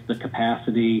place, the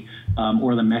capacity,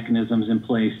 or the mechanisms in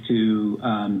place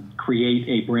to create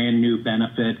a brand new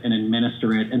benefit and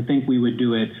administer it, and think we would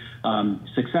do it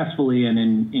successfully and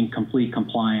in complete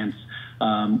compliance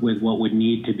with what would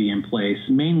need to be in place,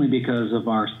 mainly because of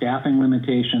our staffing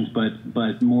limitations,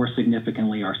 but more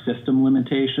significantly our system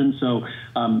limitations. So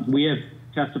we have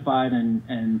testified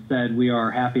and said we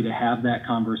are happy to have that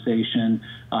conversation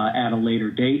at a later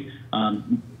date.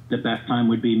 The best time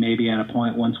would be maybe at a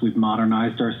point once we've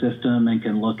modernized our system and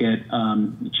can look at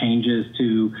changes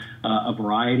to a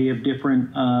variety of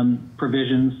different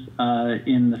provisions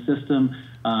in the system.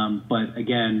 But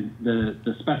again,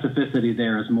 the specificity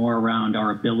there is more around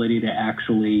our ability to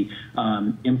actually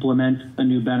implement a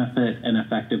new benefit and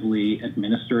effectively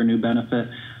administer a new benefit.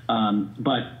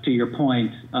 But to your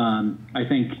point, I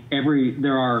think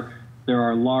there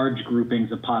are large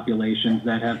groupings of populations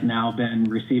that have now been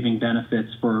receiving benefits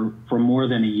for more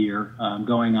than a year,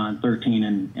 going on 13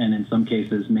 and in some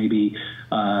cases maybe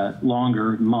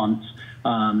longer months,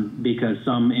 because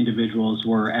some individuals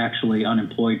were actually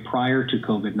unemployed prior to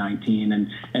COVID-19,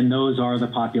 and those are the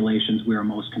populations we are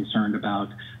most concerned about.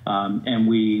 And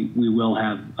we will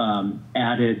have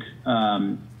added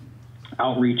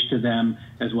outreach to them,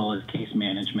 as well as case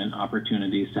management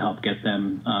opportunities to help get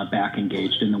them back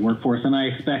engaged in the workforce. And I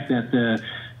expect that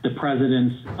the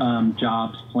President's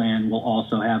jobs plan will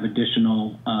also have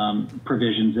additional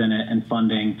provisions in it and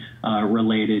funding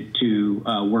related to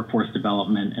workforce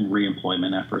development and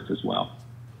reemployment efforts as well.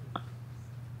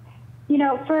 You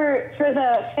know, for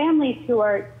the families who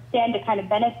stand to kind of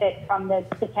benefit from this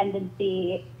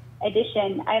dependency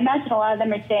addition, I imagine a lot of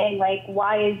them are saying, like,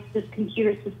 why is this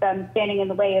computer system standing in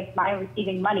the way of my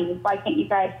receiving money? Why can't you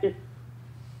guys just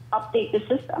update the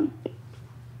system?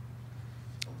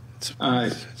 It's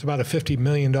about a $50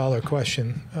 million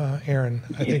question, Aaron.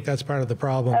 I think that's part of the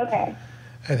problem. Okay.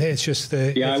 I think it's just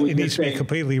that it needs to be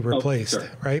completely replaced,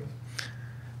 right?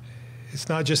 It's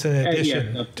not just an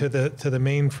addition to the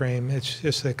mainframe. It's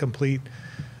just a complete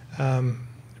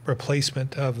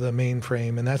replacement of the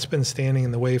mainframe, and that's been standing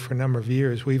in the way for a number of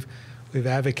years. We've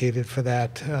advocated for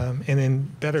that, and in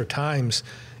better times,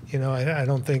 you know, I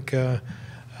don't think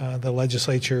the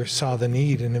legislature saw the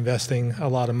need in investing a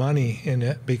lot of money in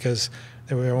it because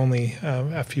there were only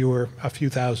a few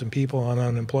thousand people on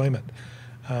unemployment.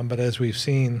 But as we've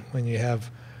seen, when you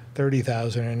have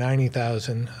 30,000 or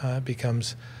 90,000, it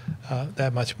becomes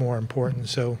that much more important.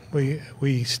 So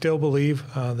we still believe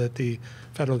that the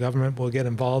federal government will get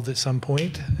involved at some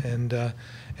point and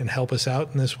help us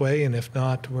out in this way. And if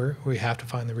not, we have to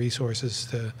find the resources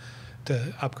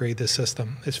to upgrade this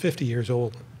system. It's 50 years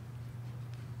old.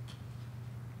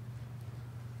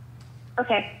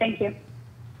 Okay, thank you.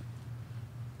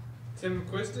 Tim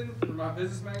Quiston, Vermont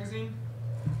Business Magazine.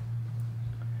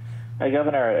 Hi,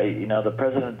 Governor. You know, the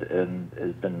president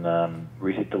has been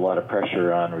received a lot of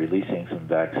pressure on releasing some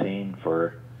vaccine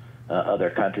for other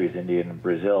countries, India and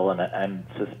Brazil, and I'm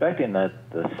suspecting that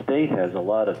the state has a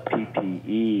lot of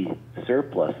PPE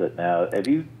surplus now. Have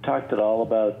you talked at all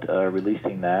about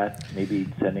releasing that, maybe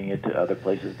sending it to other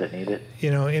places that need it?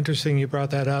 You know, interesting you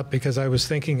brought that up because I was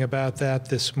thinking about that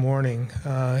this morning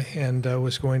and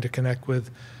was going to connect with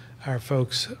our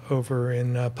folks over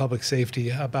in public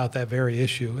safety about that very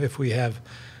issue. If we have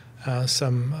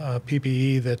some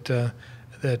PPE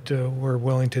that we're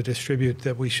willing to distribute,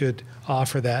 that we should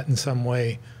offer that in some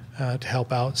way to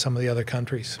help out some of the other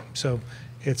countries. So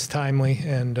it's timely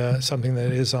and something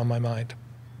that is on my mind.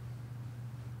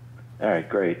 All right,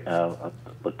 great. I'll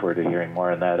look forward to hearing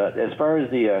more on that. As far as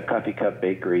the Coffee Cup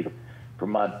Bakery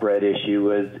Vermont bread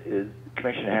issue, is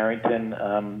Commissioner Harrington,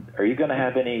 are you going to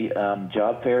have any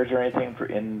job fairs or anything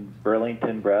in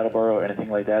Burlington, Brattleboro, or anything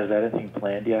like that? Is that anything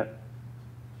planned yet?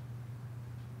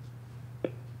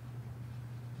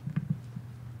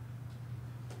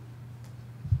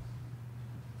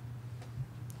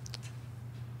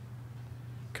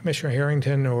 Commissioner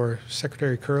Harrington or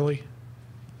Secretary Curley?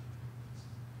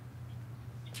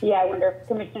 Yeah, I wonder if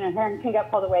Commissioner Harrington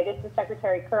got pulled away. This is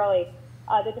Secretary Curley.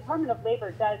 The Department of Labor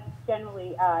does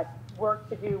generally work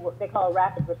to do what they call a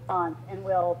rapid response, and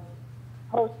will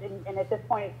host, and at this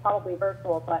point it's probably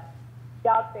virtual, but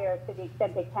job fairs to the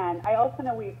extent they can. I also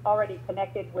know we've already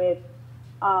connected with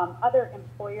other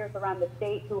employers around the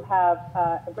state who have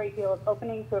a great deal of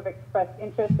openings, who have expressed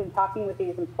interest in talking with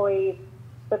these employees.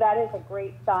 So that is a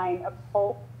great sign of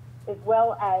hope, as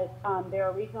well as there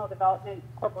are regional development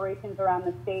corporations around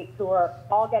the state who are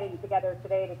all getting together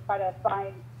today to try to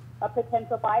find a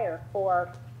potential buyer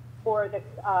for the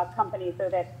company, so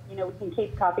that, you know, we can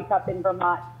keep Coffee Cup in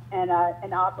Vermont and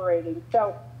operating.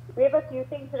 So we have a few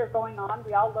things that are going on.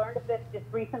 We all learned of this just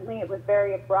recently. It was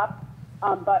very abrupt,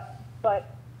 but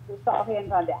it's all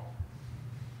hands on deck.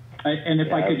 And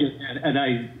if I could just add,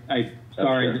 and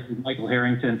sorry, this is Michael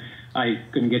Harrington. I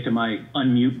couldn't get to my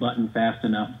unmute button fast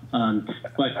enough.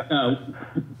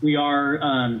 We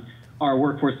are, our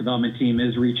workforce development team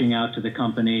is reaching out to the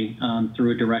company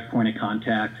through a direct point of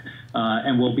contact,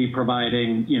 and we'll be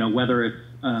providing, whether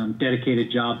it's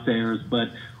dedicated job fairs, but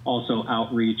also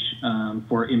outreach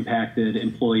for impacted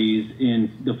employees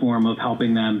in the form of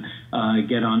helping them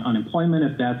get on unemployment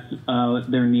if that's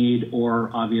their need,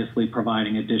 or obviously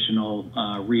providing additional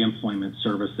reemployment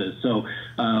services. So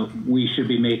we should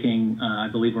be making, I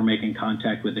believe we're making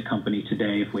contact with the company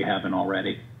today if we haven't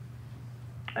already.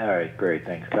 All right, great,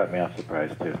 thanks. Caught me off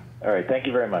surprise too. All right, thank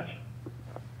you very much.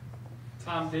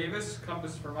 Tom Davis,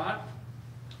 Compass, Vermont.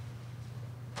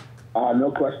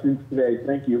 No questions today.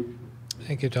 Thank you.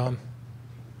 Thank you, Tom.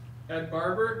 Ed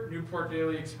Barber, Newport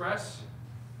Daily Express.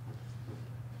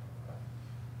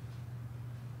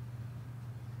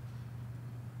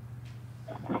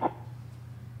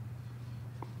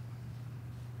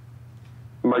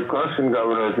 My question,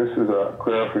 Governor, this is a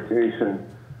clarification.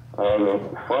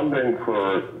 The funding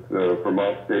for the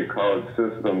Vermont State College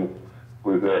system,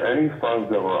 was there any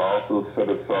funds that were also set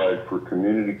aside for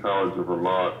Community College of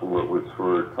Vermont, what was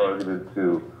targeted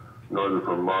to Northern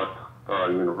Vermont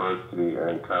University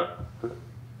and Catholic?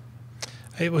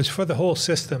 It was for the whole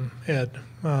system, Ed.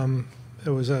 It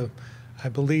was I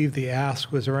believe the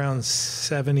ask was around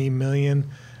 $70 million,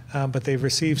 but they've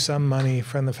received some money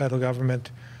from the federal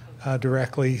government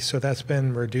directly, so that's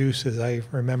been reduced, as I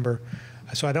remember.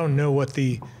 So I don't know what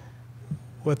the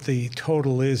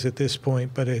total is at this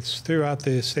point, but it's throughout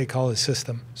the state college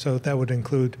system. So that would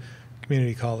include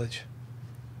community college.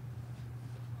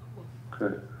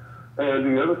 Okay.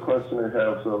 And the other question I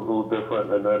have is a little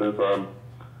different, and that is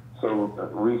some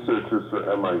researchers for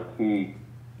MIT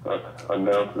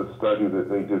announced a study that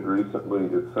they did recently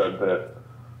that said that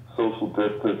social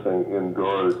distancing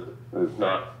indoors is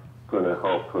not going to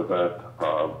help prevent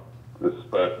the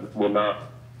spread, will not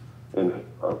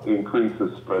increase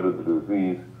the spread of the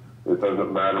disease. It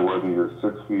doesn't matter whether you're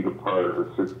 6 feet apart or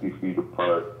 60 feet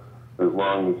apart, as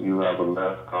long as you have a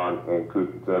mask on and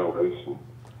good ventilation.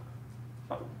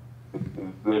 Is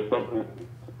there something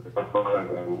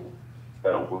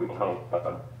that would help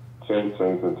change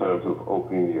things in terms of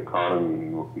opening the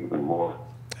economy even more?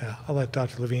 Yeah, I'll let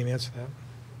Dr. Levine answer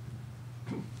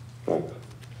that. Thanks.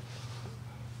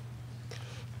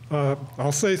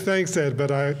 I'll say thanks, Ed,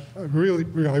 but I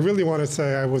really want to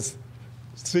say I was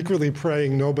secretly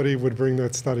praying nobody would bring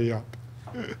that study up.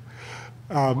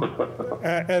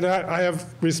 And I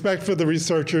have respect for the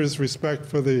researchers, respect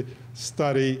for the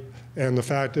study, and the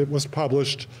fact it was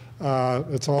published.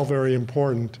 It's all very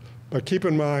important. But keep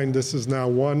in mind, this is now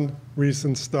one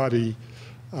recent study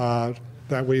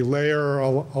that we layer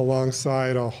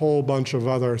alongside a whole bunch of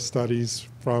other studies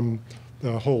from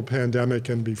the whole pandemic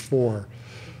and before.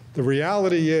 The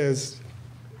reality is,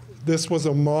 this was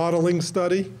a modeling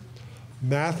study,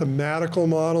 mathematical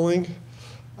modeling,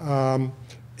 and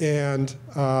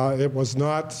it was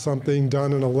not something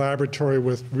done in a laboratory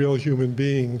with real human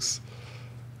beings.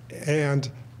 And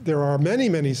there are many,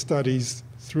 many studies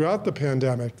throughout the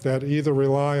pandemic that either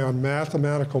rely on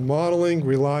mathematical modeling,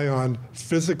 rely on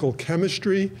physical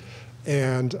chemistry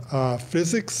and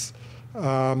physics,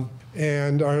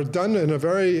 and are done in a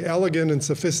very elegant and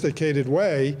sophisticated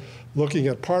way, looking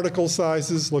at particle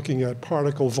sizes, looking at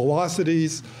particle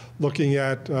velocities, looking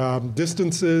at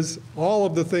distances, all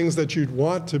of the things that you'd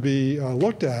want to be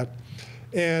looked at.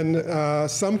 And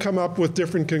some come up with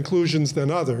different conclusions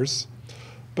than others.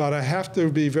 But I have to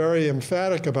be very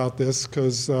emphatic about this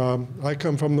because I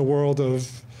come from the world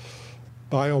of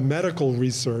biomedical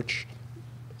research.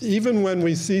 Even when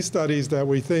we see studies that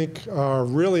we think are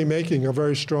really making a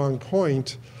very strong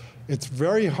point, it's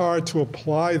very hard to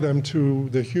apply them to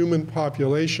the human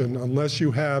population unless you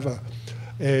have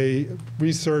a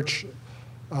research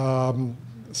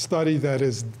study that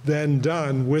is then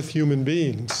done with human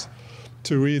beings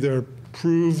to either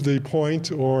prove the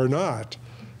point or not.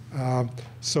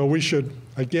 So we should,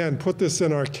 again, put this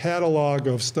in our catalog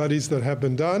of studies that have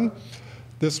been done.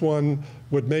 This one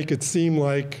would make it seem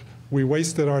like we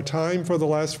wasted our time for the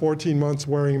last 14 months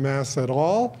wearing masks at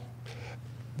all.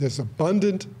 There's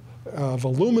abundant,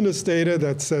 voluminous data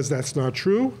that says that's not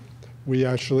true. We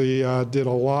actually did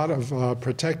a lot of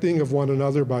protecting of one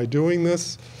another by doing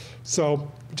this.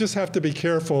 So we just have to be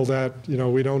careful that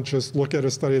we don't just look at a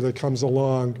study that comes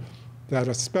along that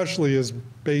especially is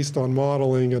based on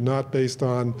modeling and not based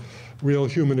on real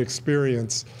human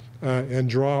experience and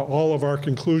draw all of our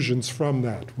conclusions from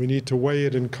that. We need to weigh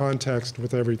it in context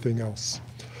with everything else.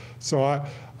 So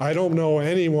I don't know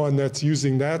anyone that's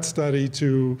using that study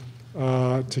to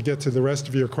get to the rest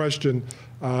of your question,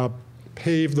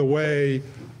 pave the way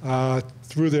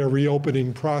through their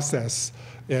reopening process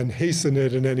and hasten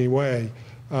it in any way.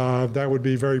 That would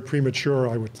be very premature,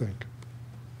 I would think.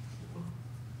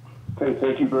 Okay,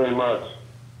 thank you very much.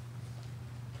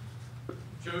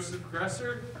 Joseph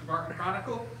Gresser, Martin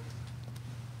Chronicle.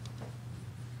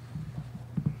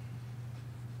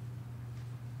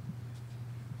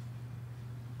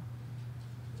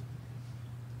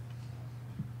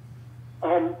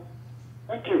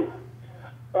 Thank you.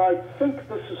 I think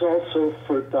this is also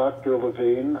for Dr.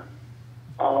 Levine.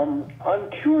 I'm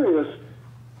curious,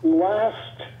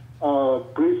 last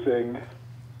briefing,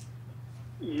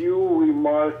 you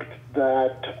remarked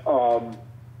that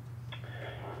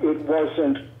it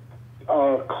wasn't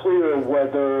clear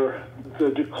whether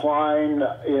the decline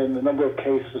in the number of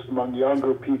cases among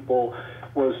younger people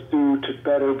was due to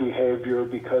better behavior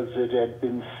because it had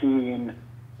been seen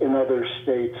in other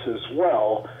states as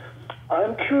well.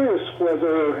 I'm curious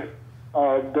whether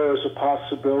there's a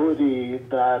possibility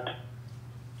that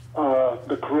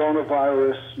the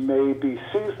coronavirus may be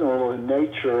seasonal in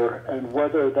nature, and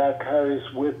whether that carries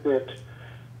with it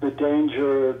the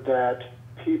danger that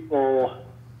people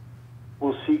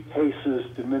will see cases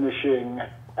diminishing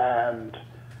and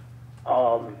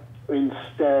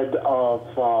instead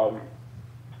of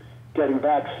getting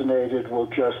vaccinated will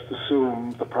just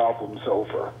assume the problem's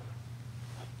over.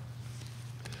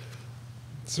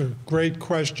 It's a great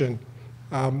question.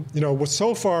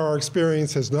 So far our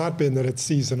experience has not been that it's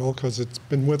seasonal because it's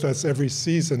been with us every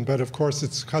season, but of course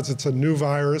it's because it's a new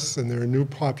virus and there are new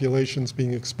populations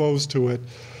being exposed to it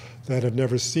that have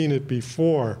never seen it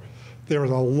before. There are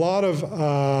a lot of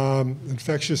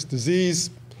infectious disease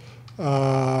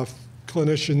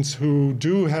clinicians who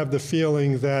do have the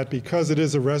feeling that because it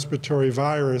is a respiratory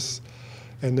virus,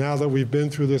 and now that we've been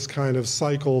through this kind of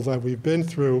cycle that we've been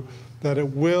through, that it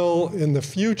will, in the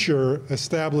future,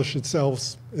 establish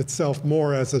itself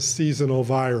more as a seasonal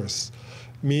virus,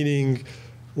 meaning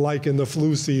like in the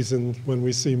flu season when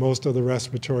we see most of the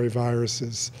respiratory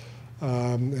viruses,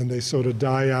 and they sort of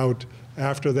die out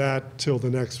after that till the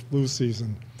next flu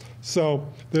season. So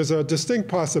there's a distinct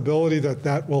possibility that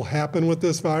that will happen with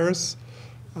this virus.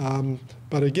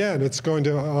 But again, it's going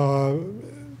to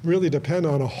really depend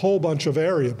on a whole bunch of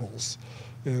variables.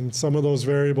 And some of those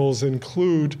variables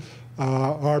include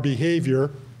our behavior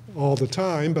all the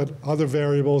time, but other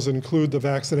variables include the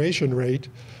vaccination rate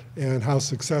and how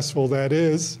successful that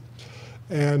is.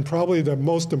 And probably the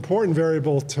most important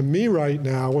variable to me right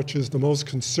now, which is the most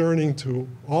concerning to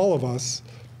all of us,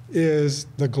 is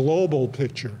the global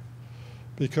picture.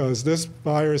 Because this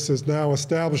virus has now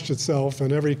established itself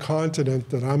in every continent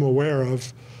that I'm aware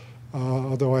of,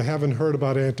 although I haven't heard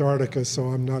about Antarctica, so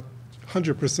I'm not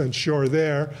 100% sure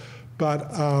there.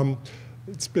 But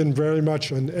it's been very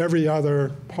much in every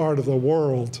other part of the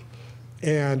world.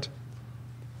 And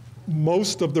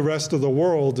most of the rest of the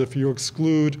world, if you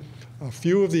exclude a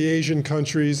few of the Asian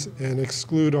countries and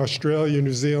exclude Australia,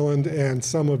 New Zealand, and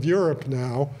some of Europe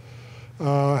now,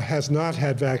 has not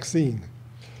had vaccine.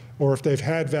 Or if they've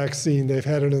had vaccine, they've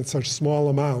had it in such small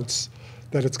amounts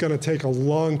that it's going to take a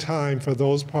long time for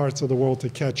those parts of the world to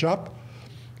catch up.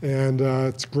 And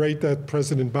it's great that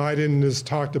President Biden has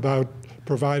talked about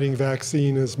providing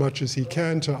vaccine as much as he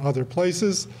can to other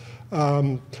places.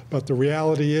 But the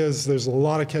reality is there's a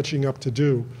lot of catching up to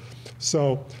do.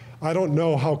 So I don't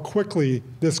know how quickly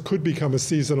this could become a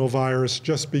seasonal virus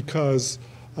just because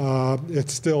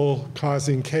it's still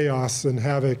causing chaos and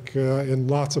havoc in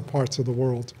lots of parts of the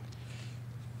world.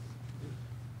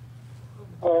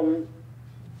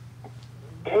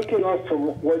 Taking off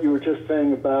from what you were just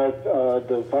saying about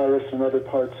the virus in other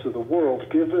parts of the world,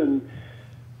 given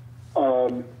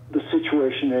the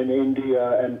situation in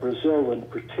India and Brazil in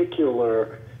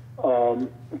particular,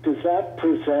 does that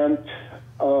present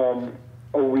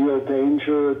a real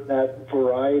danger that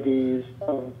varieties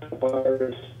of the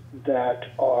virus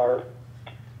that are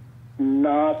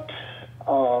not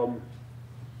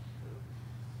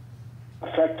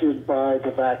affected by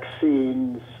the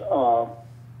vaccine's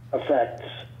effects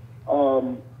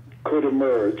could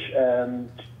emerge?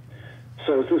 And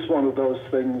so is this one of those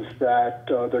things that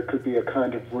there could be a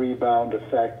kind of rebound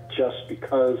effect just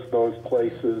because those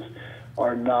places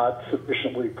are not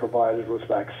sufficiently provided with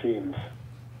vaccines?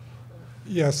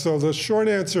 Yeah, so the short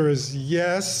answer is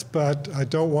yes, but I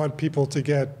don't want people to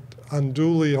get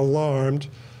unduly alarmed.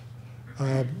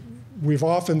 We've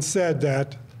often said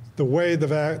that the way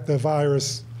the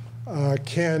virus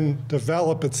can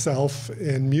develop itself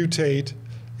and mutate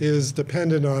is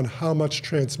dependent on how much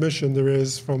transmission there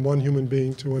is from one human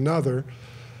being to another.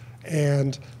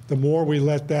 And the more we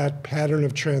let that pattern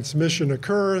of transmission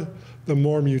occur, the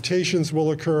more mutations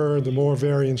will occur, the more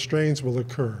variant strains will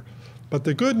occur. But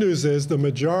the good news is the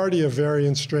majority of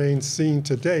variant strains seen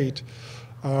to date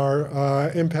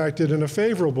are impacted in a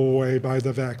favorable way by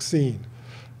the vaccine.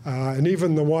 And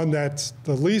even the one that's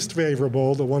the least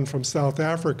favorable, the one from South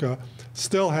Africa,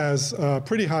 still has a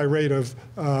pretty high rate of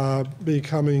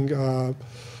becoming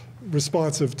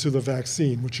responsive to the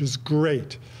vaccine, which is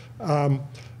great.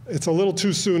 It's a little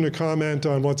too soon to comment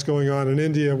on what's going on in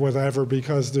India, whatever,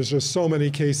 because there's just so many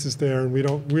cases there, and we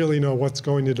don't really know what's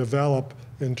going to develop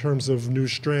in terms of new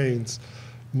strains.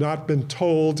 Not been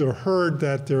told or heard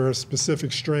that there are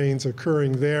specific strains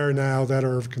occurring there now that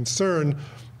are of concern,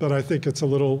 but I think it's a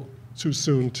little too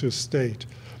soon to state.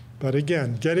 But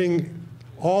again, getting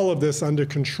all of this under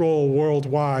control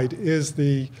worldwide is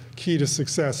the key to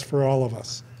success for all of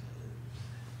us.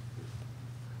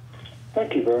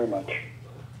 Thank you very much.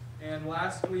 And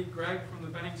lastly, Greg from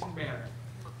the Bennington Banner.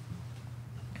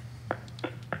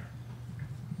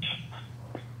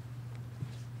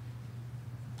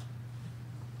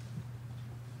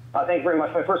 Thank you very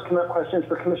much. My first question is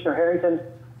for Commissioner Harrington.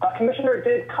 Commissioner,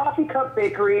 did Coffee Cup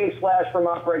Bakery /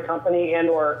 Vermont Bread Company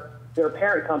and/or their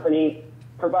parent company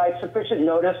provide sufficient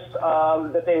notice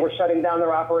that they were shutting down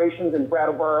their operations in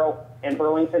Brattleboro and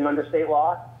Burlington under state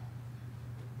law?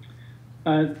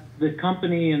 The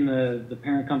company and the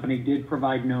parent company did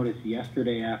provide notice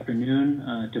yesterday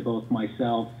afternoon to both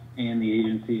myself and the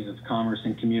Agency of Commerce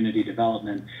and Community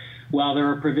Development. While there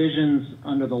are provisions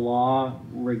under the law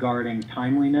regarding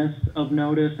timeliness of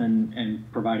notice and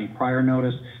providing prior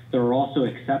notice, there are also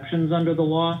exceptions under the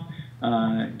law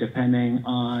depending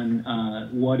on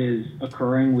what is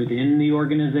occurring within the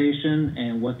organization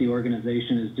and what the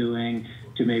organization is doing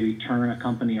to maybe turn a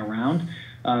company around.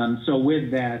 So with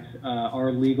that,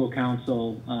 our legal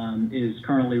counsel is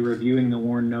currently reviewing the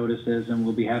WARN notices, and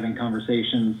we'll be having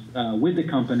conversations with the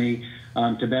company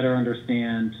to better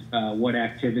understand what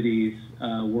activities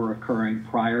were occurring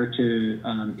prior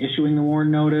to issuing the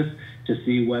WARN notice to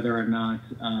see whether or not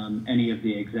any of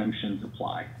the exemptions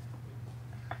apply.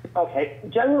 Okay.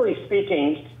 Generally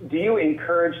speaking, do you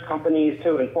encourage companies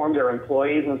to inform their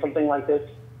employees when something like this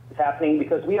is happening?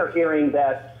 Because we are hearing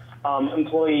that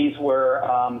employees were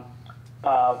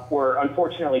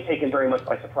unfortunately taken very much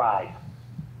by surprise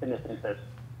in this instance.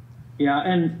 Yeah,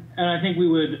 and I think we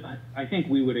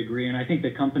would agree, and I think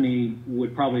the company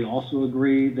would probably also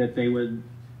agree that they would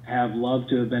have loved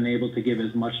to have been able to give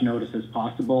as much notice as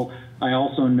possible. I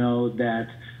also know that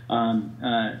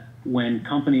when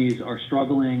companies are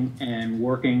struggling and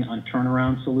working on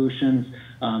turnaround solutions,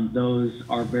 those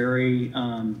are very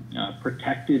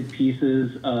protected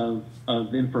pieces of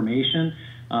information.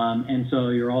 And so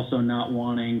you're also not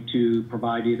wanting to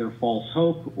provide either false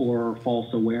hope or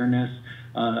false awareness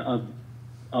of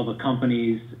a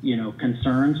company's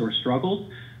concerns or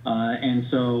struggles. And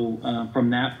so from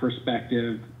that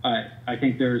perspective, I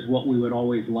think there's what we would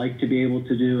always like to be able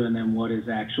to do, and then what is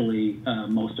actually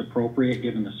most appropriate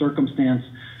given the circumstance.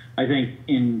 I think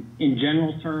in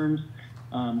general terms,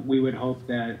 we would hope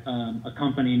that a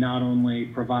company not only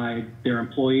provide their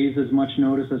employees as much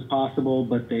notice as possible,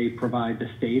 but they provide the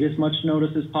state as much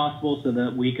notice as possible so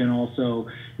that we can also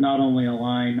not only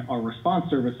align our response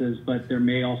services, but there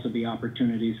may also be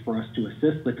opportunities for us to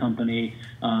assist the company,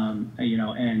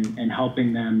 and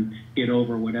helping them get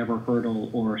over whatever hurdle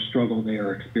or struggle they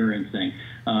are experiencing.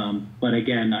 But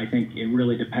again, I think it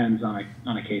really depends on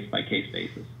a case-by-case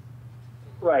basis.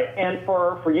 Right, and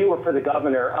for you or for the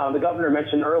governor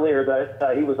mentioned earlier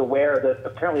that he was aware that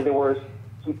apparently there was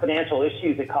some financial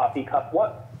issues at Coffee Cup.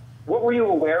 What were you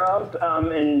aware of,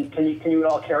 and can you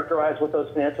at all characterize what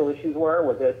those financial issues were?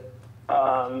 Was it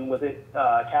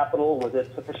capital? Was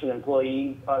it sufficient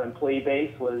employee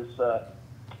base? Was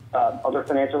other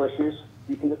financial issues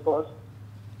you can disclose?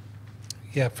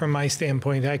 Yeah, from my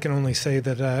standpoint, I can only say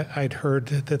that I'd heard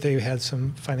that they had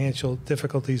some financial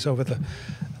difficulties over the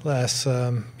last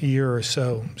year or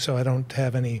so. So I don't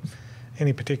have any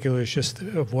particulars, just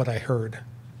of what I heard.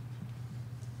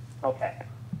 Okay.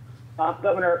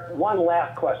 Governor, one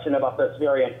last question about this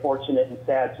very unfortunate and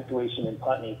sad situation in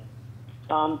Putney.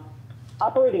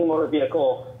 Operating a motor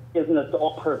vehicle is an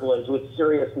adult privilege with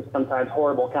serious and sometimes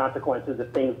horrible consequences if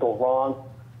things go wrong.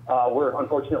 We're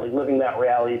unfortunately living that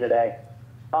reality today.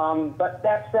 But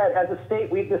that said, as a state,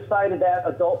 we've decided that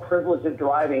adult privilege of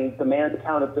driving demands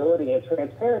accountability and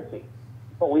transparency.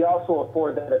 But we also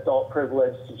afford that adult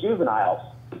privilege to juveniles,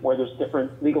 where there's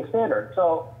different legal standards.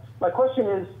 So my question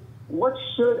is, what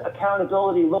should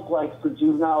accountability look like for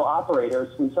juvenile operators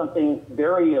when something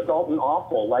very adult and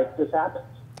awful like this happens?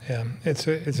 Yeah, it's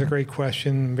a great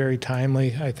question, very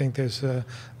timely. I think there's a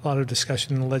lot of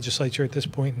discussion in the legislature at this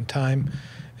point in time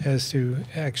as to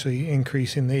actually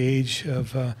increasing the age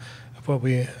of what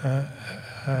we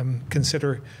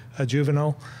consider a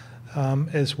juvenile,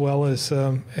 as well as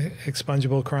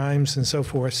expungible crimes and so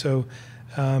forth. So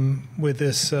with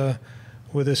this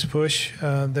push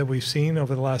that we've seen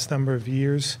over the last number of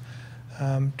years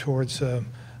towards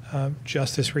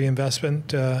justice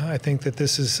reinvestment, I think that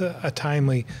this is a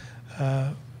timely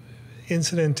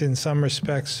incident in some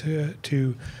respects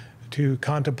to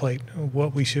contemplate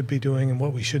what we should be doing and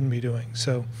what we shouldn't be doing.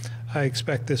 So I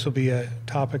expect this will be a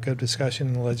topic of discussion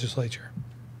in the legislature.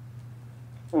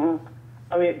 Mm-hmm.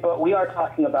 I mean, but we are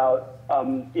talking about,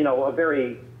 you know,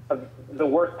 the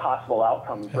worst possible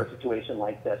outcome for a situation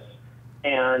like this.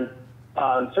 And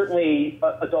certainly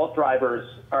adult drivers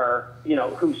are, you know,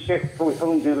 with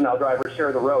whom juvenile drivers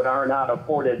share the road are not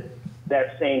afforded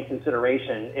that same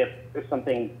consideration if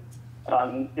something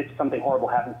horrible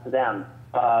happens to them.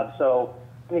 So,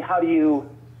 I mean, how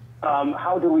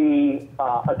do we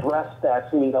address that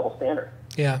seeming double standard?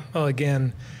 Yeah, well,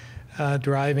 again,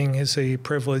 driving is a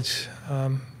privilege,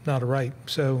 not a right.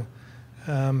 So,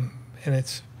 and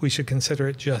we should consider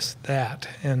it just that.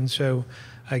 And so,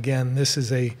 again, this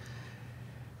is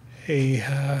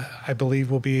I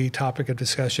believe will be a topic of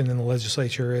discussion in the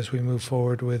legislature as we move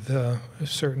forward with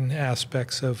certain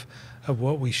aspects of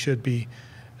what we should be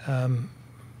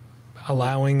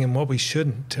allowing and what we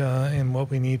shouldn't, and what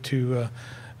we need to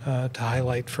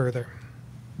highlight further.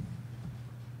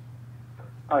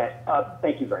 Okay,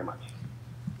 thank you very much.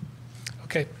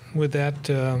 Okay, with that,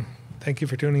 thank you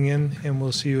for tuning in, and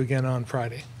we'll see you again on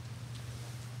Friday.